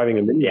were just driving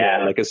a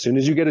minivan. Like as soon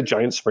as you get a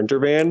giant Sprinter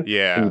van,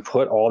 and you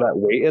put all that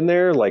weight in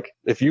there, like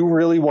if you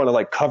really want to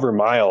like cover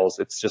miles,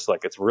 it's just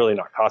like it's really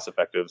not cost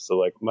effective. So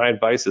like my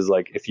advice is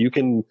like if you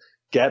can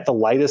get the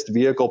lightest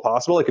vehicle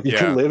possible, like if you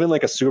can live in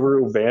like a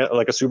Subaru van,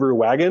 like a Subaru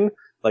wagon,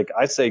 like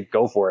I'd say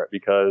go for it,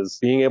 because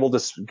being able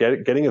to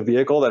getting a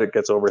vehicle that it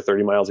gets over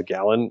 30 miles a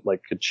gallon,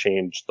 like could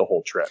change the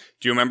whole trip.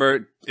 Do you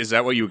remember, is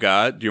that what you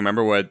got? Do you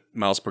remember what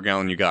miles per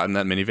gallon you got in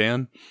that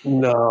minivan?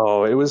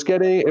 No, it was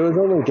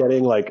only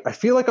getting like, I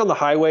feel like on the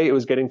highway it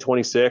was getting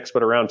 26,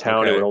 but around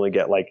town it would only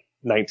get like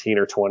 19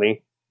 or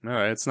 20. All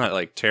right, it's not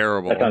like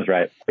terrible. That sounds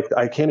right.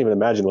 I can't even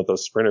imagine what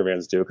those Sprinter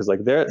vans do, because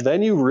like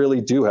then you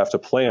really do have to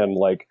plan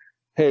like,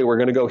 hey, we're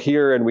going to go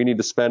here and we need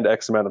to spend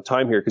X amount of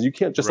time here, because you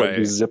can't just like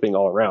be zipping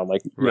all around.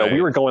 Like, you know,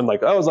 we were going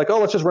like, I was like,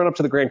 let's just run up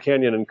to the Grand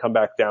Canyon and come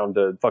back down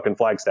to fucking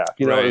Flagstaff.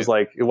 You know, it was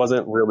like, it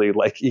wasn't really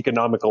like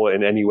economical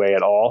in any way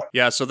at all.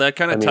 Yeah. So that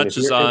kind of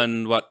touches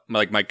on what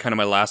like my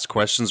last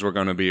questions were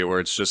going to be, where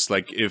it's just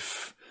like,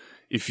 if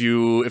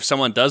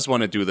someone does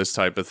want to do this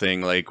type of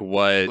thing,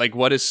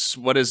 what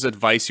is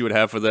advice you would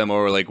have for them,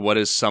 or like what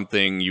is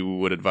something you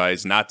would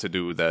advise not to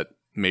do that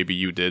maybe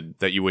you did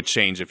that you would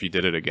change if you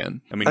did it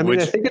again? I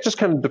think it just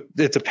kind of,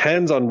 it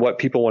depends on what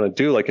people want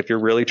to do. Like if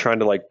you're really trying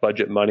to like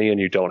budget money and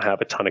you don't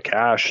have a ton of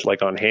cash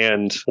like on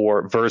hand,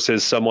 or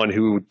versus someone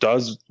who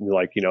does,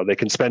 like, you know, they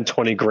can spend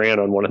 20 grand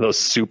on one of those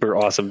super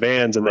awesome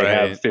vans and they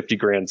have 50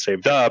 grand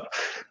saved up.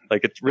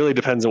 Like it really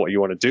depends on what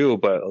you want to do,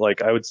 but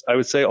like I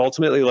would say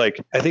ultimately,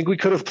 like I think we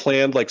could have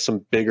planned like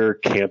some bigger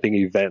camping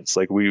events.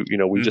 Like we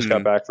just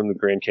got back from the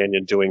Grand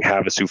Canyon doing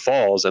Havasu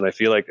Falls, and I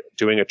feel like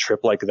doing a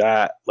trip like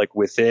that, like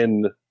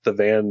within the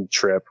van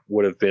trip,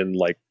 would have been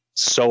like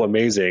so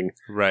amazing.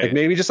 Right. Like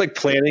maybe just like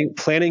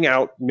planning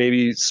out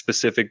maybe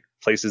specific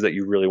places that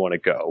you really want to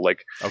go.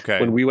 Like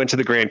when we went to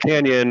the Grand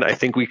Canyon, I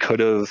think we could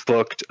have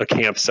booked a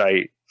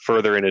campsite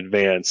further in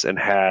advance and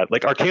had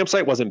like, our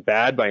campsite wasn't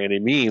bad by any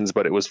means,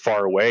 but it was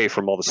far away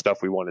from all the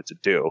stuff we wanted to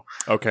do.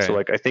 So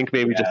like I think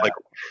maybe just like,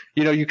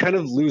 you know, you kind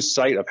of lose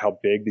sight of how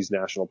big these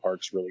national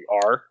parks really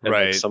are. And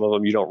like some of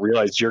them you don't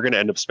realize you're going to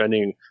end up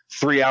spending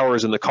 3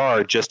 hours in the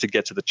car just to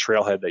get to the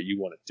trailhead that you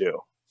want to do.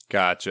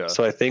 Gotcha.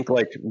 So I think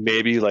like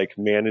maybe like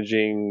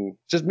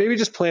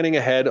just planning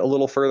ahead a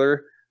little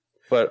further.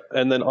 But,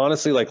 and then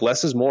honestly, like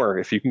less is more.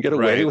 If you can get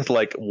away with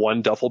like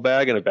one duffel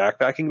bag and a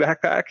backpacking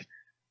backpack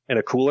and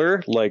a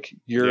cooler, like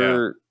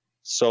you're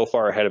so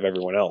far ahead of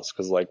everyone else.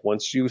 Cause like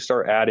once you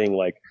start adding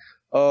like,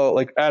 oh,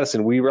 like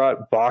Addison, we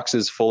brought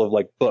boxes full of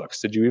like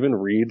books. Did you even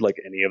read like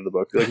any of the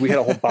books? Like we had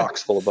a whole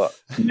box full of books.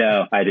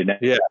 No, I didn't.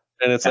 Yeah.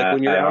 And it's like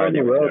when you're out on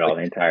the road all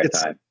the entire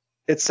time.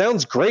 It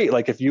sounds great.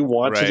 Like if you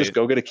want to just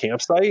go get a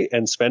campsite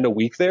and spend a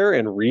week there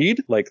and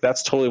read, like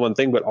that's totally one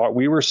thing. But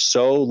we were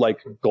so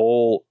like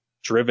goal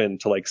driven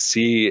to like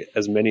see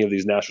as many of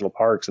these national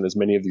parks and as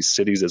many of these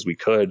cities as we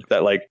could,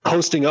 that like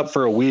posting up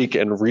for a week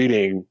and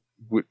reading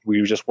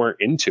we just weren't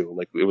into.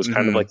 Like it was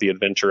kind of like the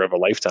adventure of a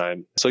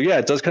lifetime. So yeah,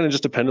 it does kind of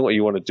just depend on what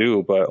you want to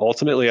do, but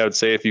ultimately I would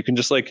say if you can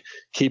just like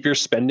keep your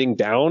spending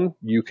down,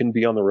 you can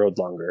be on the road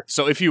longer.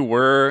 So if you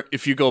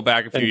go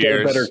back a few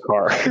years, get a better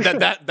car.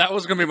 that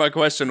was going to be my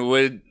question.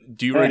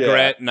 Do you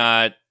regret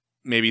not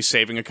maybe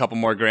saving a couple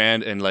more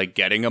grand and like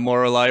getting a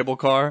more reliable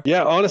car?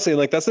 Yeah, honestly,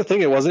 like that's the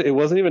thing. It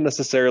wasn't even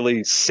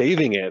necessarily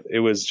saving it. It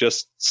was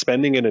just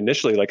spending it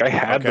initially. Like I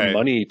had the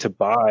money to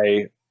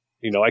buy,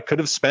 you know, I could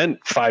have spent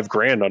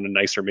 $5,000 on a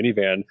nicer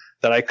minivan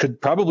that I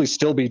could probably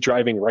still be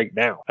driving right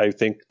now. I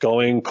think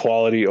going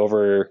quality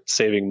over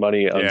saving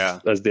money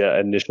as the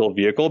initial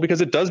vehicle,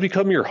 because it does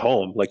become your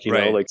home. Like, you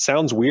know, like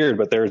sounds weird,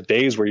 but there's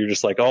days where you're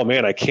just like, oh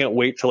man, I can't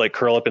wait to like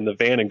curl up in the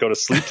van and go to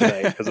sleep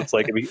tonight. Because it's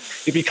like,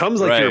 it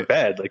becomes like your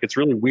bed. Like it's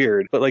really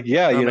weird. But like,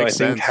 yeah, you know, I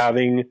think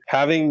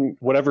having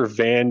whatever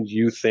van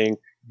you think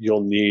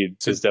you'll need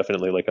is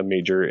definitely like a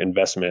major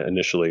investment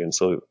initially. And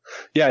so,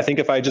 yeah, I think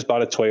if I just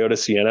bought a Toyota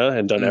Sienna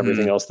and done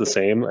everything else the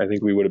same, I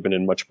think we would have been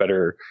in much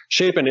better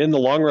shape. And in the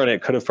long run,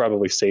 it could have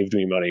probably saved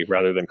me money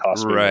rather than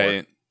cost me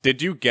more.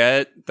 Did you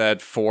get that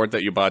Ford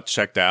that you bought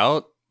checked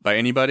out by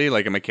anybody,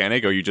 like a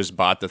mechanic, or you just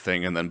bought the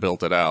thing and then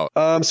built it out?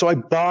 So I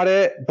bought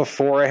it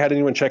before I had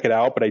anyone check it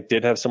out, but I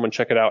did have someone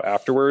check it out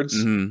afterwards.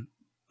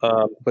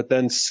 But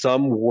then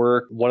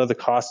one of the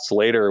costs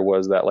later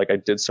was that like I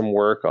did some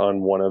work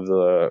on one of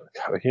the,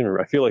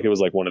 I feel like it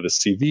was like one of the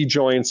CV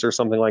joints or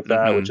something like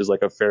that, which is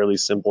like a fairly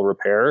simple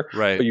repair,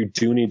 but you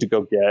do need to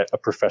go get a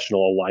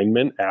professional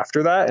alignment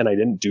after that. And I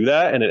didn't do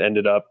that. And it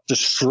ended up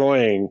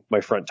destroying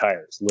my front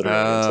tires, literally.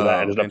 And so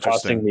that ended up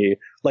costing me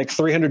like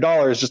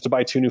 $300 just to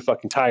buy 2 new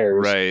fucking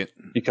tires,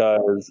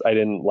 because I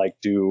didn't like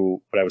do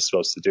what I was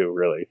supposed to do,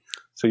 really.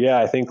 So yeah,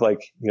 I think like,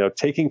 you know,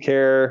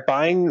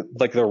 buying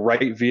like the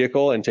right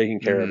vehicle and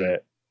taking care of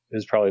it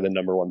is probably the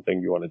number one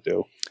thing you want to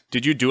do.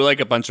 Did you do like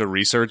a bunch of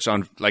research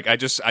on like, I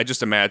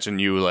just imagine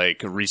you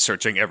like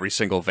researching every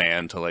single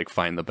van to like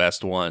find the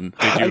best one.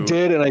 I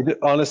did. And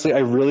honestly, I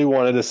really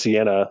wanted a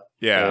Sienna.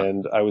 Yeah.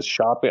 And I was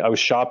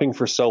shopping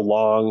for so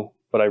long,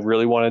 but I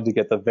really wanted to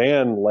get the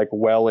van like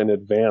well in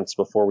advance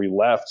before we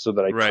left so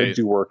that I could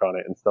do work on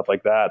it and stuff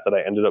like that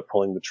I ended up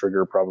pulling the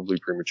trigger probably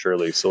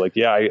prematurely. So like,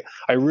 yeah,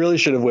 I really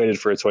should have waited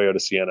for a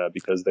Toyota Sienna,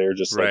 because they're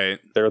just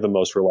like, they're the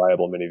most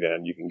reliable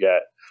minivan you can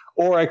get.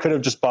 Or I could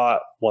have just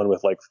bought one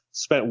with like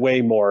spent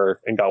way more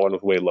and got one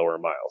with way lower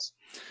miles.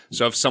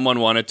 So if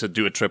someone wanted to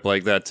do a trip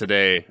like that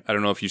today, I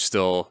don't know if you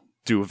still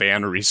do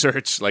van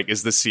research. Like,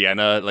 is the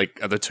Sienna, like,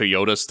 are the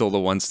Toyota still the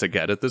ones to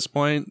get at this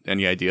point?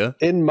 Any idea?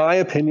 In my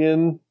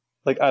opinion,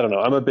 like, I don't know.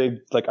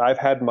 I've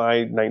had my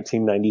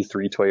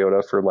 1993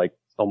 Toyota for like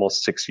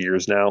almost 6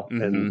 years now.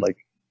 And like,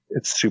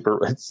 it's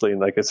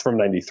from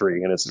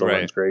 93 and it still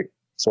runs great.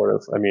 sort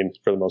of. I mean,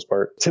 for the most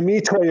part, to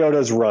me,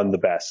 Toyotas run the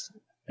best.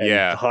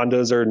 And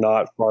Hondas are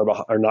not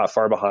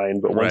far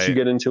behind. But once you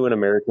get into an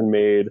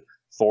American-made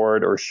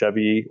Ford or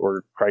Chevy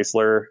or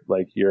Chrysler,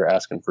 like you're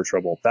asking for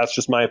trouble. That's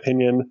just my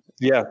opinion.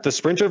 Yeah, the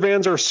Sprinter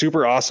vans are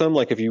super awesome.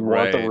 Like if you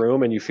want the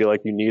room and you feel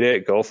like you need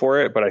it, go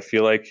for it. But I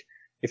feel like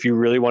if you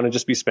really want to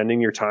just be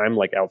spending your time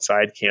like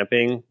outside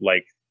camping,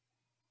 like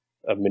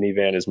a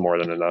minivan is more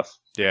than enough.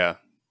 Yeah,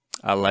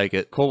 I like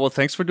it. Cool. Well,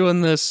 thanks for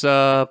doing this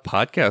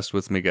podcast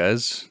with me,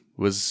 guys.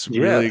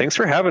 Thanks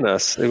for having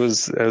us. It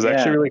was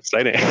actually really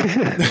exciting.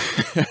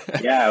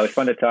 Yeah, it was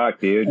fun to talk,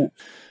 dude.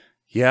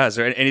 Yeah, is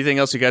there anything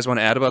else you guys want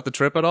to add about the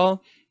trip at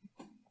all?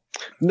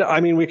 No,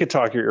 I mean, we could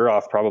talk your ear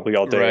off probably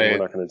all day. Right. We're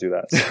not going to do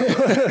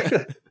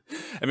that.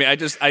 I mean, I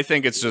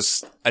think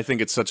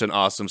it's such an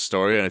awesome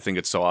story, and I think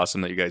it's so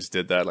awesome that you guys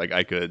did that. Like,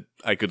 I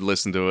could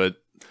listen to it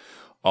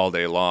all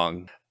day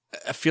long.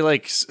 I feel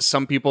like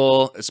some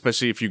people,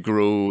 especially if you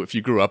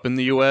grew up in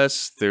the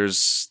U.S.,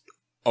 there's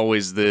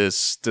always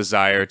this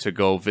desire to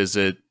go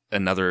visit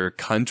another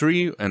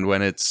country, and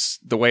when it's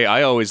the way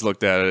I always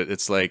looked at it,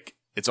 it's like,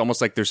 it's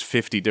almost like there's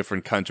 50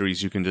 different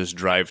countries you can just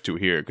drive to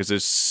here because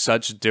there's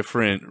such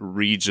different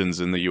regions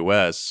in the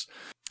U.S.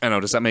 I don't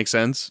know. Does that make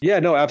sense? Yeah,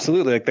 no,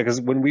 absolutely. Like, because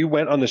when we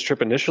went on this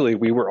trip initially,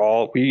 we were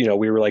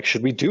like,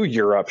 should we do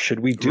Europe?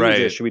 Should we do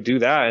this? Should we do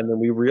that? And then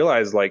we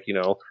realized, like,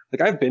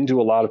 like I've been to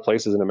a lot of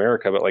places in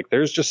America, but like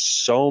there's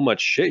just so much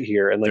shit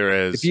here. And like,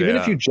 if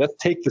you just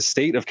take the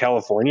state of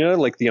California,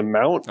 like the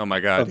amount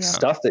of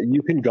stuff that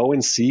you can go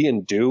and see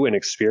and do and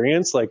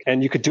experience, like,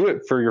 and you could do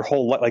it for your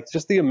whole life. Like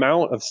just the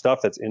amount of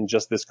stuff that's in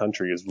just this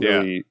country is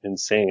really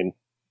insane.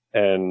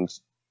 And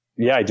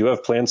yeah, I do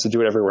have plans to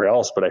do it everywhere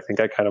else, but I think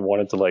I kind of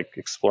wanted to like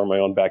explore my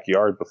own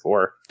backyard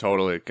before.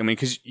 Totally. I mean,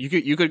 because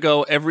you could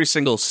go, every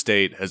single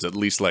state has at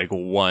least like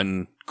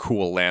one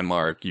cool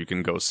landmark you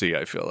can go see,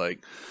 I feel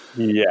like.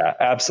 Yeah,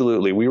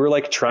 absolutely. We were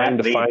like trying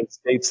to find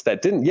states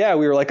that didn't. Yeah,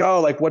 we were like, oh,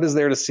 like what is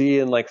there to see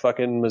in like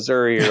fucking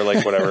Missouri or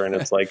like whatever? And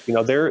it's like,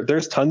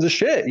 there's tons of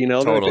shit.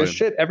 There's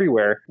shit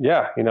everywhere.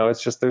 Yeah,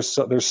 it's just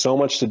there's so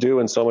much to do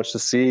and so much to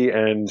see,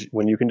 and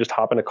when you can just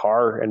hop in a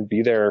car and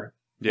be there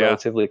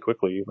relatively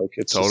quickly, like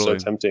it's just so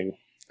tempting.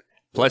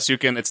 Plus,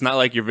 it's not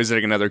like you're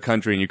visiting another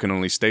country and you can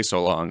only stay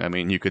so long. I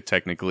mean, you could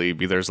technically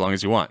be there as long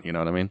as you want. You know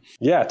what I mean?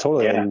 Yeah,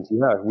 totally. Yeah. And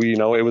we,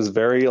 it was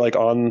very like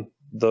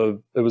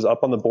it was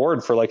up on the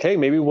board for like, hey,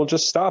 maybe we'll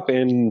just stop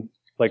in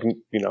like,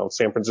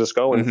 San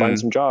Francisco and find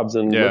some jobs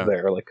and live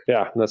there. Like,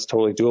 yeah, that's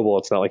totally doable.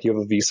 It's not like you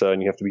have a visa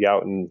and you have to be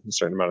out in a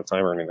certain amount of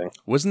time or anything.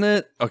 Wasn't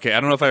it? Okay. I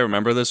don't know if I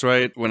remember this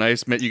right. When I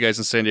met you guys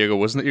in San Diego,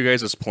 wasn't it you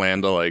guys'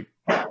 plan to like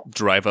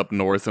drive up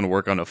north and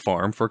work on a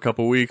farm for a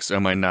couple weeks?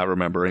 Am I not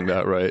remembering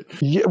that right?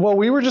 Yeah. Well,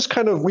 we were just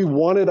we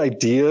wanted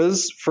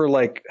ideas for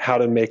like how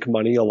to make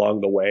money along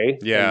the way.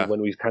 Yeah. And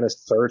when we kind of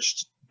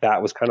searched,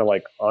 that was kind of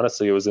like,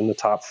 honestly, it was in the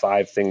top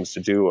 5 things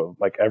to do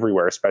like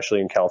everywhere, especially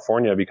in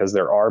California, because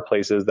there are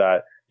places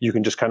that you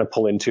can just kind of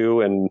pull into.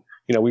 And,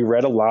 we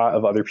read a lot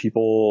of other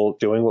people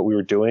doing what we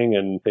were doing,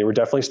 and they were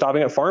definitely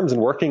stopping at farms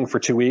and working for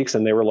 2 weeks,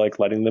 and they were like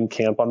letting them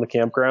camp on the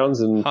campgrounds,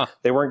 and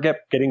they weren't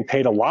getting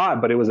paid a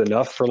lot, but it was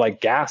enough for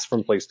like gas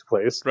from place to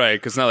place. Right.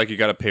 Cause it's not like you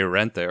got to pay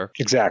rent there.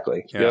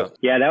 Exactly. Yeah.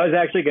 Yeah. That was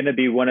actually going to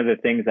be one of the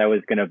things I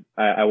was going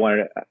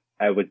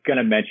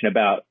to mention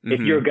about if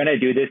you're going to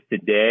do this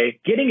today,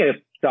 getting a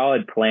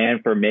solid plan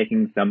for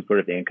making some sort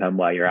of income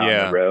while you're out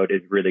on the road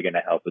is really going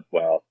to help as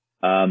well.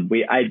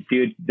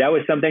 That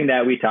was something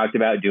that we talked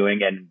about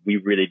doing and we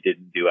really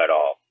didn't do at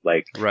all.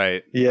 Like,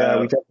 right. Yeah,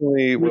 we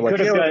definitely were like,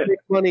 let's make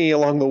money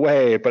along the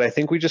way. But I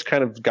think we just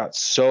kind of got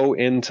so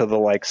into the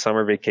like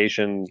summer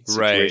vacation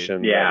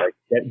situation. Right. Yeah.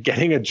 Like,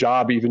 getting a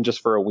job even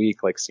just for a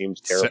week, like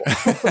seems terrible.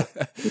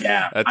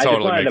 Yeah. That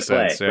totally makes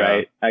sense.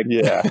 Right.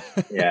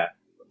 Yeah.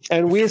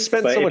 And we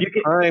spent so much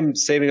time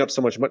saving up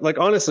so much money. Like,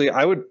 honestly,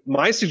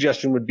 my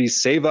suggestion would be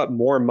save up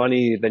more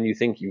money than you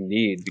think you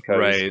need,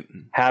 because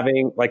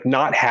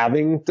not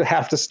having to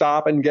have to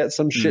stop and get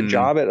some shit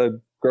job at a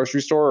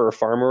grocery store or a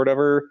farm or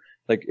whatever,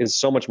 like, is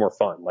so much more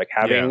fun. Like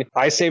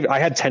I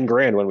had 10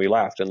 grand when we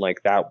left, and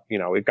like that,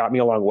 it got me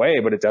a long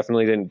way, but it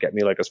definitely didn't get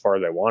me like as far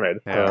as I wanted.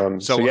 Yeah.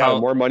 The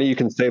more money you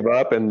can save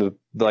up, and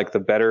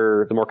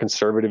the more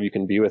conservative you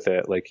can be with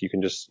it. Like you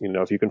can just,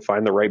 if you can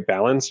find the right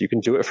balance, you can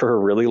do it for a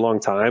really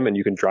long time, and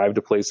you can drive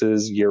to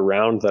places year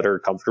round that are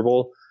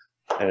comfortable,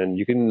 and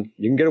you can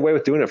get away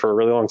with doing it for a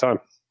really long time.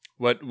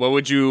 What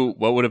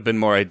would have been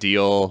more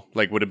ideal?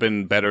 Like, would have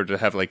been better to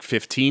have like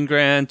 15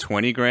 grand,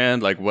 20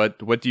 grand? Like what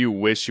do you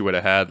wish you would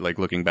have had, like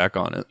looking back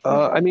on it?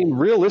 I mean,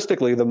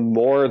 realistically, the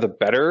more, the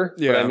better.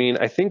 Yeah. But I mean,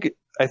 I think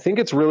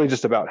it's really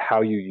just about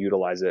how you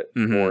utilize it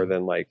more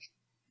than like,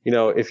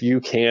 if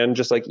you can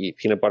just like eat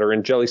peanut butter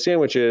and jelly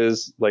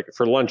sandwiches, like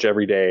for lunch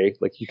every day,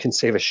 like you can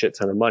save a shit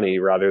ton of money,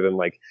 rather than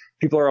like,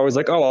 people are always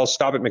like, oh, I'll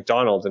stop at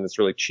McDonald's and it's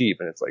really cheap.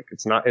 And it's like,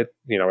 it's not, it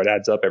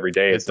adds up every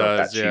day. It's not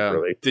that cheap,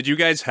 really. Did you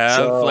guys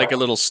have like a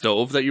little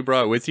stove that you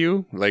brought with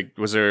you? Like,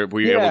 were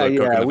you able to cook in the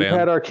van? We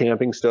had our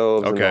camping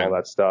stoves and all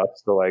that stuff.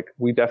 So like,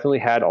 we definitely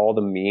had all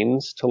the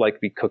means to like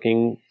be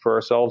cooking for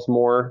ourselves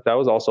more. That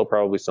was also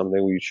probably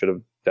something we should have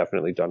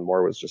definitely done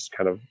more was just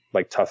kind of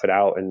like tough it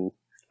out. And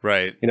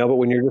right. You know, but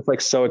when you're just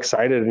like so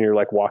excited and you're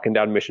like walking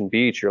down Mission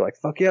Beach, you're like,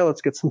 fuck yeah,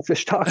 let's get some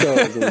fish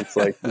tacos. And it's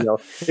like, you know,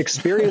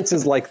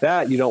 experiences like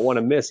that you don't want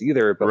to miss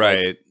either. But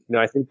right. Like, you know,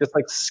 I think just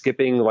like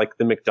skipping like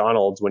the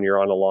McDonald's when you're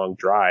on a long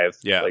drive.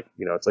 Yeah. Like,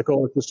 you know, it's like,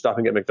 oh, let's just stop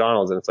and get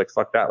McDonald's. And it's like,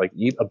 fuck that. Like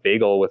eat a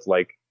bagel with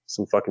like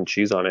some fucking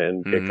cheese on it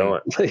and get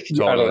going. Like,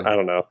 totally. I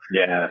don't know.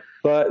 Yeah.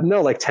 But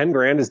no, like 10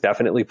 grand is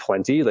definitely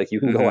plenty. Like you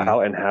can go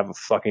out and have a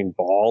fucking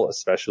ball,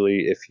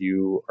 especially if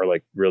you are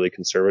like really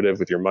conservative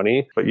with your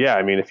money. But yeah,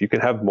 I mean, if you can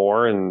have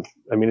more, and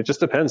I mean, it just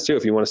depends too.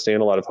 If you want to stay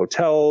in a lot of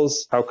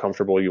hotels, how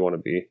comfortable you want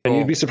to be. And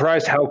you'd be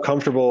surprised how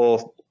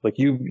comfortable, like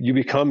you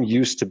become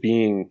used to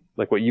being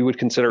like what you would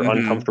consider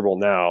uncomfortable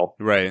now.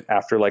 Right.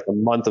 After like a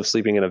month of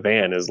sleeping in a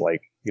van is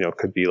like, you know,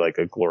 could be like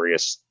a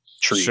glorious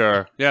treat.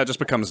 Sure. Yeah. It just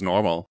becomes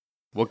normal.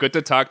 Well, good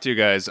to talk to you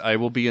guys. I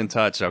will be in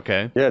touch,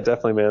 okay? Yeah,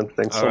 definitely, man.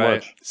 Thanks so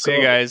much. See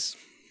you guys.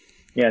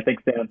 Yeah,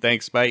 thanks, Dan.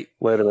 Thanks, bye.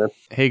 Later, man.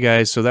 Hey,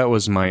 guys, so that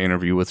was my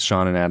interview with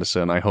Sean and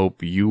Addison. I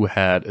hope you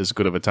had as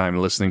good of a time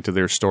listening to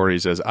their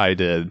stories as I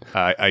did.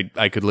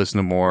 I could listen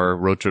to more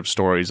road trip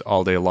stories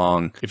all day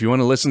long. If you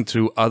want to listen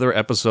to other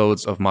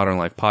episodes of Modern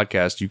Life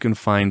Podcast, you can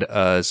find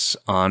us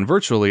on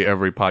virtually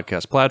every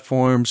podcast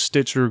platform,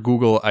 Stitcher,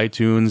 Google,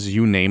 iTunes,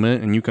 you name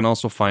it. And you can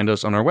also find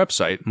us on our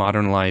website,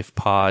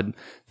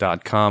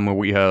 modernlifepod.com, where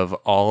we have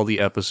all the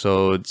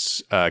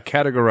episodes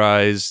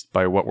categorized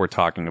by what we're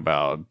talking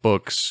about,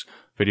 books,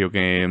 video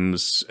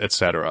games,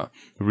 etc.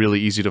 Really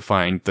easy to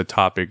find the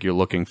topic you're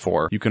looking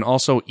for. You can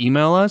also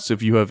email us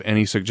if you have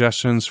any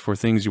suggestions for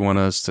things you want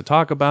us to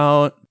talk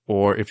about,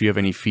 or if you have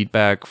any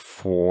feedback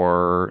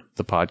for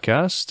the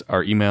podcast.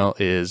 Our email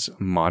is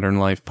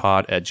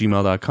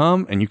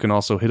modernlifepod@gmail.com, and you can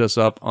also hit us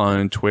up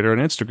on Twitter and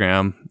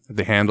Instagram.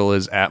 The handle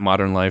is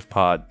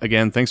 @modernlifepod.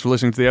 Again, thanks for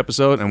listening to the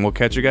episode, and we'll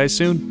catch you guys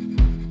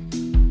soon.